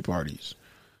having pity parties.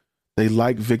 They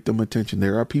like victim attention.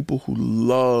 There are people who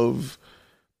love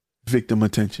victim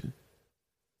attention.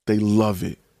 They love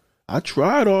it. I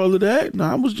tried all of that, and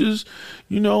I was just,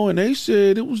 and they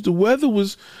said it was the weather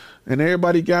was, and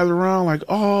everybody gathered around like,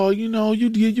 oh,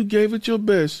 you gave it your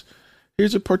best.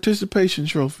 Here's a participation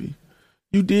trophy.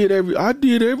 I did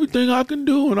everything I can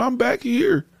do, and I'm back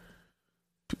here.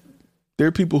 There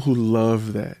are people who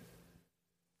love that.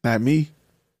 Not me.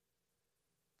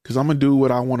 Because I'm going to do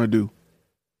what I want to do.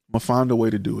 I'm going to find a way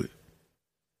to do it.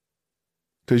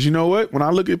 Because you know what? When I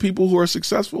look at people who are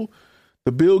successful,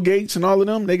 the Bill Gates and all of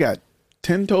them, they got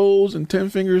 10 toes and 10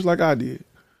 fingers like I did.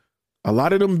 A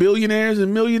lot of them billionaires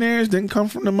and millionaires didn't come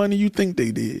from the money you think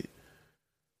they did.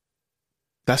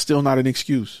 That's still not an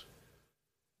excuse.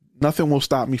 Nothing will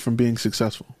stop me from being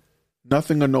successful.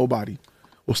 Nothing or nobody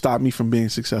will stop me from being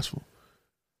successful.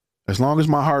 As long as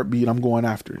my heart beat, I'm going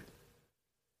after it.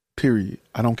 Period.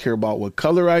 I don't care about what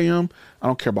color I am. I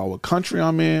don't care about what country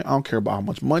I'm in. I don't care about how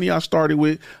much money I started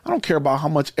with. I don't care about how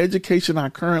much education I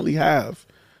currently have.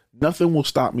 Nothing will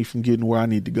stop me from getting where I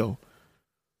need to go.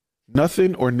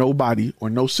 Nothing or nobody or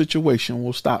no situation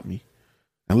will stop me.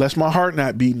 Unless my heart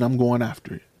not beating, I'm going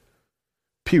after it.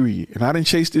 Period. And I didn't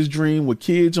chase this dream with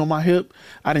kids on my hip.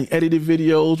 I didn't edited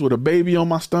videos with a baby on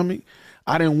my stomach.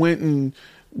 I didn't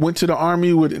went to the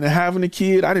army with and having a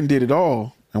kid. I didn't did it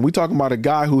all. And we talking about a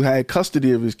guy who had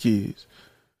custody of his kids.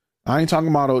 I ain't talking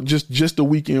about just a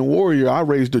weekend warrior. I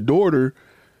raised a daughter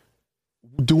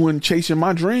chasing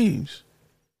my dreams.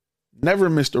 Never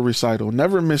missed a recital.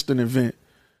 Never missed an event.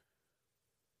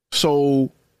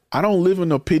 So I don't live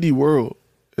in a pity world.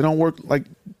 It don't work like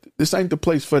this. Ain't the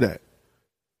place for that.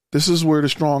 This is where the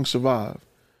strong survive.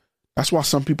 That's why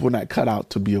some people are not cut out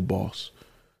to be a boss.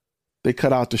 They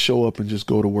cut out to show up and just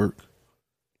go to work.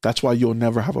 That's why you'll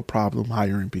never have a problem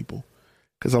hiring people.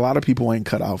 Because a lot of people ain't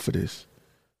cut out for this.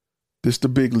 This the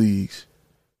big leagues.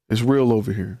 It's real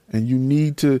over here. And you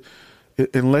need to,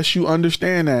 unless you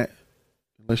understand that,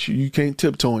 unless you can't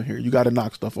tiptoe in here, you got to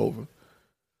knock stuff over.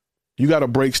 You got to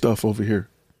break stuff over here.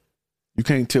 You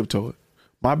can't tiptoe it.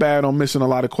 My bad on missing a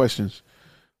lot of questions.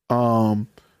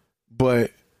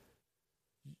 But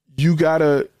you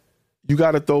gotta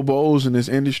throw bows in this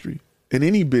industry, in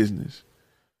any business.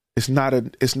 It's not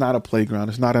a playground.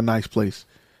 It's not a nice place.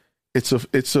 It's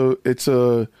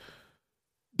that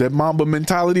Mamba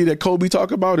mentality that Kobe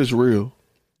talk about is real.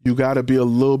 You got to be a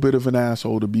little bit of an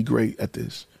asshole to be great at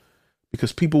this,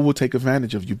 because people will take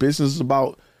advantage of you. Business is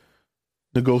about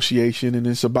negotiation, and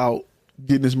it's about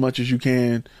getting as much as you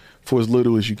can for as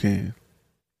little as you can.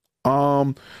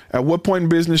 At what point in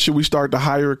business should we start to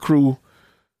hire a crew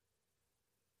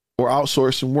or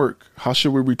outsource some work? How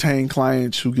should we retain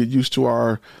clients who get used to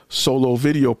our solo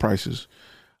video prices?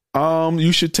 One,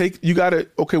 your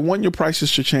prices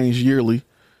should change yearly.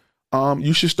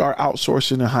 You should start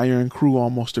outsourcing and hiring crew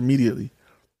almost immediately.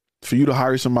 For you to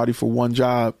hire somebody for one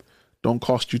job don't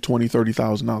cost you $20,000,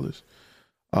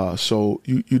 $30,000. So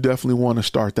you definitely want to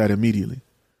start that immediately.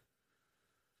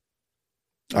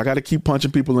 I got to keep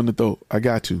punching people in the throat. I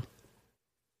got to.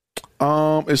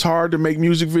 It's hard to make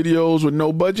music videos with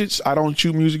no budgets. I don't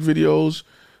shoot music videos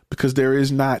because there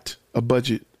is not a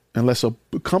budget. Unless a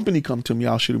company come to me,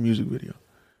 I'll shoot a music video.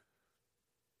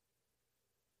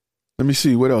 Let me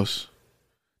see. What else?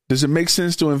 Does it make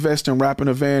sense to invest in wrapping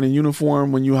a van in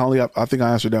uniform when you only have, I think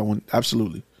I answered that one.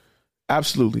 Absolutely.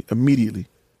 Absolutely. Immediately.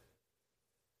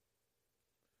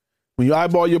 When you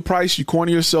eyeball your price, you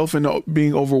corner yourself into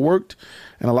being overworked.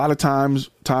 And a lot of times,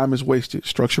 time is wasted.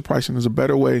 Structure pricing is a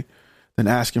better way than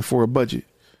asking for a budget.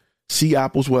 See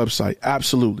Apple's website.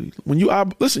 Absolutely.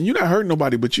 Listen, you're not hurting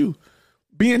nobody but you.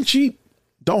 Being cheap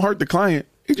don't hurt the client.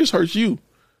 It just hurts you.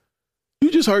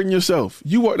 You're just hurting yourself.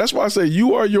 That's why I say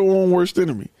you are your own worst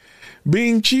enemy.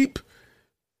 Being cheap,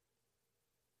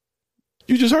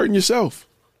 you're just hurting yourself.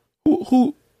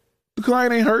 Who the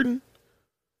client ain't hurting.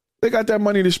 They got that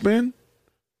money to spend.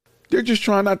 They're just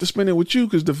trying not to spend it with you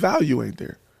because the value ain't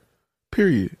there.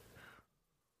 Period.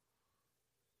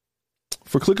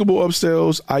 For clickable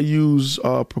upsells, I use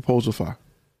Proposalify.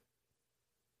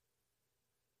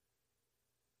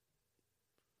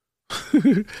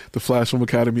 The Flash Film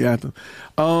Academy anthem.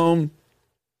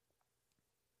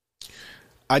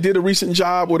 I did a recent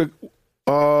job with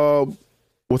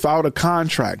without a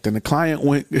contract, and the client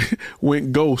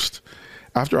went ghost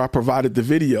after I provided the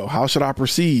video. How should I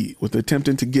proceed with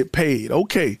attempting to get paid?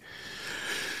 Okay.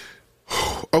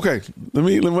 I'm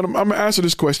gonna answer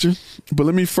this question, but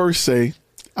let me first say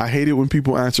I hate it when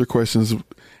people answer questions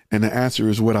and the answer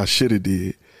is what I should have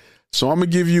did. So I'm gonna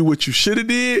give you what you should have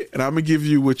did, and I'm gonna give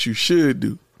you what you should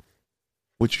do.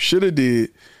 What you should have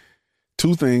did,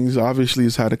 two things, obviously,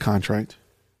 is had a contract.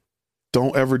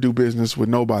 Don't ever do business with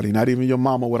nobody, not even your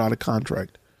mama, without a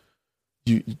contract.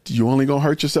 you only gonna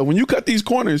hurt yourself. When you cut these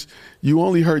corners, you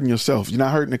only hurting yourself. You're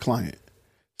not hurting the client.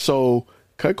 So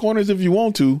cut corners if you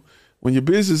want to. When your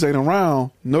business ain't around,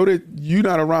 know that you're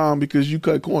not around because you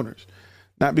cut corners,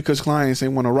 not because clients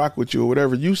ain't want to rock with you or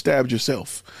whatever. You stabbed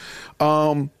yourself.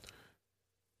 When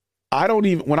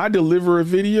I deliver a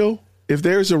video, if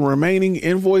there's a remaining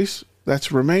invoice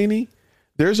that's remaining,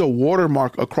 there's a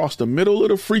watermark across the middle of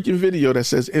the freaking video that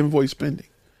says invoice pending.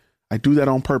 I do that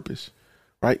on purpose,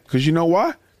 right? Because you know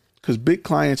why? Because big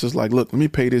clients is like, look, let me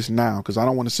pay this now because I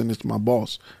don't want to send this to my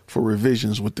boss for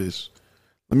revisions with this.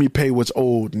 Let me pay what's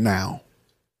owed now.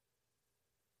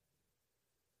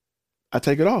 I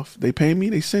take it off. They pay me,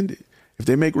 they send it. If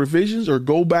they make revisions or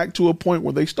go back to a point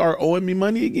where they start owing me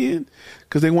money again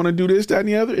because they want to do this, that, and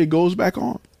the other, it goes back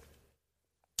on.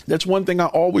 That's one thing I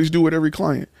always do with every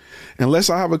client. Unless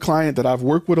I have a client that I've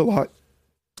worked with a lot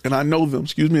and I know them,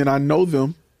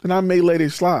 then I may let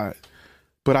it slide.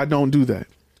 But I don't do that.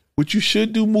 What you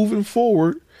should do moving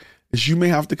forward is you may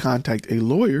have to contact a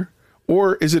lawyer.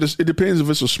 Or it depends if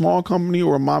it's a small company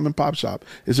or a mom and pop shop.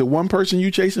 Is it one person you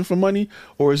chasing for money,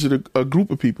 or is it a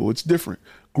group of people? It's different.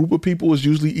 Group of people is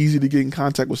usually easy to get in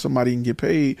contact with somebody and get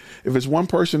paid. If it's one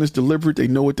person, it's deliberate. They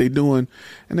know what they're doing,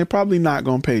 and they're probably not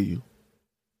going to pay you.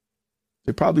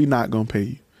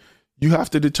 You have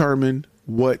to determine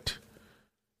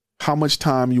how much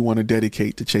time you want to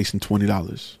dedicate to chasing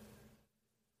 $20.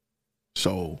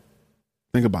 So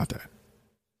think about that.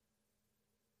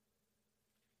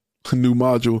 A new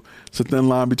module. It's a thin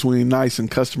line between nice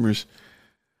and customers,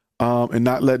 and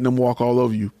not letting them walk all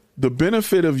over you. The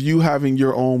benefit of you having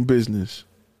your own business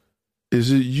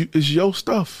is your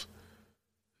stuff.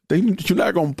 You're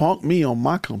not gonna punk me on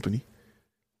my company.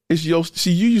 It's your.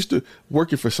 See, you used to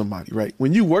working for somebody, right?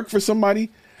 When you work for somebody,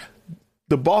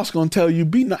 the boss gonna tell you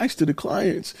be nice to the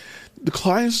clients. The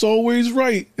client's always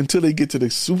right until they get to the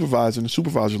supervisor, and the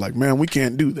supervisor's like, man, we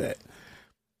can't do that.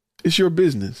 It's your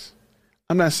business.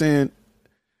 I'm not saying,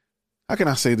 how can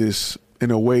I say this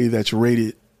in a way that's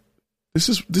rated? This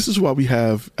is why we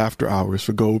have after hours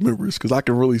for gold members, because I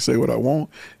can really say what I want.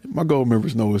 My gold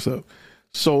members know what's up.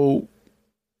 So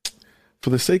for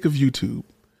the sake of YouTube,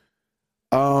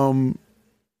 how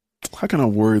can I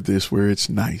word this where it's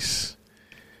nice?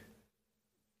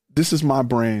 This is my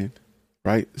brand,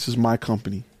 right? This is my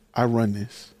company. I run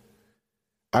this.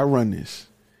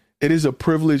 It is a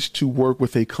privilege to work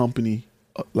with a company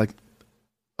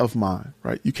of mine,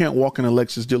 right? You can't walk in a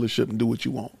Lexus dealership and do what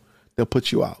you want. They'll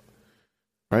put you out,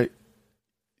 right?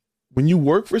 When you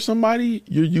work for somebody,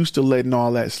 you're used to letting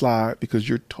all that slide because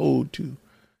you're told to.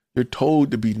 You're told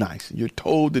to be nice. You're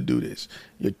told to do this.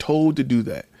 You're told to do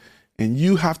that. And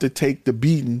you have to take the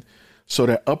beating so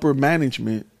that upper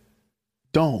management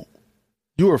don't.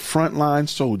 You're a frontline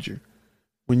soldier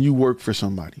when you work for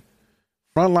somebody.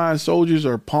 Frontline soldiers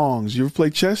are pongs. You ever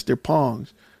play chess? They're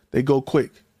pongs. They go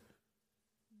quick.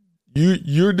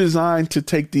 You're designed to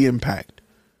take the impact.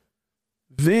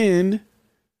 Then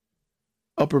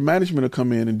upper management will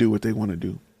come in and do what they want to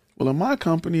do. Well, in my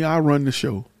company, I run the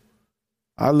show.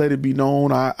 I let it be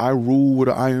known I rule with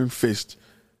an iron fist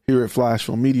here at Flash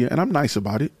Film Media, and I'm nice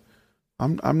about it.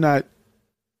 I'm not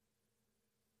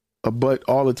a butt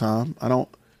all the time. I don't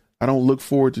look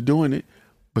forward to doing it,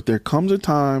 but there comes a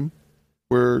time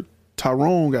where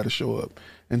Tyrone got to show up.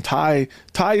 And Ty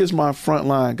is my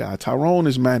frontline guy. Tyrone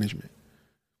is management.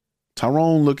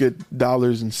 Tyrone look at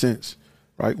dollars and cents,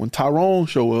 right? When Tyrone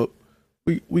show up,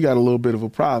 we got a little bit of a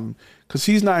problem because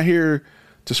he's not here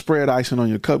to spread icing on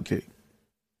your cupcake.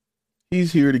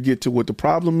 He's here to get to what the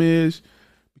problem is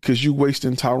because you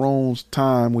wasting Tyrone's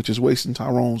time, which is wasting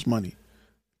Tyrone's money.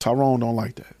 Tyrone don't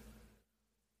like that.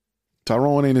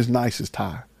 Tyrone ain't as nice as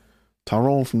Ty.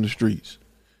 Tyrone from the streets.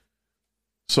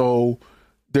 So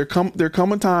there come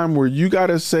a time where you got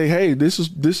to say, hey, this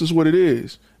is what it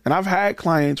is. And I've had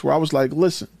clients where I was like,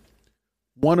 listen,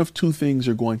 one of two things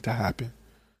are going to happen.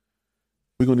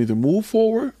 We're going to either move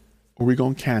forward or we're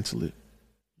going to cancel it.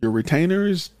 Your retainer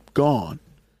is gone.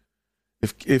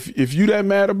 If you that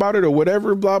mad about it or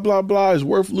whatever, blah, blah, blah, is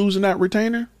worth losing that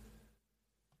retainer.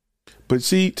 But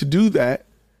see, to do that,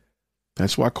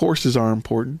 that's why courses are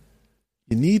important.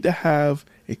 You need to have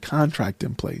a contract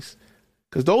in place.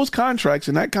 Because those contracts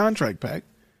in that contract pack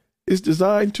is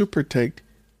designed to protect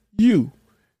you,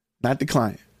 not the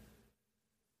client.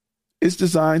 It's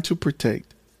designed to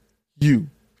protect you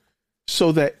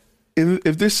so that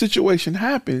if this situation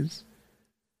happens,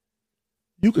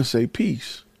 you can say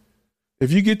peace.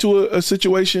 If you get to a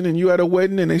situation and you at a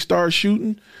wedding and they start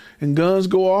shooting and guns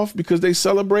go off because they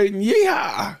celebrating,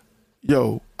 yeah,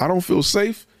 yo, I don't feel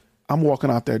safe. I'm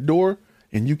walking out that door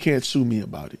and you can't sue me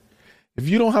about it. If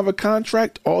you don't have a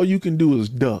contract, all you can do is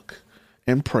duck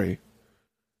and pray.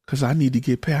 Because I need to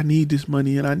get paid. I need this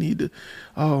money and I need to,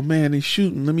 oh man, they're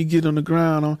shooting. Let me get on the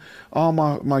ground. All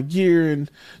my gear and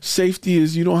safety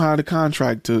is you don't have the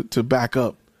contract to back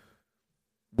up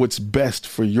what's best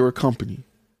for your company.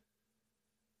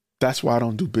 That's why I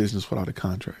don't do business without a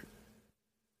contract.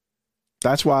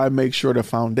 That's why I make sure the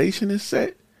foundation is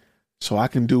set so I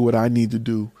can do what I need to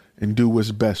do and do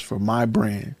what's best for my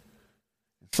brand.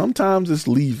 Sometimes it's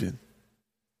leaving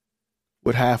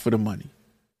with half of the money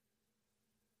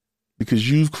because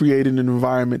you've created an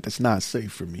environment that's not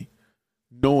safe for me,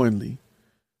 knowingly.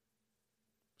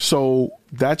 So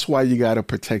that's why you got to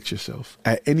protect yourself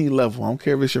at any level. I don't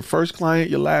care if it's your first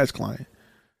client, your last client.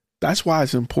 That's why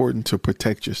it's important to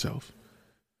protect yourself.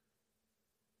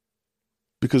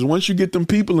 Because once you get them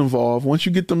people involved, once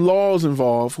you get them laws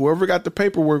involved, whoever got the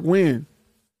paperwork win.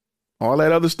 All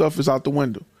that other stuff is out the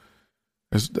window.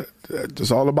 It's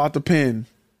all about the pen.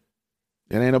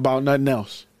 It ain't about nothing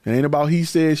else. It ain't about he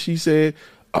said, she said.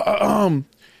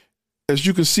 As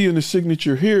you can see in the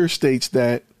signature here states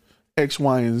that X,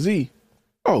 Y, and Z.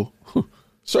 Oh,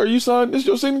 sir, you signed this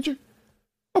your signature?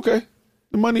 Okay.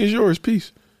 The money is yours.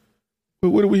 Peace. But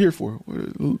what are we here for?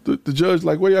 The judge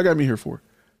like, what y'all got me here for?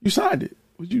 You signed it.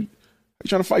 You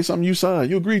trying to fight something you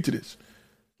signed. You agreed to this.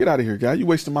 Get out of here, guy. You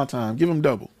wasting my time. Give him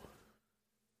double.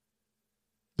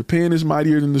 The pen is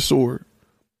mightier than the sword.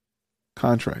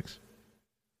 Contracts.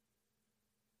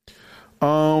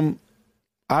 I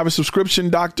have a subscription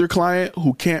doctor client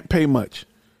who can't pay much.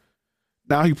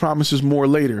 Now he promises more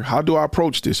later. How do I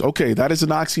approach this? Okay, that is an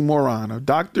oxymoron. A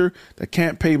doctor that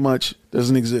can't pay much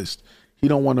doesn't exist. He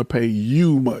don't want to pay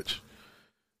you much.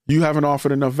 You haven't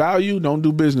offered enough value. Don't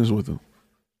do business with him.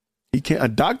 A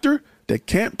doctor that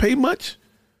can't pay much.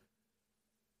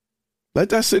 Let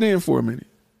that sit in for a minute.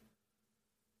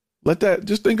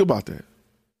 Just think about that.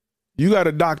 You got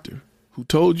a doctor who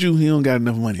told you he don't got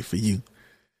enough money for you.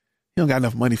 He don't got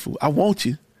enough money for, I want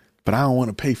you, but I don't want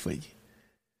to pay for you.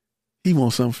 He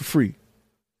wants something for free.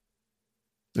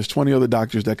 There's 20 other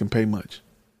doctors that can pay much.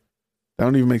 That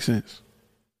don't even make sense.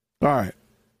 All right.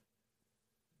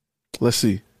 Let's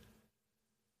see.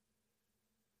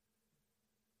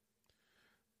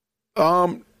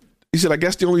 He said, I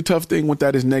guess the only tough thing with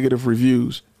that is negative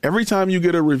reviews. Every time you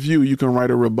get a review, you can write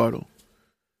a rebuttal.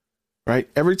 Right?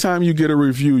 Every time you get a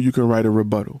review, you can write a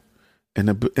rebuttal. And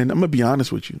I'm going to be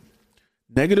honest with you.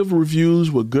 Negative reviews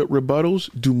with good rebuttals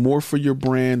do more for your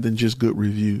brand than just good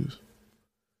reviews.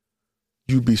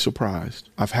 You'd be surprised.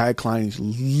 I've had clients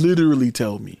literally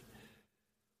tell me,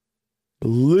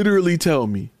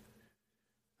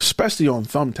 especially on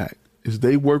Thumbtack, is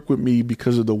they work with me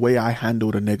because of the way I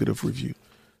handled a negative review.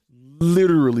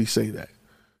 Literally say that.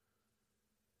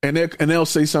 And they'll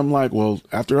say something like, well,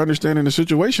 after understanding the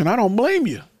situation, I don't blame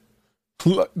you.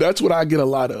 That's what I get a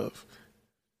lot of.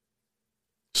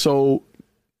 So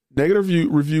negative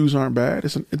reviews aren't bad.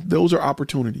 Those are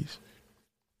opportunities.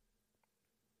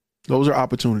 Those are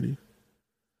opportunities.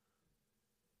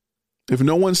 If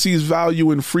no one sees value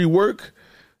in free work,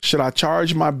 should I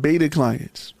charge my beta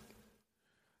clients?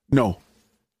 No.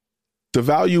 The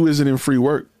value isn't in free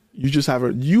work.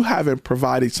 You haven't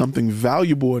provided something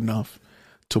valuable enough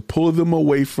to pull them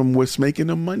away from what's making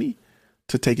them money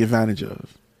to take advantage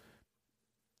of.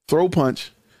 Throw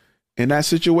punch. In that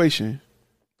situation,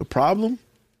 the problem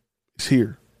is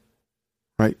here,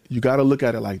 right? You got to look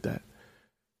at it like that.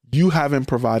 You haven't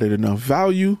provided enough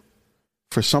value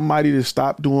for somebody to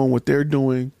stop doing what they're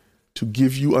doing to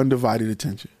give you undivided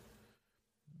attention.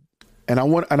 And I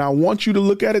want you to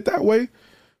look at it that way,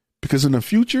 because in the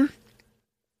future,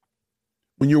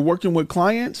 when you're working with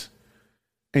clients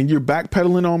and you're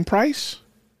backpedaling on price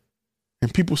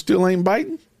and people still ain't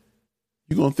biting,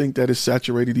 you're going to think that it's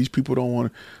saturated. These people don't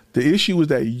want to. The issue is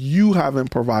that you haven't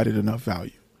provided enough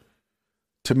value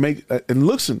to make, and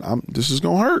listen, this is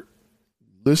going to hurt.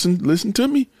 Listen to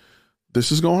me.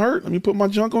 This is going to hurt. Let me put my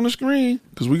junk on the screen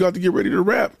because we got to get ready to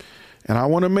wrap. And I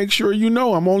want to make sure you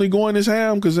know I'm only going this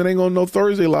ham because it ain't going to no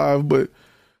Thursday Live. But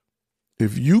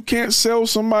if you can't sell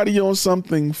somebody on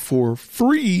something for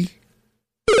free,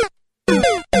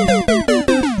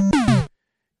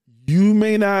 you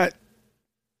may not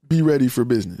be ready for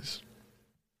business.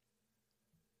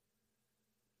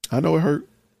 I know it hurt.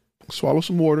 Swallow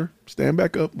some water, stand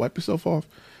back up, wipe yourself off.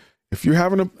 If you're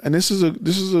having and this is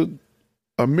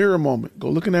a mirror moment. Go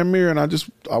look in that mirror, and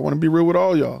I want to be real with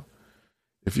all y'all.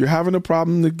 If you're having a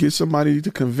problem to get somebody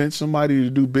to convince somebody to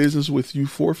do business with you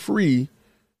for free,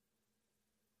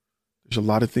 there's a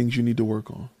lot of things you need to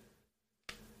work on.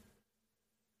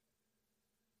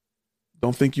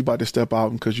 Don't think you about to step out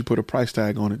and because you put a price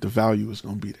tag on it, the value is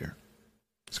going to be there.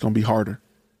 It's going to be harder.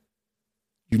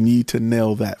 You need to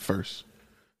nail that first.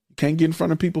 You can't get in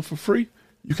front of people for free.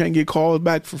 You can't get called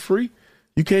back for free.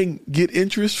 You can't get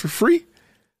interest for free.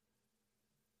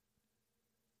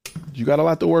 You got a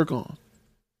lot to work on.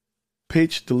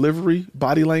 Pitch, delivery,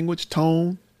 body language,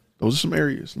 tone. Those are some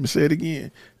areas. Let me say it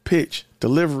again. Pitch,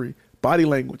 delivery, body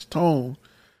language, tone.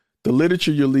 The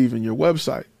literature you're leaving, your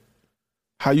website.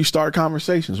 How you start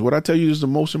conversations. What I tell you is the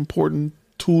most important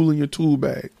tool in your tool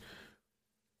bag.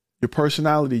 Your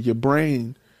personality, your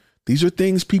brain. These are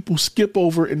things people skip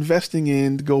over investing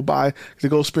in to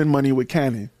go spend money with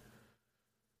Canon.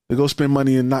 To go spend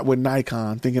money and not with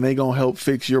Nikon, thinking they going to help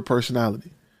fix your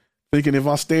personality. Thinking if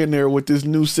I stand there with this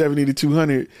new 70 to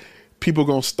 200, people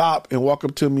going to stop and walk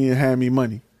up to me and hand me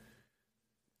money.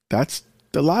 That's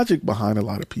the logic behind a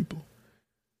lot of people.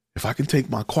 If I can take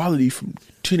my quality from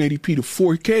 1080p to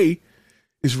 4K,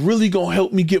 it's really going to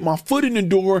help me get my foot in the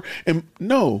door. And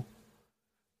no,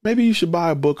 maybe you should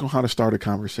buy a book on how to start a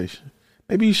conversation.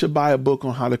 Maybe you should buy a book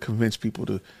on how to convince people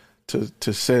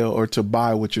to sell or to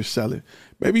buy what you're selling.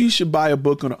 Maybe you should buy a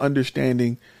book on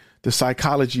understanding the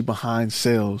psychology behind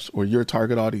sales or your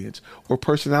target audience or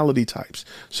personality types.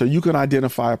 So you can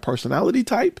identify a personality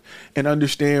type and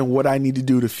understand what I need to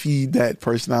do to feed that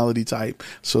personality type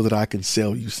so that I can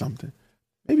sell you something.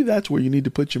 Maybe that's where you need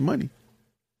to put your money.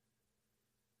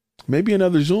 Maybe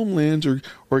another zoom lens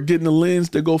or getting a lens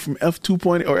that go from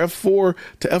f2. or f4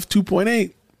 to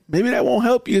f2.8. Maybe that won't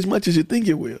help you as much as you think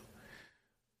it will,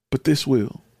 but this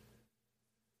will.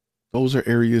 Those are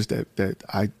areas that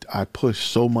I push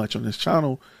so much on this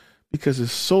channel because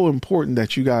it's so important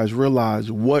that you guys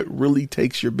realize what really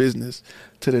takes your business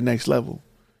to the next level.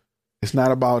 It's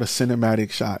not about a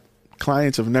cinematic shot.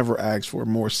 Clients have never asked for a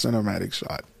more cinematic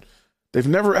shot. They've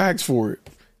never asked for it.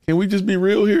 Can we just be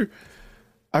real here?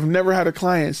 I've never had a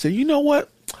client say, you know what?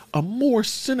 A more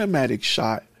cinematic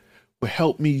shot would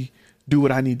help me do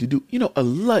what I need to do. You know, a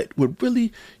LUT would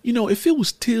really, if it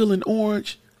was teal and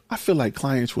orange, I feel like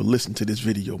clients will listen to this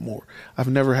video more. I've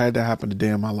never had that happen a day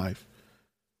in my life.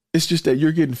 It's just that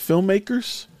you're getting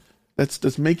filmmakers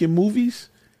that's making movies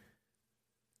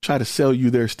try to sell you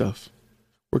their stuff.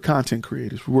 We're content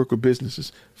creators. We work with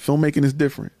businesses. Filmmaking is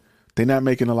different. They're not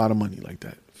making a lot of money like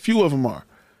that. Few of them are.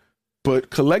 But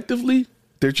collectively,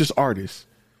 they're just artists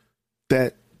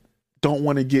that don't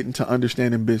want to get into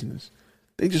understanding business.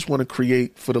 They just want to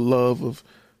create for the love of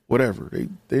whatever.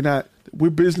 We're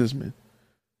businessmen.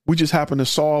 We just happen to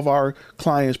solve our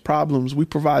clients' problems. We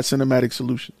provide cinematic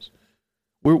solutions.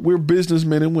 We're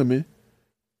businessmen and women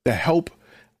that help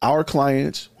our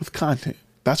clients with content.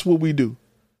 That's what we do.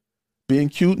 Being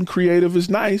cute and creative is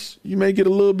nice. You may get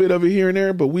a little bit of it here and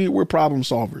there, but we're problem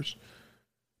solvers.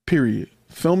 Period.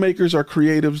 Filmmakers are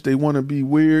creatives. They want to be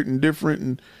weird and different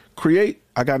and create.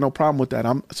 I got no problem with that.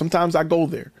 Sometimes I go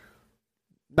there,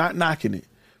 not knocking it,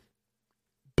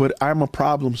 but I'm a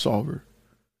problem solver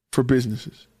for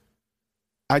businesses.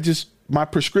 My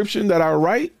prescription that I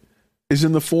write is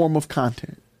in the form of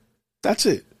content. That's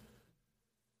it.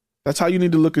 That's how you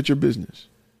need to look at your business.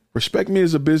 Respect me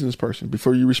as a business person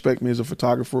before you respect me as a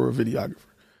photographer or a videographer.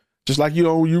 Just like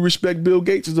you respect Bill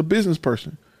Gates as a business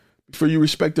person before you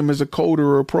respect him as a coder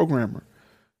or a programmer.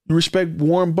 You respect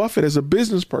Warren Buffett as a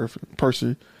business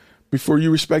person before you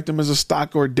respect him as a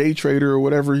stock or a day trader or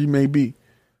whatever he may be.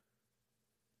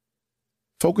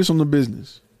 Focus on the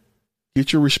business.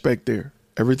 Get your respect there.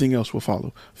 Everything else will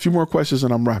follow. A few more questions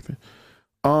and I'm wrapping.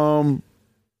 A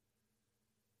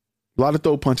lot of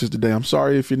throw punches today. I'm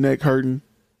sorry if your neck hurting.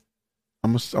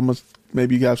 I'm gonna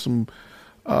maybe you have some,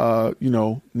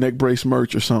 neck brace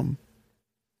merch or something.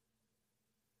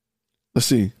 Let's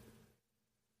see.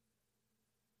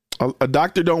 A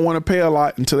doctor don't want to pay a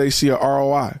lot until they see a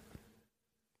ROI.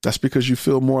 That's because you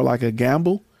feel more like a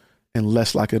gamble and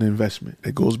less like an investment.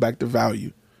 It goes back to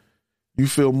value. You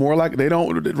feel more like they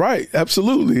don't, right?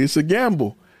 Absolutely. It's a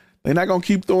gamble. They're not going to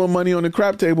keep throwing money on the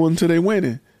crap table until they win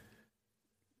it.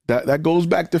 That goes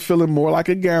back to feeling more like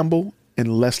a gamble and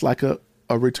less like a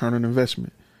return on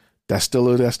investment. That's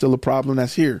still a problem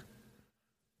that's here.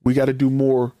 We got to do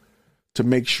more to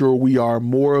make sure we are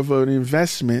more of an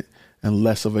investment and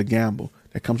less of a gamble.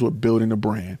 That comes with building a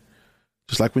brand.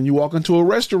 Just like when you walk into a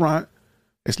restaurant,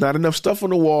 it's not enough stuff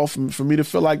on the wall for me to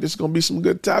feel like this is going to be some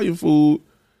good Italian food.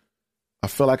 I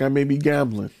feel like I may be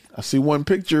gambling. I see one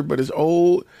picture, but it's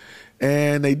old.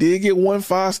 And they did get 1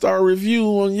 5-star review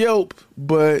on Yelp,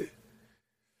 but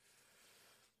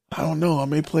I don't know. I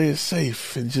may play it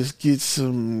safe and just get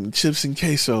some chips and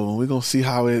queso. And we're going to see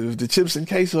if the chips and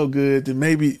queso good, then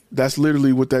maybe that's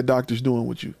literally what that doctor's doing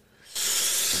with you.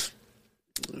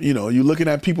 You know, you're looking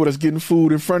at people that's getting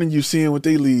food in front of you, seeing what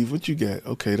they leave. What you got?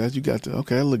 Okay, that you got.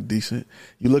 Okay, that look decent.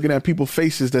 You're looking at people's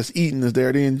faces that's eating. Is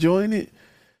they enjoying it?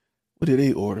 What did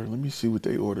they order? Let me see what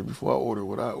they ordered before I order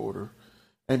what I order.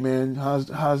 Hey man, how's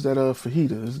that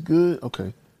fajita? Is it good? Okay,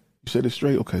 you said it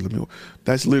straight. Okay, let me.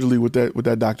 That's literally what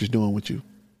that doctor's doing with you.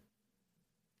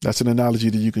 That's an analogy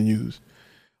that you can use.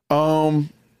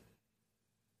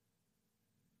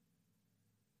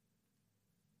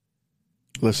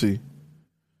 Let's see.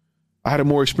 I had a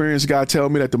more experienced guy tell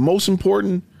me that the most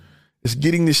important is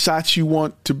getting the shots you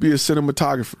want to be a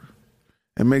cinematographer,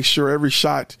 and make sure every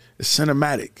shot is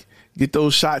cinematic. Get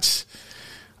those shots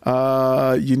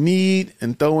you need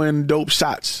and throw in dope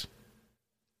shots.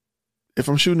 If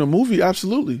I'm shooting a movie,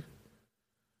 absolutely.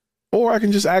 Or I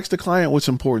can just ask the client what's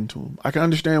important to them. I can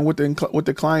understand what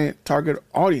the client target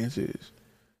audience is.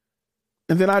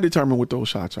 And then I determine what those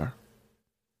shots are.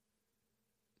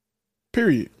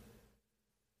 Period.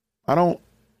 I don't.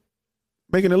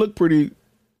 Making it look pretty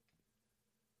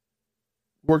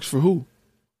works for who?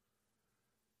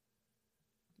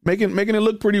 Making it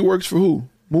look pretty works for who?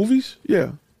 Movies?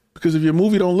 Yeah. Because if your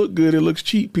movie don't look good, it looks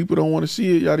cheap. People don't want to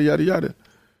see it, yada, yada, yada.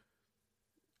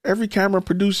 Every camera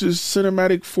produces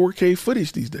cinematic 4K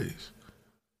footage these days.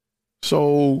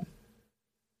 So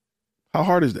how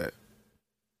hard is that?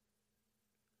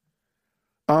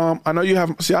 I know you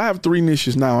have, I have 3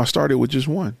 niches now. I started with just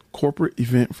one. Corporate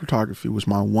event photography was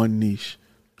my one niche.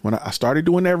 When I started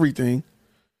doing everything,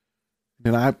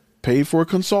 then I paid for a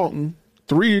consultant,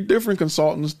 3 different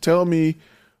consultants tell me,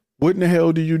 what in the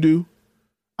hell do you do?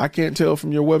 I can't tell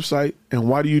from your website. And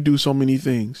why do you do so many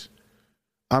things?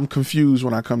 I'm confused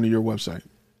when I come to your website.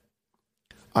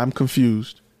 I'm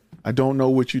confused. I don't know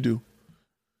what you do.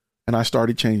 And I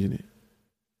started changing it.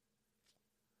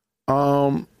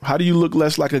 How do you look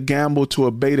less like a gamble to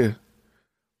a beta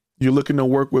you're looking to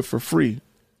work with for free?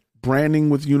 Branding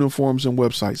with uniforms and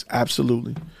websites.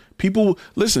 Absolutely. People,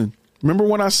 listen, remember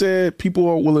when I said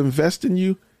people will invest in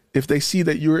you if they see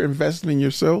that you're investing in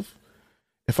yourself?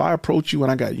 If I approach you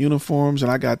and I got uniforms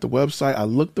and I got the website, I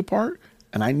look the part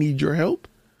and I need your help,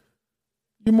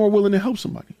 you're more willing to help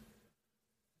somebody.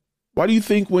 Why do you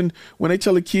think when they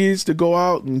tell the kids to go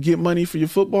out and get money for your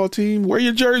football team, wear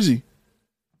your jersey?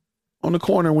 On the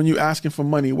corner when you asking for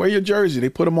money, wear your jersey. They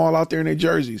put them all out there in their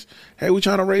jerseys. Hey, we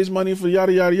trying to raise money for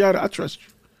yada, yada, yada. I trust you.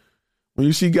 When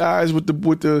you see guys with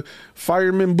the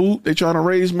fireman boot, they trying to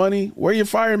raise money, wear your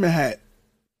fireman hat.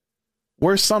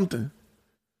 Wear something.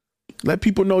 Let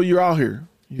people know you're out here.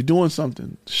 You're doing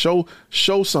something. Show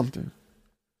something.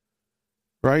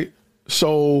 Right?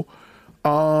 So,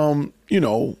 very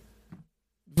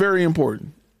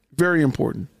important. Very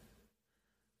important.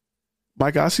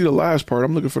 Mike, I see the last part.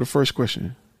 I'm looking for the first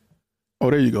question.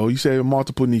 Oh, there you go. You said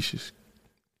multiple niches.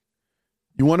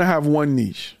 You want to have one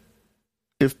niche.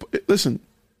 Listen,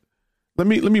 let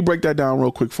me break that down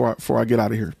real quick before I get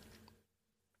out of here.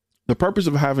 The purpose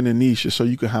of having a niche is so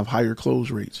you can have higher close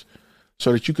rates,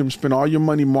 so that you can spend all your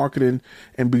money marketing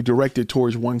and be directed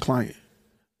towards one client.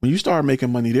 When you start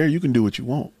making money there, you can do what you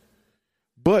want.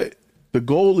 But the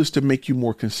goal is to make you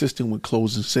more consistent with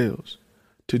closing sales.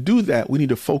 To do that, we need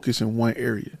to focus in one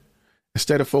area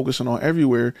instead of focusing on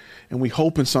everywhere and we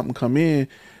hoping something come in.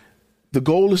 The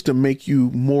goal is to make you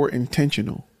more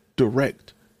intentional,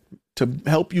 direct, to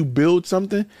help you build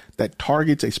something that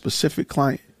targets a specific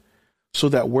client so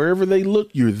that wherever they look,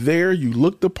 you're there, you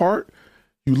look the part,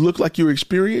 you look like you're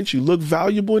experienced, you look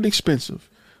valuable and expensive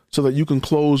so that you can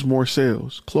close more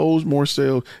sales.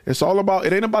 It's all about,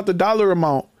 it ain't about the dollar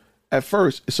amount. At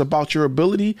first, it's about your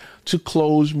ability to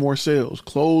close more sales.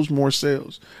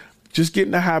 Just get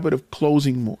in the habit of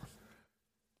closing more.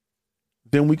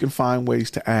 Then we can find ways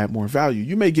to add more value.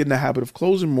 You may get in the habit of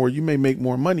closing more. You may make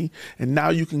more money. And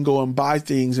now you can go and buy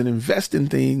things and invest in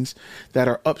things that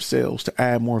are upsells to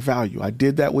add more value. I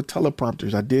did that with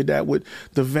teleprompters. I did that with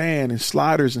the van and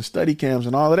sliders and study cams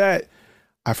and all of that.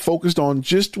 I focused on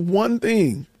just one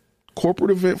thing.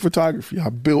 Corporate event photography. I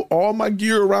built all my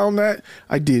gear around that.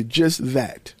 I did just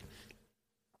that.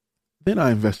 Then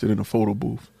I invested in a photo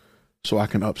booth so I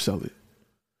can upsell it.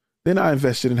 Then I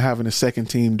invested in having a second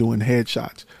team doing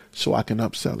headshots so I can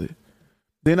upsell it.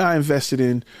 Then I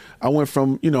went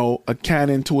from, a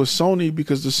Canon to a Sony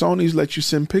because the Sonys let you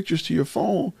send pictures to your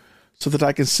phone so that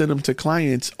I can send them to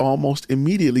clients almost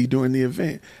immediately during the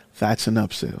event. That's an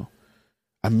upsell.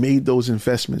 I made those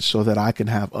investments so that I can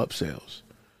have upsells.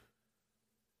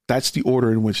 That's the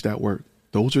order in which that worked.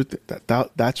 Those are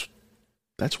that's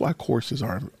why courses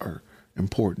are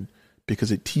important, because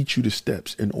it teach you the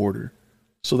steps in order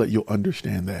so that you'll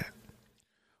understand that.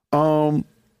 All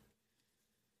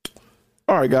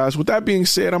right, guys, with that being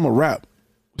said, I'm a wrap.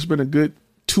 It's been a good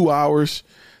 2 hours.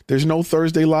 There's no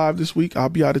Thursday live this week. I'll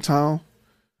be out of town.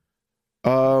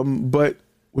 But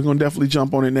we're going to definitely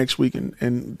jump on it next week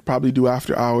and probably do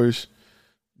after hours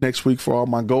next week for all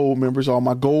my gold members. All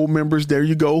my gold members, there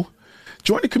you go.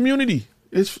 Join the community.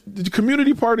 The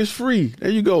community part is free.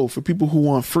 There you go. For people who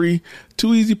want free,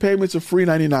 2 easy payments of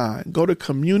 $3.99. Go to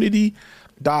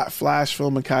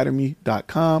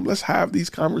community.flashfilmacademy.com. Let's have these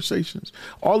conversations.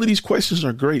 All of these questions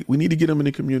are great. We need to get them in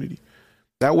the community.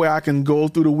 That way I can go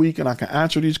through the week and I can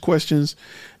answer these questions,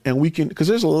 and we can, because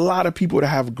there's a lot of people that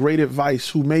have great advice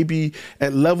who may be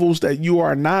at levels that you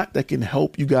are not, that can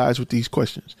help you guys with these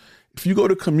questions. If you go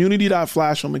to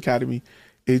community.flashfilmacademy,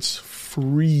 it's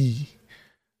free.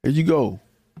 There you go.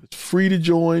 It's free to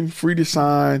join, free to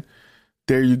sign.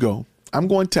 There you go. I'm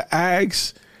going to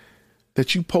ask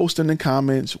that you post in the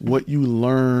comments what you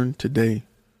learned today.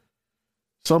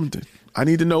 Something. I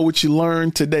need to know what you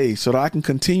learned today so that I can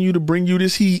continue to bring you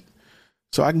this heat,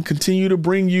 so I can continue to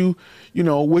bring you,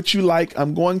 what you like.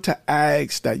 I'm going to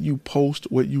ask that you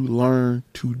post what you learned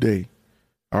today.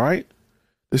 All right.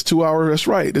 This 2 hour, that's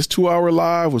right. This 2 hour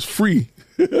live was free.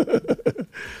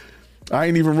 I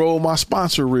ain't even rolled my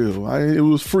sponsor reel. It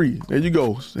was free. There you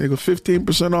go. They go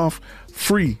 15% off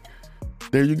free.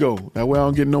 There you go. That way I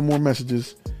don't get no more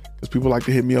messages, because people like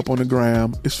to hit me up on the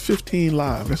gram. It's 15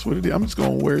 live. That's what it is. I'm just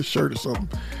going to wear a shirt or something.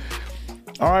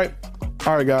 All right,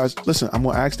 guys. Listen, I'm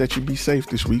going to ask that you be safe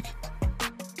this week.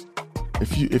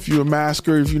 If you're a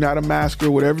masker, if you're not a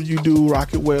masker, whatever you do,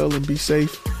 rock it well and be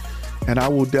safe. And I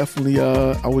will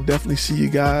definitely see you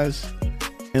guys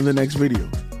in the next video.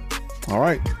 All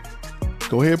right.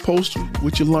 Go ahead, post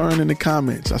what you learned in the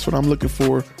comments. That's what I'm looking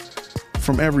for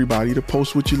from everybody, to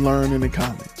post what you learned in the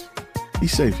comments. Be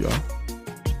safe, y'all.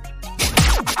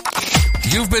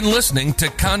 You've been listening to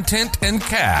Content and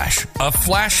Cash, a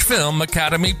Flash Film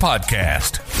Academy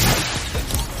podcast.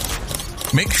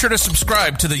 Make sure to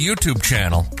subscribe to the YouTube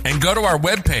channel and go to our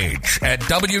webpage at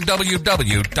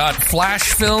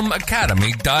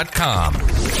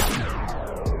www.flashfilmacademy.com.